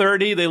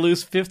 30, they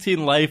lose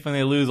 15 life and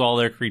they lose all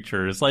their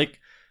creatures. Like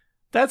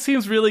that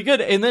seems really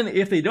good. And then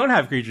if they don't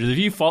have creatures,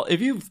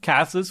 if you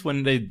cast this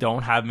when they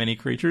don't have many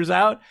creatures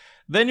out,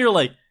 then you're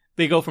like,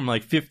 they go from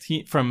like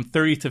 30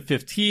 to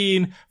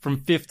 15,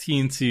 from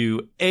 15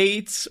 to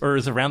 8, or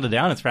is it rounded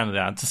down? It's rounded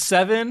down to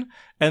 7,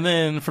 and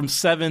then from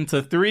 7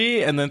 to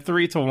 3, and then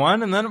 3 to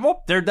 1, and then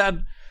they're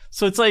dead.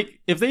 So it's like,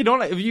 if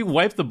you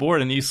wipe the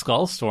board and you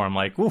Skullstorm,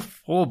 like,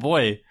 oof, oh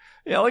boy.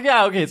 Yeah, like,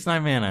 yeah, okay, it's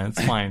 9 mana,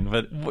 it's fine.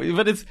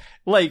 But it's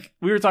like,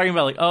 we were talking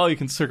about like, oh, you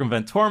can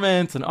circumvent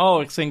Torment, and oh,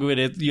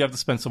 Exsanguinate, you have to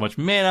spend so much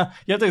mana.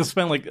 You have to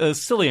spend like a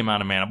silly amount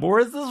of mana. But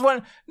whereas this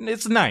one,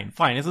 it's 9,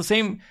 fine. It's the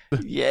same,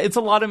 yeah, it's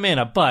a lot of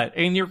mana,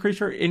 and your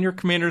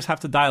commanders have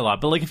to die a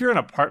lot. But like, if you're in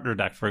a partner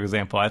deck, for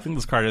example, I think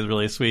this card is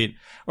really sweet.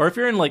 Or if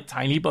you're in like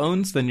Tiny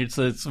Bones, then it's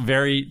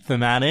very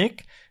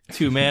thematic.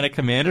 2 mana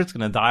commander, it's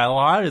gonna die a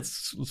lot.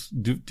 It's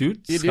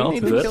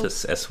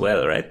Virtus as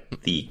well,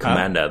 right? The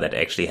commander that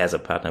actually has a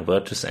partner,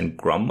 Virtus and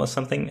Grom or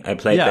something. I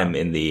played them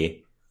in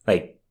the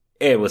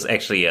it was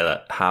actually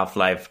a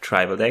half-life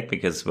tribal deck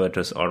because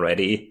Virtus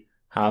already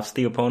halves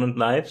the opponent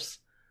lives,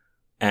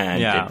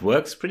 and it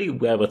works pretty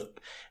well with.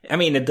 I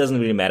mean, it doesn't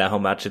really matter how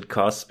much it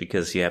costs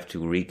because you have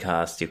to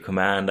recast your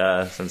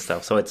commanders and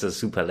stuff. So it's a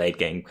super late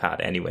game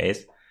card,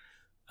 anyways.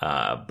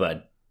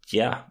 But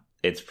yeah.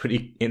 It's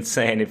pretty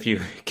insane if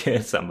you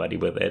kill somebody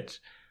with it.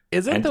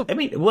 I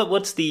mean,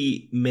 what's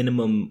the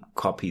minimum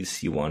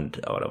copies you want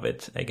out of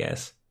it, I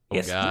guess?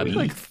 Yes,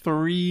 like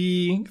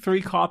three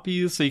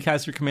copies, so you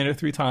cast your commander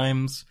 3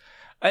 times.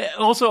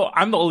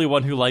 I'm the only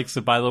one who likes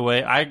it, by the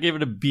way. I gave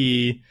it a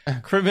B.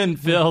 Crimin,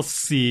 Phil,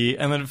 C.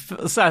 And then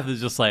Seth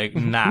is just like,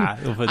 nah,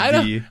 with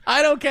a D.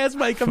 I don't cast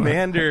my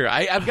commander.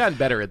 I've gotten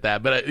better at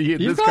that, but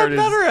You've gotten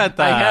better at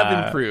that.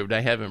 I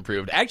have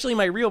improved. Actually,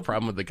 my real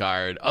problem with the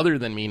card, other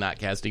than me not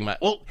casting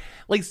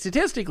like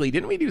statistically,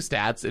 didn't we do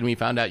stats and we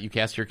found out you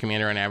cast your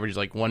commander on average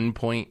like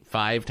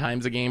 1.5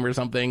 times a game or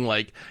something?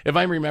 Like, if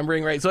I'm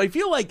remembering right. So I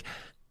feel like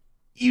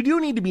you do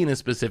need to be in a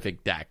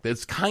specific deck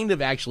that's kind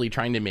of actually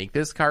trying to make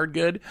this card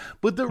good.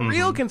 But the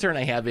real concern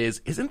I have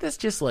isn't this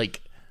just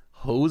like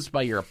hosed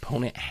by your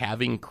opponent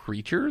having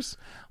creatures?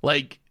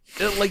 Like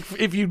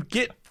if you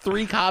get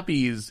 3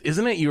 copies,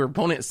 isn't it your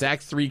opponent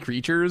sacks 3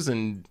 creatures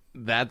and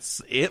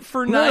that's it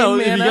for 9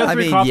 mana? If you get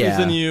 3 copies,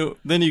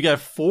 then you get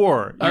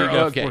 4.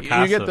 Okay,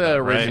 you get the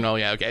original.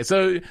 Right? Yeah, okay.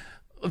 So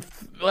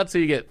let's say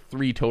you get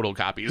 3 total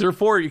copies, or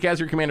 4. You cast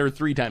your commander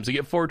 3 times, you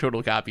get 4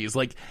 total copies.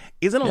 Like,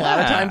 isn't a lot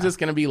of times it's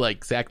going to be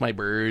like sack my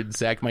bird,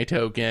 sack my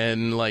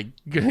token, like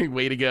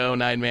way to go,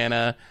 9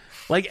 mana.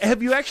 Like,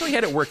 have you actually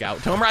had it work out,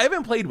 Tomer? I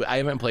haven't played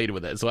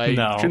with it, so I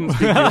shouldn't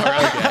speak more.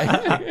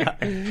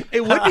 Okay.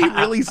 It would be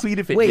really sweet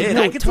if it did.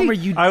 No, Tomer,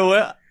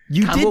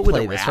 you did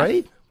play this,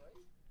 right?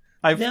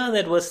 No,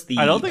 that was the.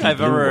 I don't think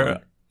I've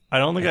ever. I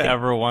don't think I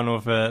ever won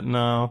with it.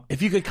 No.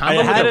 If you could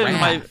combo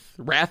with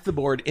Wrath the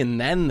board and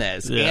then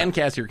this and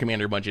cast your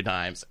commander a bunch of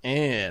times,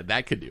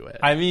 that could do it.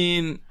 I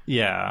mean,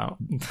 yeah,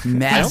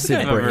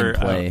 massive brain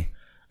play.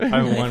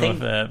 I won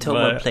with it.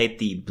 Tomer played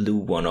the blue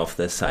one of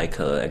the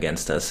cycle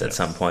against us at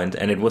some point,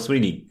 and it was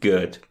really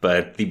good.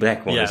 But the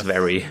black one is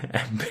very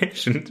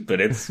ambitious, but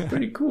it's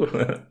pretty cool.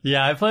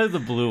 Yeah, I played the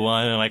blue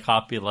one, and I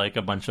copied like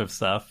a bunch of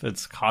stuff.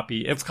 It's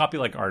copy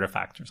like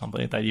artifacts or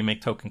something like that. You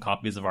make token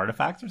copies of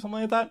artifacts or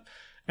something like that.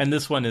 And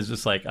this one is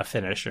just like a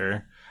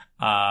finisher.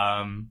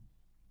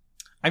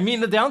 I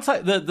mean, the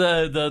downside,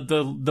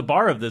 the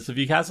bar of this, if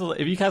you cast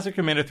a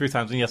commander 3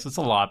 times, and yes, it's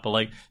a lot, but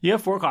like you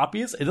have 4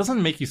 copies, it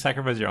doesn't make you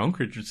sacrifice your own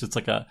creatures. It's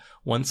like a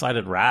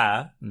one-sided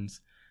wrath.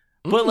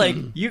 But like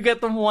you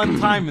get them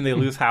 1 time and they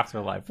lose half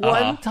their life.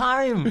 1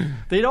 time.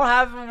 They don't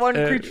have 1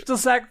 creature to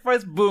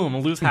sacrifice. Boom,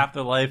 lose half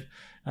their life.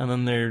 And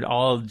then they're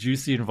all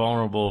juicy and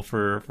vulnerable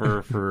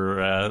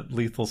for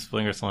lethal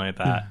swing or something like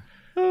that.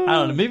 I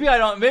don't know. Maybe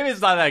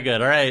it's not that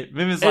good. All right.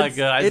 Maybe it's not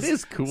good. It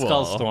is cool.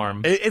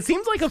 Skullstorm. It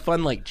seems like a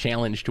fun like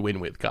challenge to win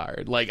with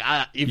card. Like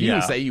if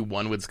you say you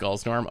won with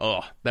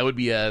Skullstorm, that would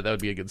be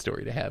a good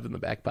story to have in the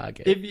back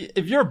pocket.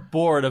 If you're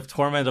bored of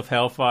Torment of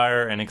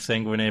Hellfire and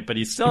Exsanguinate, but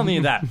you still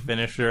need that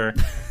finisher,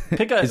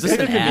 pick a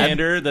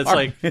commander that's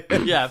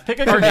pick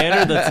a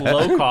commander that's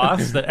low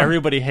cost that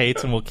everybody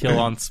hates and will kill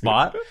on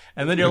spot.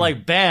 And then you're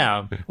like,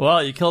 bam!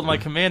 Well, you killed my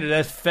commander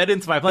that fed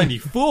into my plan. You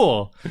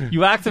fool!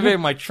 You activated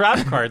my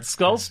trap card,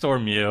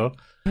 Skullstorm you.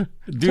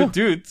 Dude.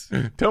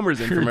 Tomer's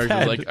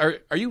infomercial is like,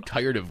 are you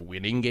tired of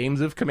winning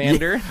games of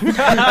Commander? Are you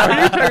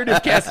tired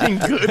of casting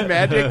good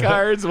Magic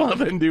cards? Well,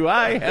 then do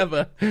I have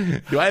a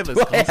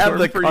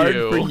Skullstorm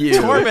for you?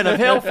 Torment of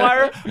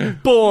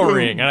Hailfire,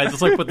 boring. And I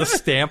just like put the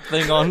stamp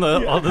thing on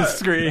the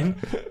screen.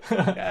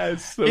 Yeah,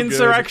 it's so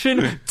Insurrection,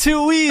 good.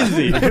 Too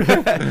easy.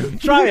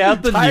 Try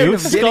out the new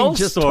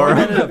Skullstorm.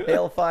 Of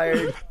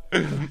Hailfire.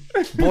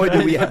 Boy,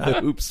 do we have the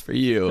hoops for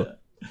you.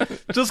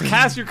 Just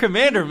cast your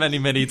commander many,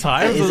 many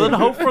times and then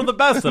hope for the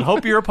best and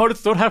hope your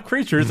opponents don't have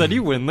creatures and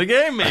you win the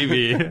game,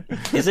 maybe.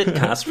 Is it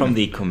cast from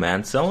the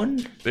command zone?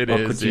 It or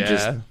is, could you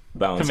just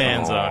bounce?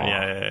 Command zone,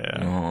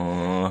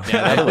 yeah.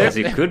 Otherwise,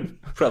 you could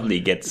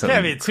probably get some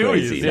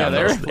crazy.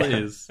 Yeah,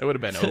 please. It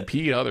would have been OP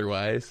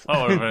otherwise.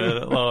 It would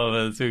have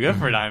been too good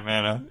for 9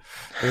 mana.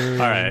 All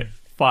right,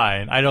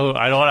 fine. I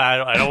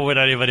don't win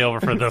anybody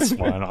over for this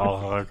one.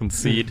 I'll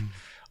concede.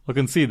 We'll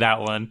concede that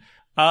one.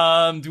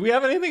 Do we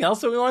have anything else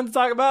that we wanted to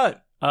talk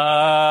about?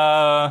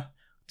 Oh,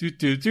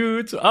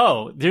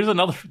 there's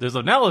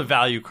another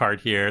value card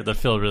here that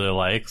Phil really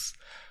likes.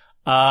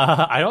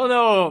 I don't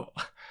know.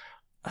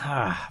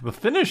 The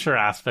finisher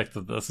aspect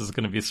of this is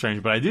going to be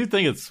strange, but I do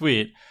think it's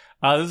sweet.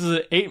 This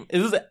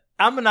is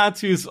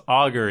Aminatus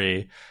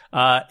Augury.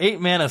 8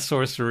 mana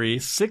sorcery,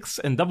 6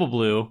 and double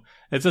blue.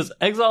 It says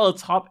exile the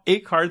top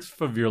 8 cards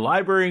from your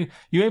library.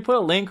 You may put a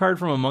land card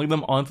from among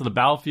them onto the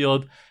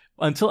battlefield.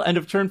 Until end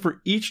of turn, for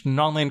each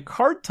non-land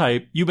card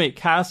type, you may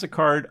cast a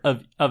card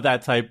of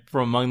that type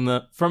from among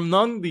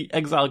the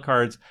exiled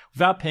cards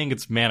without paying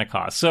its mana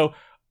cost. So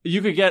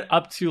you could get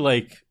up to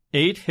like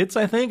 8 hits,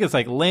 I think. It's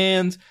like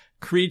land,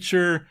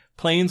 creature,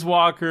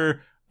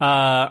 planeswalker,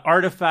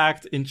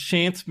 artifact,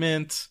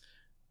 enchantment,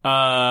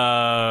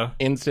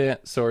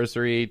 instant,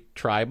 sorcery,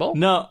 tribal?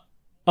 No.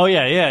 Oh,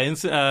 yeah.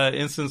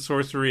 Instant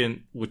sorcery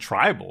and with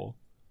tribal.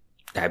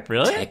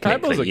 Really?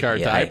 Tribal's a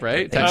card type,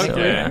 right?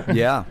 Okay. So,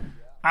 yeah.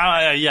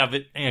 Yeah,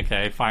 but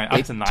okay, fine.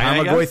 Up to 9,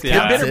 I guess.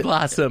 Your Bitter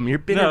Blossom.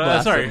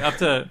 Sorry, up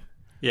to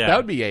Yeah. That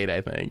would be 8,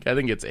 I think. I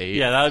think it's 8.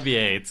 Yeah, that would be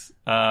 8.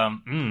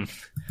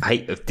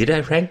 Did I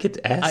rank it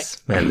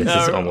as? Man, this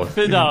is almost...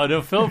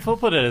 No, Phil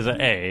put it as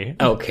an A.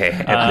 Okay,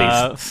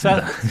 at least.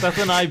 Seth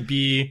and I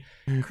B,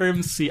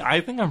 Crim C.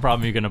 I think I'm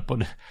probably going to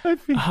put...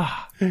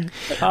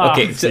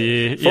 Okay, so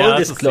C. full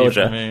That's a C for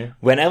disclosure, me.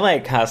 whenever I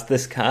cast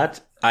this card,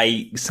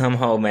 I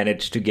somehow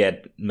manage to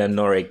get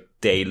Memnoric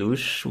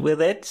Deluge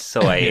with it,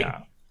 so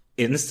I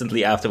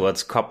instantly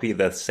afterwards copy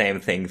the same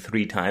thing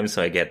 3 times,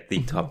 so I get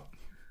the top,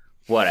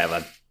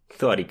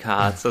 30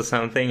 cards or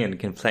something, and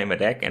can play my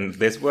deck, and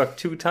this worked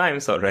 2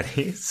 times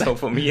already, so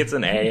for me it's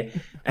an A,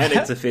 and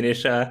it's a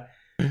finisher.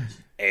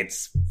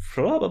 It's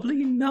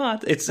probably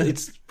not.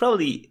 It's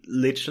probably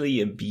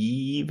literally a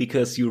B,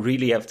 because you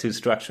really have to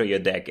structure your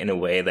deck in a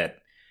way that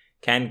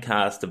can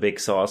cast a big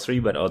sorcery,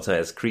 but also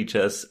has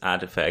creatures,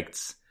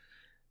 artifacts.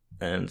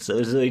 And so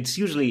it's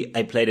usually,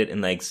 I played it in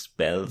like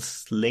spell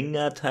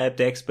slinger type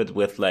decks, but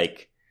with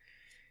like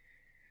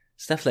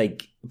stuff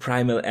like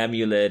primal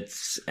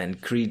amulets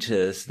and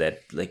creatures that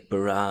like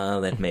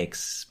Baral that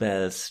makes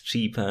spells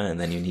cheaper, and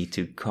then you need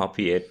to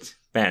copy it.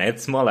 Man,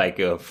 it's more like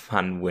a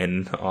fun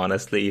win,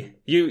 honestly.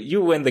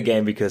 You win the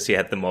game because you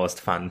had the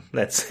most fun.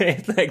 Let's say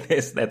it like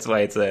this. That's why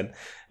it's an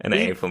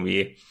A for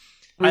me.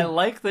 I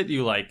like that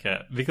you like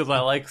it, because I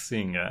like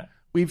seeing it.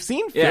 We've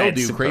seen Phil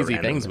do super crazy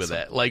random things with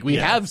it. Like, we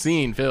have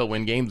seen Phil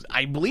win games.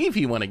 I believe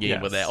he won a game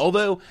with it.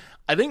 Although,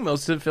 I think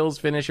most of Phil's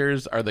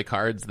finishers are the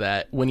cards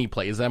that, when he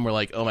plays them, we're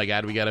like, oh my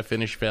god, we gotta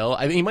finish Phil.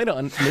 I think he might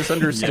have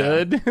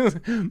misunderstood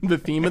the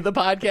theme of the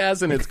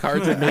podcast, and it's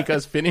cards that make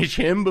us finish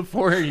him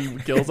before he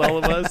kills all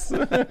of us.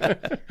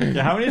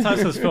 How many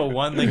times has Phil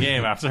won the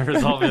game after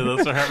resolving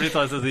this, or how many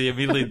times has he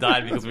immediately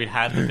died because we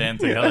had the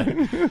band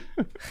together?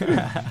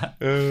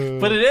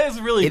 But it is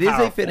really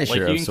powerful. Is a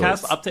finisher. Like, you can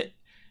cast up to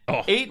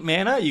 8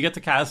 mana. You get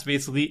to cast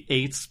basically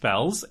 8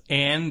 spells,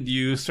 and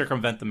you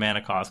circumvent the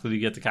mana cost because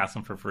you get to cast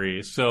them for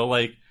free. So,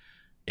 like,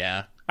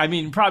 yeah. I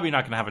mean, probably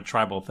not going to have a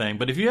tribal thing,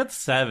 but if you had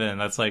 7,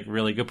 that's like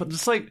really good. But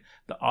just like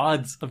the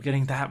odds of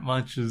getting that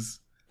much is.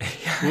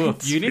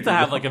 You need to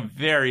have like a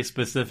very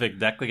specific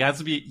deck. Like, it has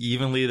to be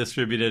evenly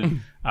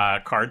distributed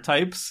card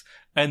types.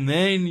 And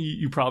then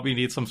you probably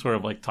need some sort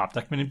of like top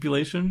deck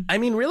manipulation. I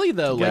mean, really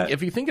though, like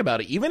if you think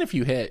about it, even if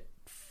you hit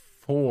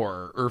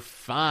 4 or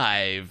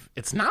 5,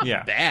 it's not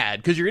bad,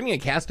 because you're going to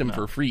cast them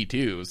for free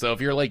too. So if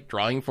you're like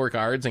drawing 4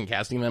 cards and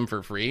casting them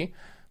for free,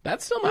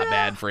 that's still not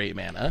bad for 8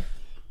 mana.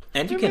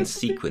 And you can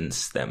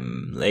sequence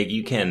them. Like,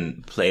 you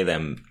can play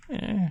them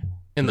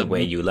in the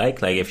way you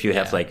like. Like, if you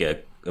have like a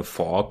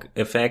fog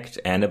effect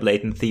and a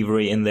Blatant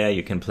Thievery in there,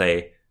 you can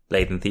play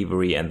Blatant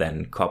Thievery and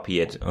then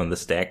copy it on the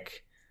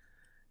stack.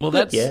 Well,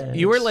 that's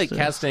you were like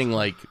casting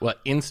like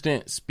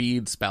instant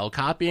speed spell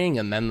copying,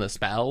 and then the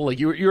spell, like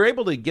you're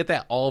able to get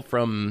that all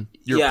from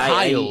your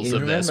piles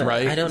of this,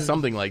 right?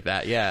 Something like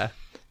that. Yeah,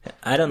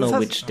 I don't know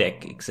which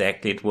deck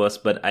exactly it was,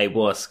 but I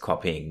was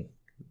copying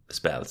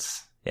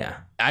spells. Yeah,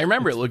 I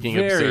remember it looking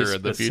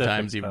absurd the few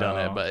times you've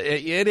done it, but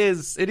it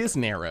is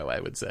narrow, I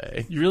would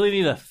say. You really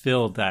need a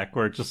fill deck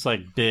where it's just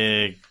like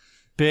big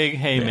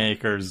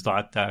haymakers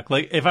dot deck.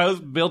 Like, if I was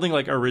building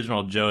like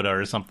original Joda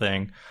or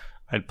something,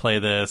 I'd play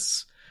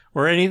this.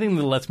 Or anything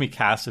that lets me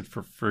cast it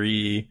for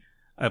free.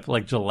 I'd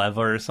like Jaleva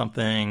or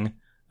something.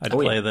 I'd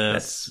play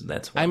this.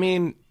 That's I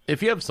mean,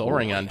 if you have Soul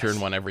Ring on turn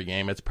 1 every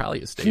game, it's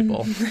probably a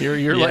staple.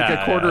 You're like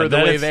a quarter of the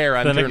way there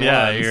on turn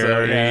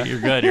 1.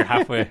 You're good. You're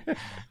halfway.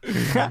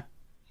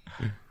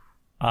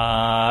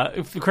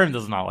 Krim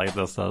does not like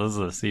this, though. This is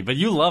a C. But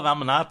you love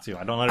Amanatu.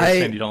 I don't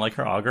understand. You don't like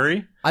her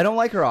augury? I don't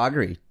like her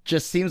augury.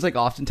 Just seems like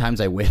oftentimes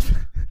I whiff.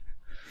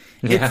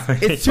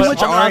 It's too much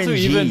RNG.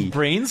 Even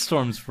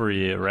brainstorms for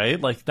you, right?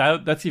 Like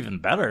that's even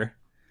better.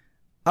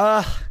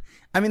 I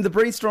mean, the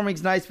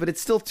brainstorming's nice, but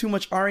it's still too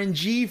much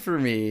RNG for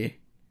me.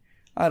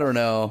 I don't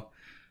know.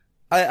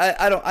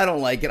 I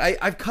don't like it.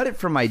 I've cut it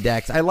from my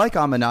decks. I like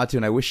Amanatu,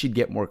 and I wish she'd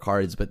get more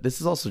cards, but this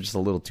is also just a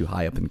little too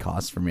high up in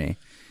cost for me.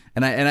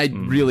 And I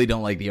really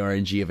don't like the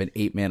RNG of an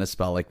 8 mana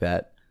spell like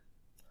that.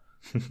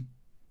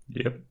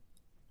 Yep.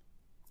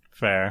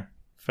 Fair.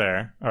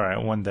 All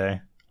right, one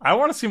day. I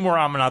want to see more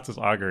Amanatu's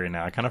augury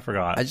now. I kind of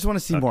forgot. I just want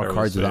to see more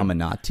cards with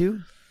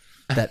Amanatu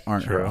that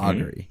aren't her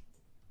augury.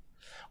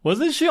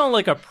 Wasn't she on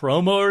like a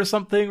promo or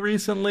something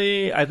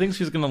recently? I think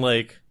she's gonna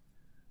like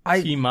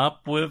team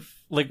up with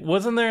like.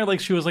 Wasn't there like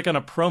she was like on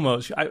a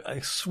promo? I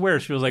swear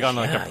she was like on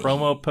like a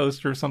promo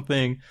post or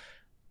something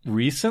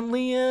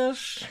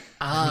recently-ish.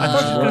 I thought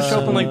she was gonna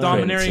show up in like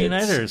Dominaria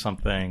United or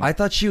something. I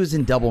thought she was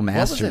in Double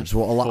Masters.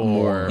 Well, a lot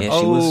more. Yeah,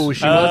 she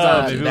was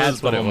on.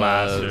 That's what it was.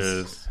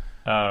 Masters.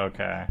 Oh,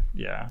 okay.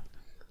 Yeah.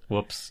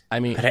 Whoops. I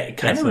mean, but I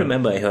kind of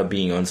remember her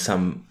being on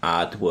some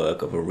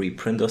artwork of a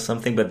reprint or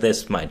something, but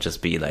this might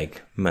just be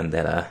like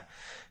Mandela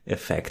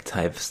effect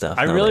type stuff.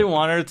 I really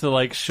want her to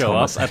like show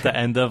up at the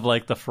end of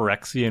like the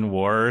Phyrexian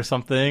War or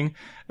something,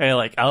 and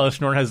like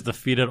Alice Norton has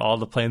defeated all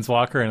the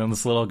Planeswalker, and then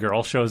this little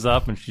girl shows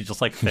up and she just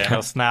like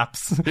Thanos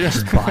snaps.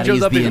 Just bodies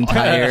the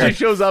entire. She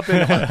shows up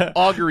and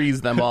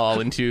auguries them all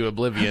into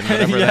oblivion,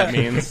 whatever that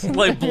means.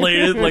 like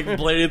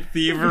bladed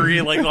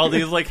thievery, like all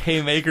these like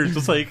haymakers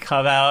just like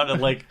come out,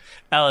 and like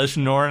Alice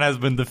Norton has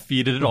been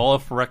defeated, and all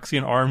of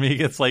Phyrexian army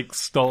gets like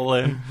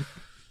stolen.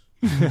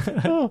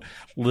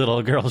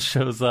 Little girl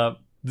shows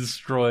up,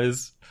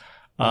 destroys.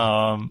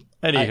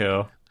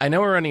 Anywho, I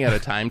know we're running out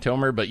of time,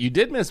 Tomer, but you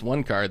did miss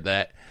one card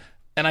that,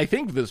 and I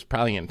think this is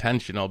probably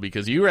intentional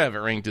because you have it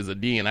ranked as a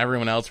D and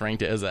everyone else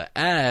ranked it as a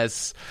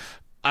S.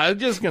 I'm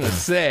just going to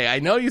say, I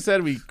know you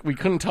said we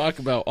couldn't talk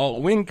about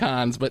all win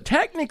cons, but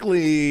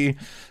technically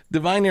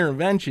Divine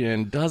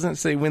Intervention doesn't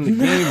say win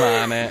the game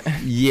on it.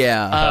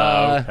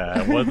 Yeah.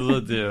 okay. What does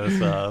it do?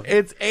 So?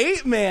 It's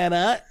 8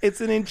 mana. It's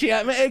an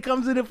enchantment. It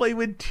comes into play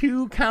with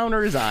 2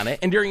 counters on it.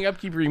 And during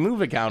upkeep, remove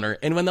a counter.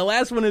 And when the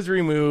last one is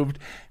removed,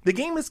 the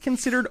game is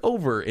considered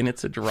over and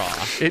it's a draw.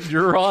 It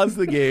draws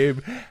the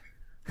game.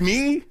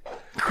 Me,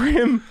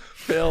 Grim,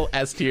 Phil,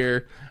 S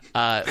tier.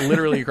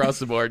 Literally across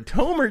the board.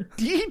 Tomer,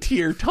 D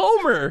tier.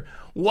 Tomer,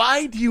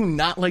 why do you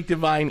not like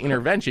Divine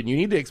Intervention? You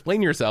need to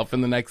explain yourself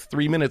in the next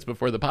 3 minutes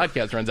before the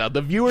podcast runs out.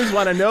 The viewers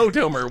want to know,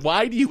 Tomer,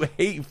 why do you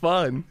hate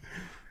fun?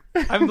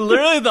 I'm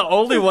literally the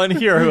only one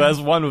here who has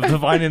won with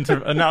Divine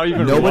Intervention. Not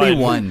even nobody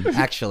won,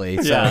 actually.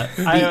 So.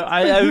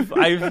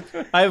 Yeah,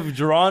 I've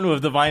drawn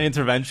with Divine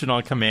Intervention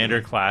on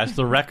Commander Clash.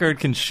 The record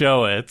can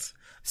show it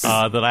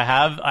that I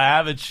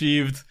have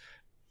achieved.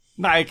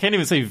 No, I can't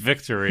even say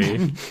victory.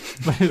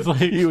 But it's like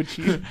you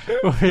achieve.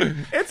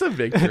 It's a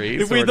victory.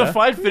 If we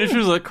define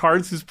finishers as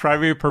cards whose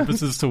primary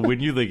purpose is to win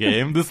you the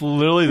game, this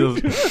literally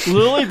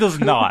does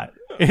not.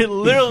 It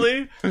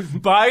literally,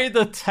 by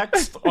the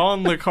text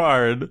on the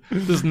card,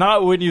 does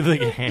not win you the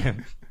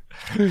game.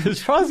 It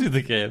draws you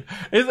the game.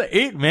 It's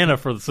 8 mana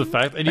for this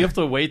effect, and you have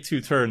to wait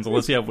 2 turns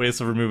unless you have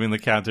ways of removing the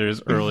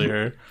counters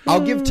earlier.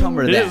 I'll give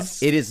Tomer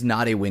that. It is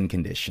not a win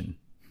condition.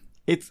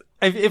 It's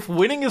if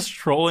winning is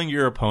trolling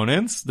your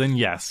opponents, then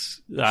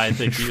yes, I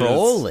think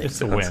trolling. It's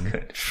a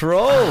win.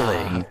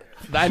 Trolling.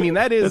 I mean,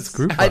 that is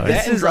group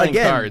this is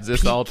again cards.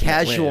 It's all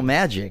casual win.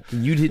 Magic.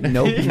 You didn't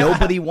know.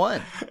 Nobody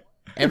won.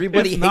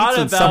 Everybody hates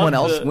when someone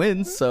else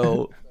wins.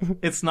 So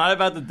it's not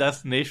about the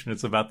destination;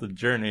 it's about the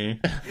journey.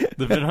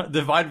 The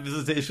Divine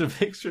Visitation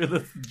makes sure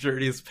that the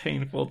journey is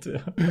painful too.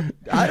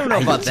 I don't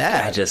know about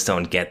that. I just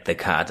don't get the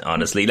card,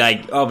 honestly.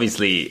 Like,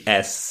 obviously,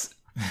 S.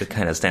 It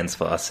kind of stands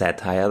for a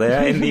satire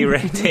there in the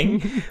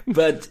rating.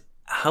 But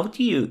how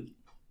do you...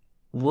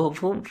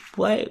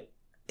 why?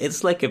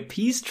 It's like a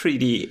peace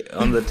treaty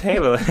on the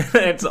table.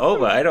 It's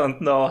over. I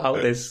don't know how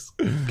this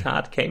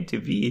card came to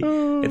be.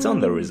 It's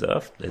on the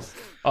reserved list.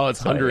 Oh,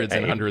 it's hundreds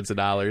and hundreds of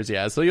dollars,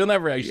 yeah. So you'll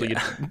never actually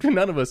get...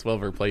 None of us will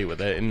ever play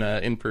with it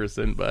in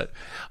person, but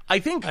I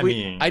think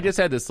I just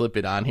had to slip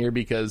it on here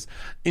because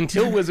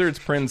until Wizards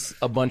prints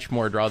a bunch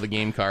more Draw the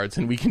Game cards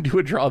and we can do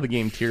a Draw the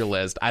Game tier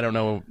list, I don't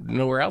know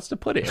nowhere else to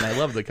put it, and I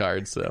love the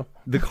card, so...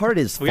 The card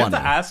is funny. We have to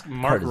ask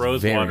Mark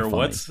Rosewater,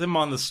 what's him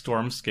on the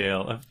Storm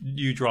scale if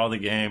you draw the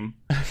game?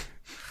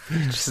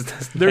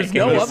 There's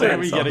no other.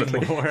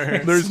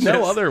 There's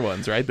no other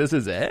ones, right? This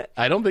is it.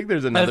 I don't think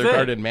there's another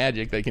card in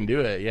Magic that can do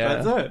it.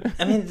 Yeah, that's it.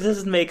 I mean, it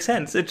doesn't make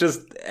sense. It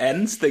just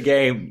ends the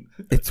game.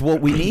 It's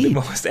what we need. The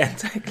most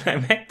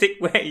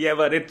anticlimactic way. Yeah,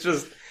 but it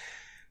just.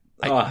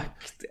 I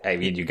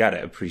mean, you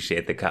gotta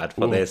appreciate the card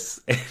for this.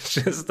 It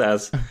just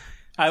does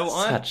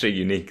such a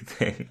unique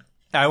thing.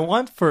 I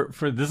want for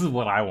this is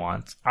what I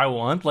want. I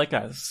want like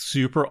a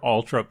super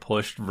ultra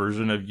pushed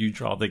version of You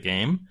Draw the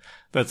Game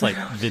that's like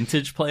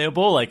vintage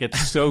playable. Like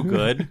it's so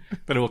good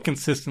that it will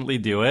consistently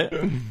do it.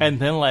 And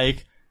then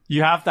like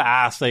you have to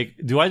ask, like,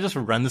 do I just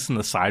run this in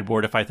the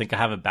sideboard if I think I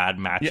have a bad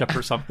matchup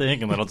or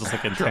something, and then I'll just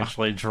like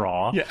intentionally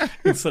draw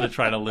instead of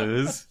trying to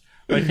lose?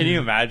 Like, can you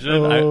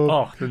imagine?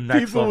 The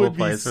next level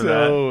plays for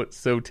that.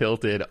 So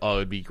tilted. Oh,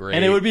 it'd be great.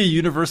 And it would be a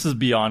Universes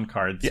Beyond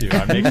card, too.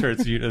 I'd make sure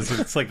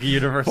it's like a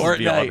Universes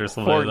Beyond or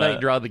something like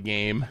that. Draw the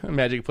game.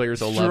 Magic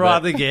players will love it. Draw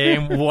the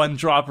game.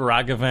 1-drop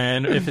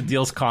Ragavan. If it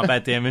deals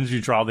combat damage, you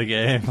draw the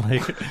game.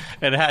 Like,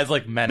 and it has,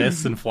 like,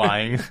 menace and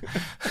flying.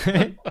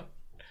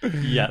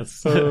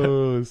 Yes.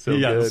 Oh, so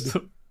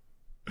good.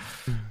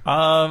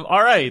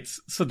 All right.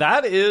 So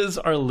that is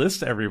our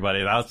list,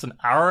 everybody. That's an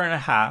hour and a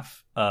half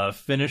of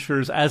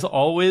finishers. As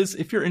always,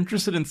 if you're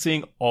interested in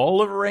seeing all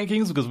of our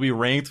rankings, because we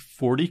ranked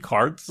 40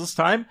 cards this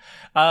time,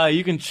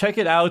 you can check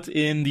it out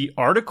in the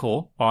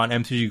article on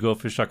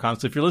mtggoldfish.com.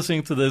 So if you're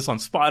listening to this on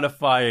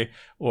Spotify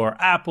or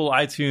Apple,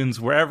 iTunes,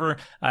 wherever,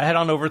 head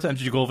on over to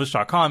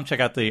mtggoldfish.com, check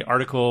out the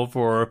article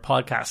for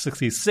podcast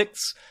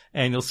 66,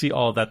 and you'll see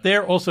all of that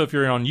there. Also, if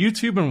you're on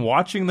YouTube and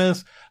watching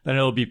this, then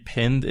it'll be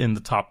pinned in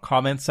the top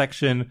comment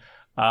section.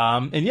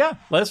 And yeah,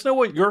 let us know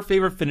what your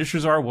favorite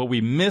finishers are, what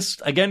we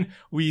missed. Again,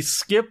 we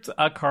skipped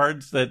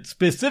cards that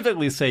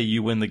specifically say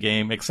you win the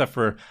game, except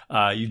for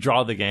you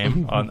draw the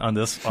game on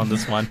this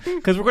one,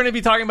 because we're going to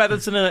be talking about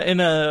this in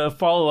a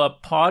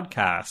follow-up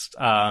podcast.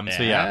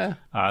 So yeah,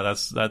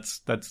 that's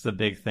the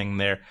big thing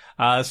there.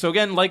 So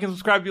again, like and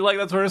subscribe if you like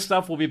that sort of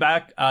stuff. We'll be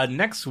back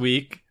next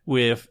week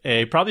with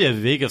probably a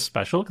Vegas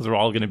special, because we're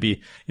all going to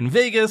be in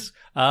Vegas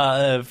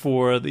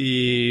for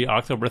the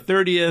October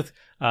 30th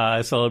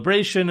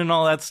celebration and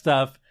all that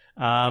stuff.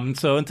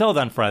 So until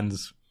then,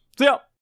 friends, see ya.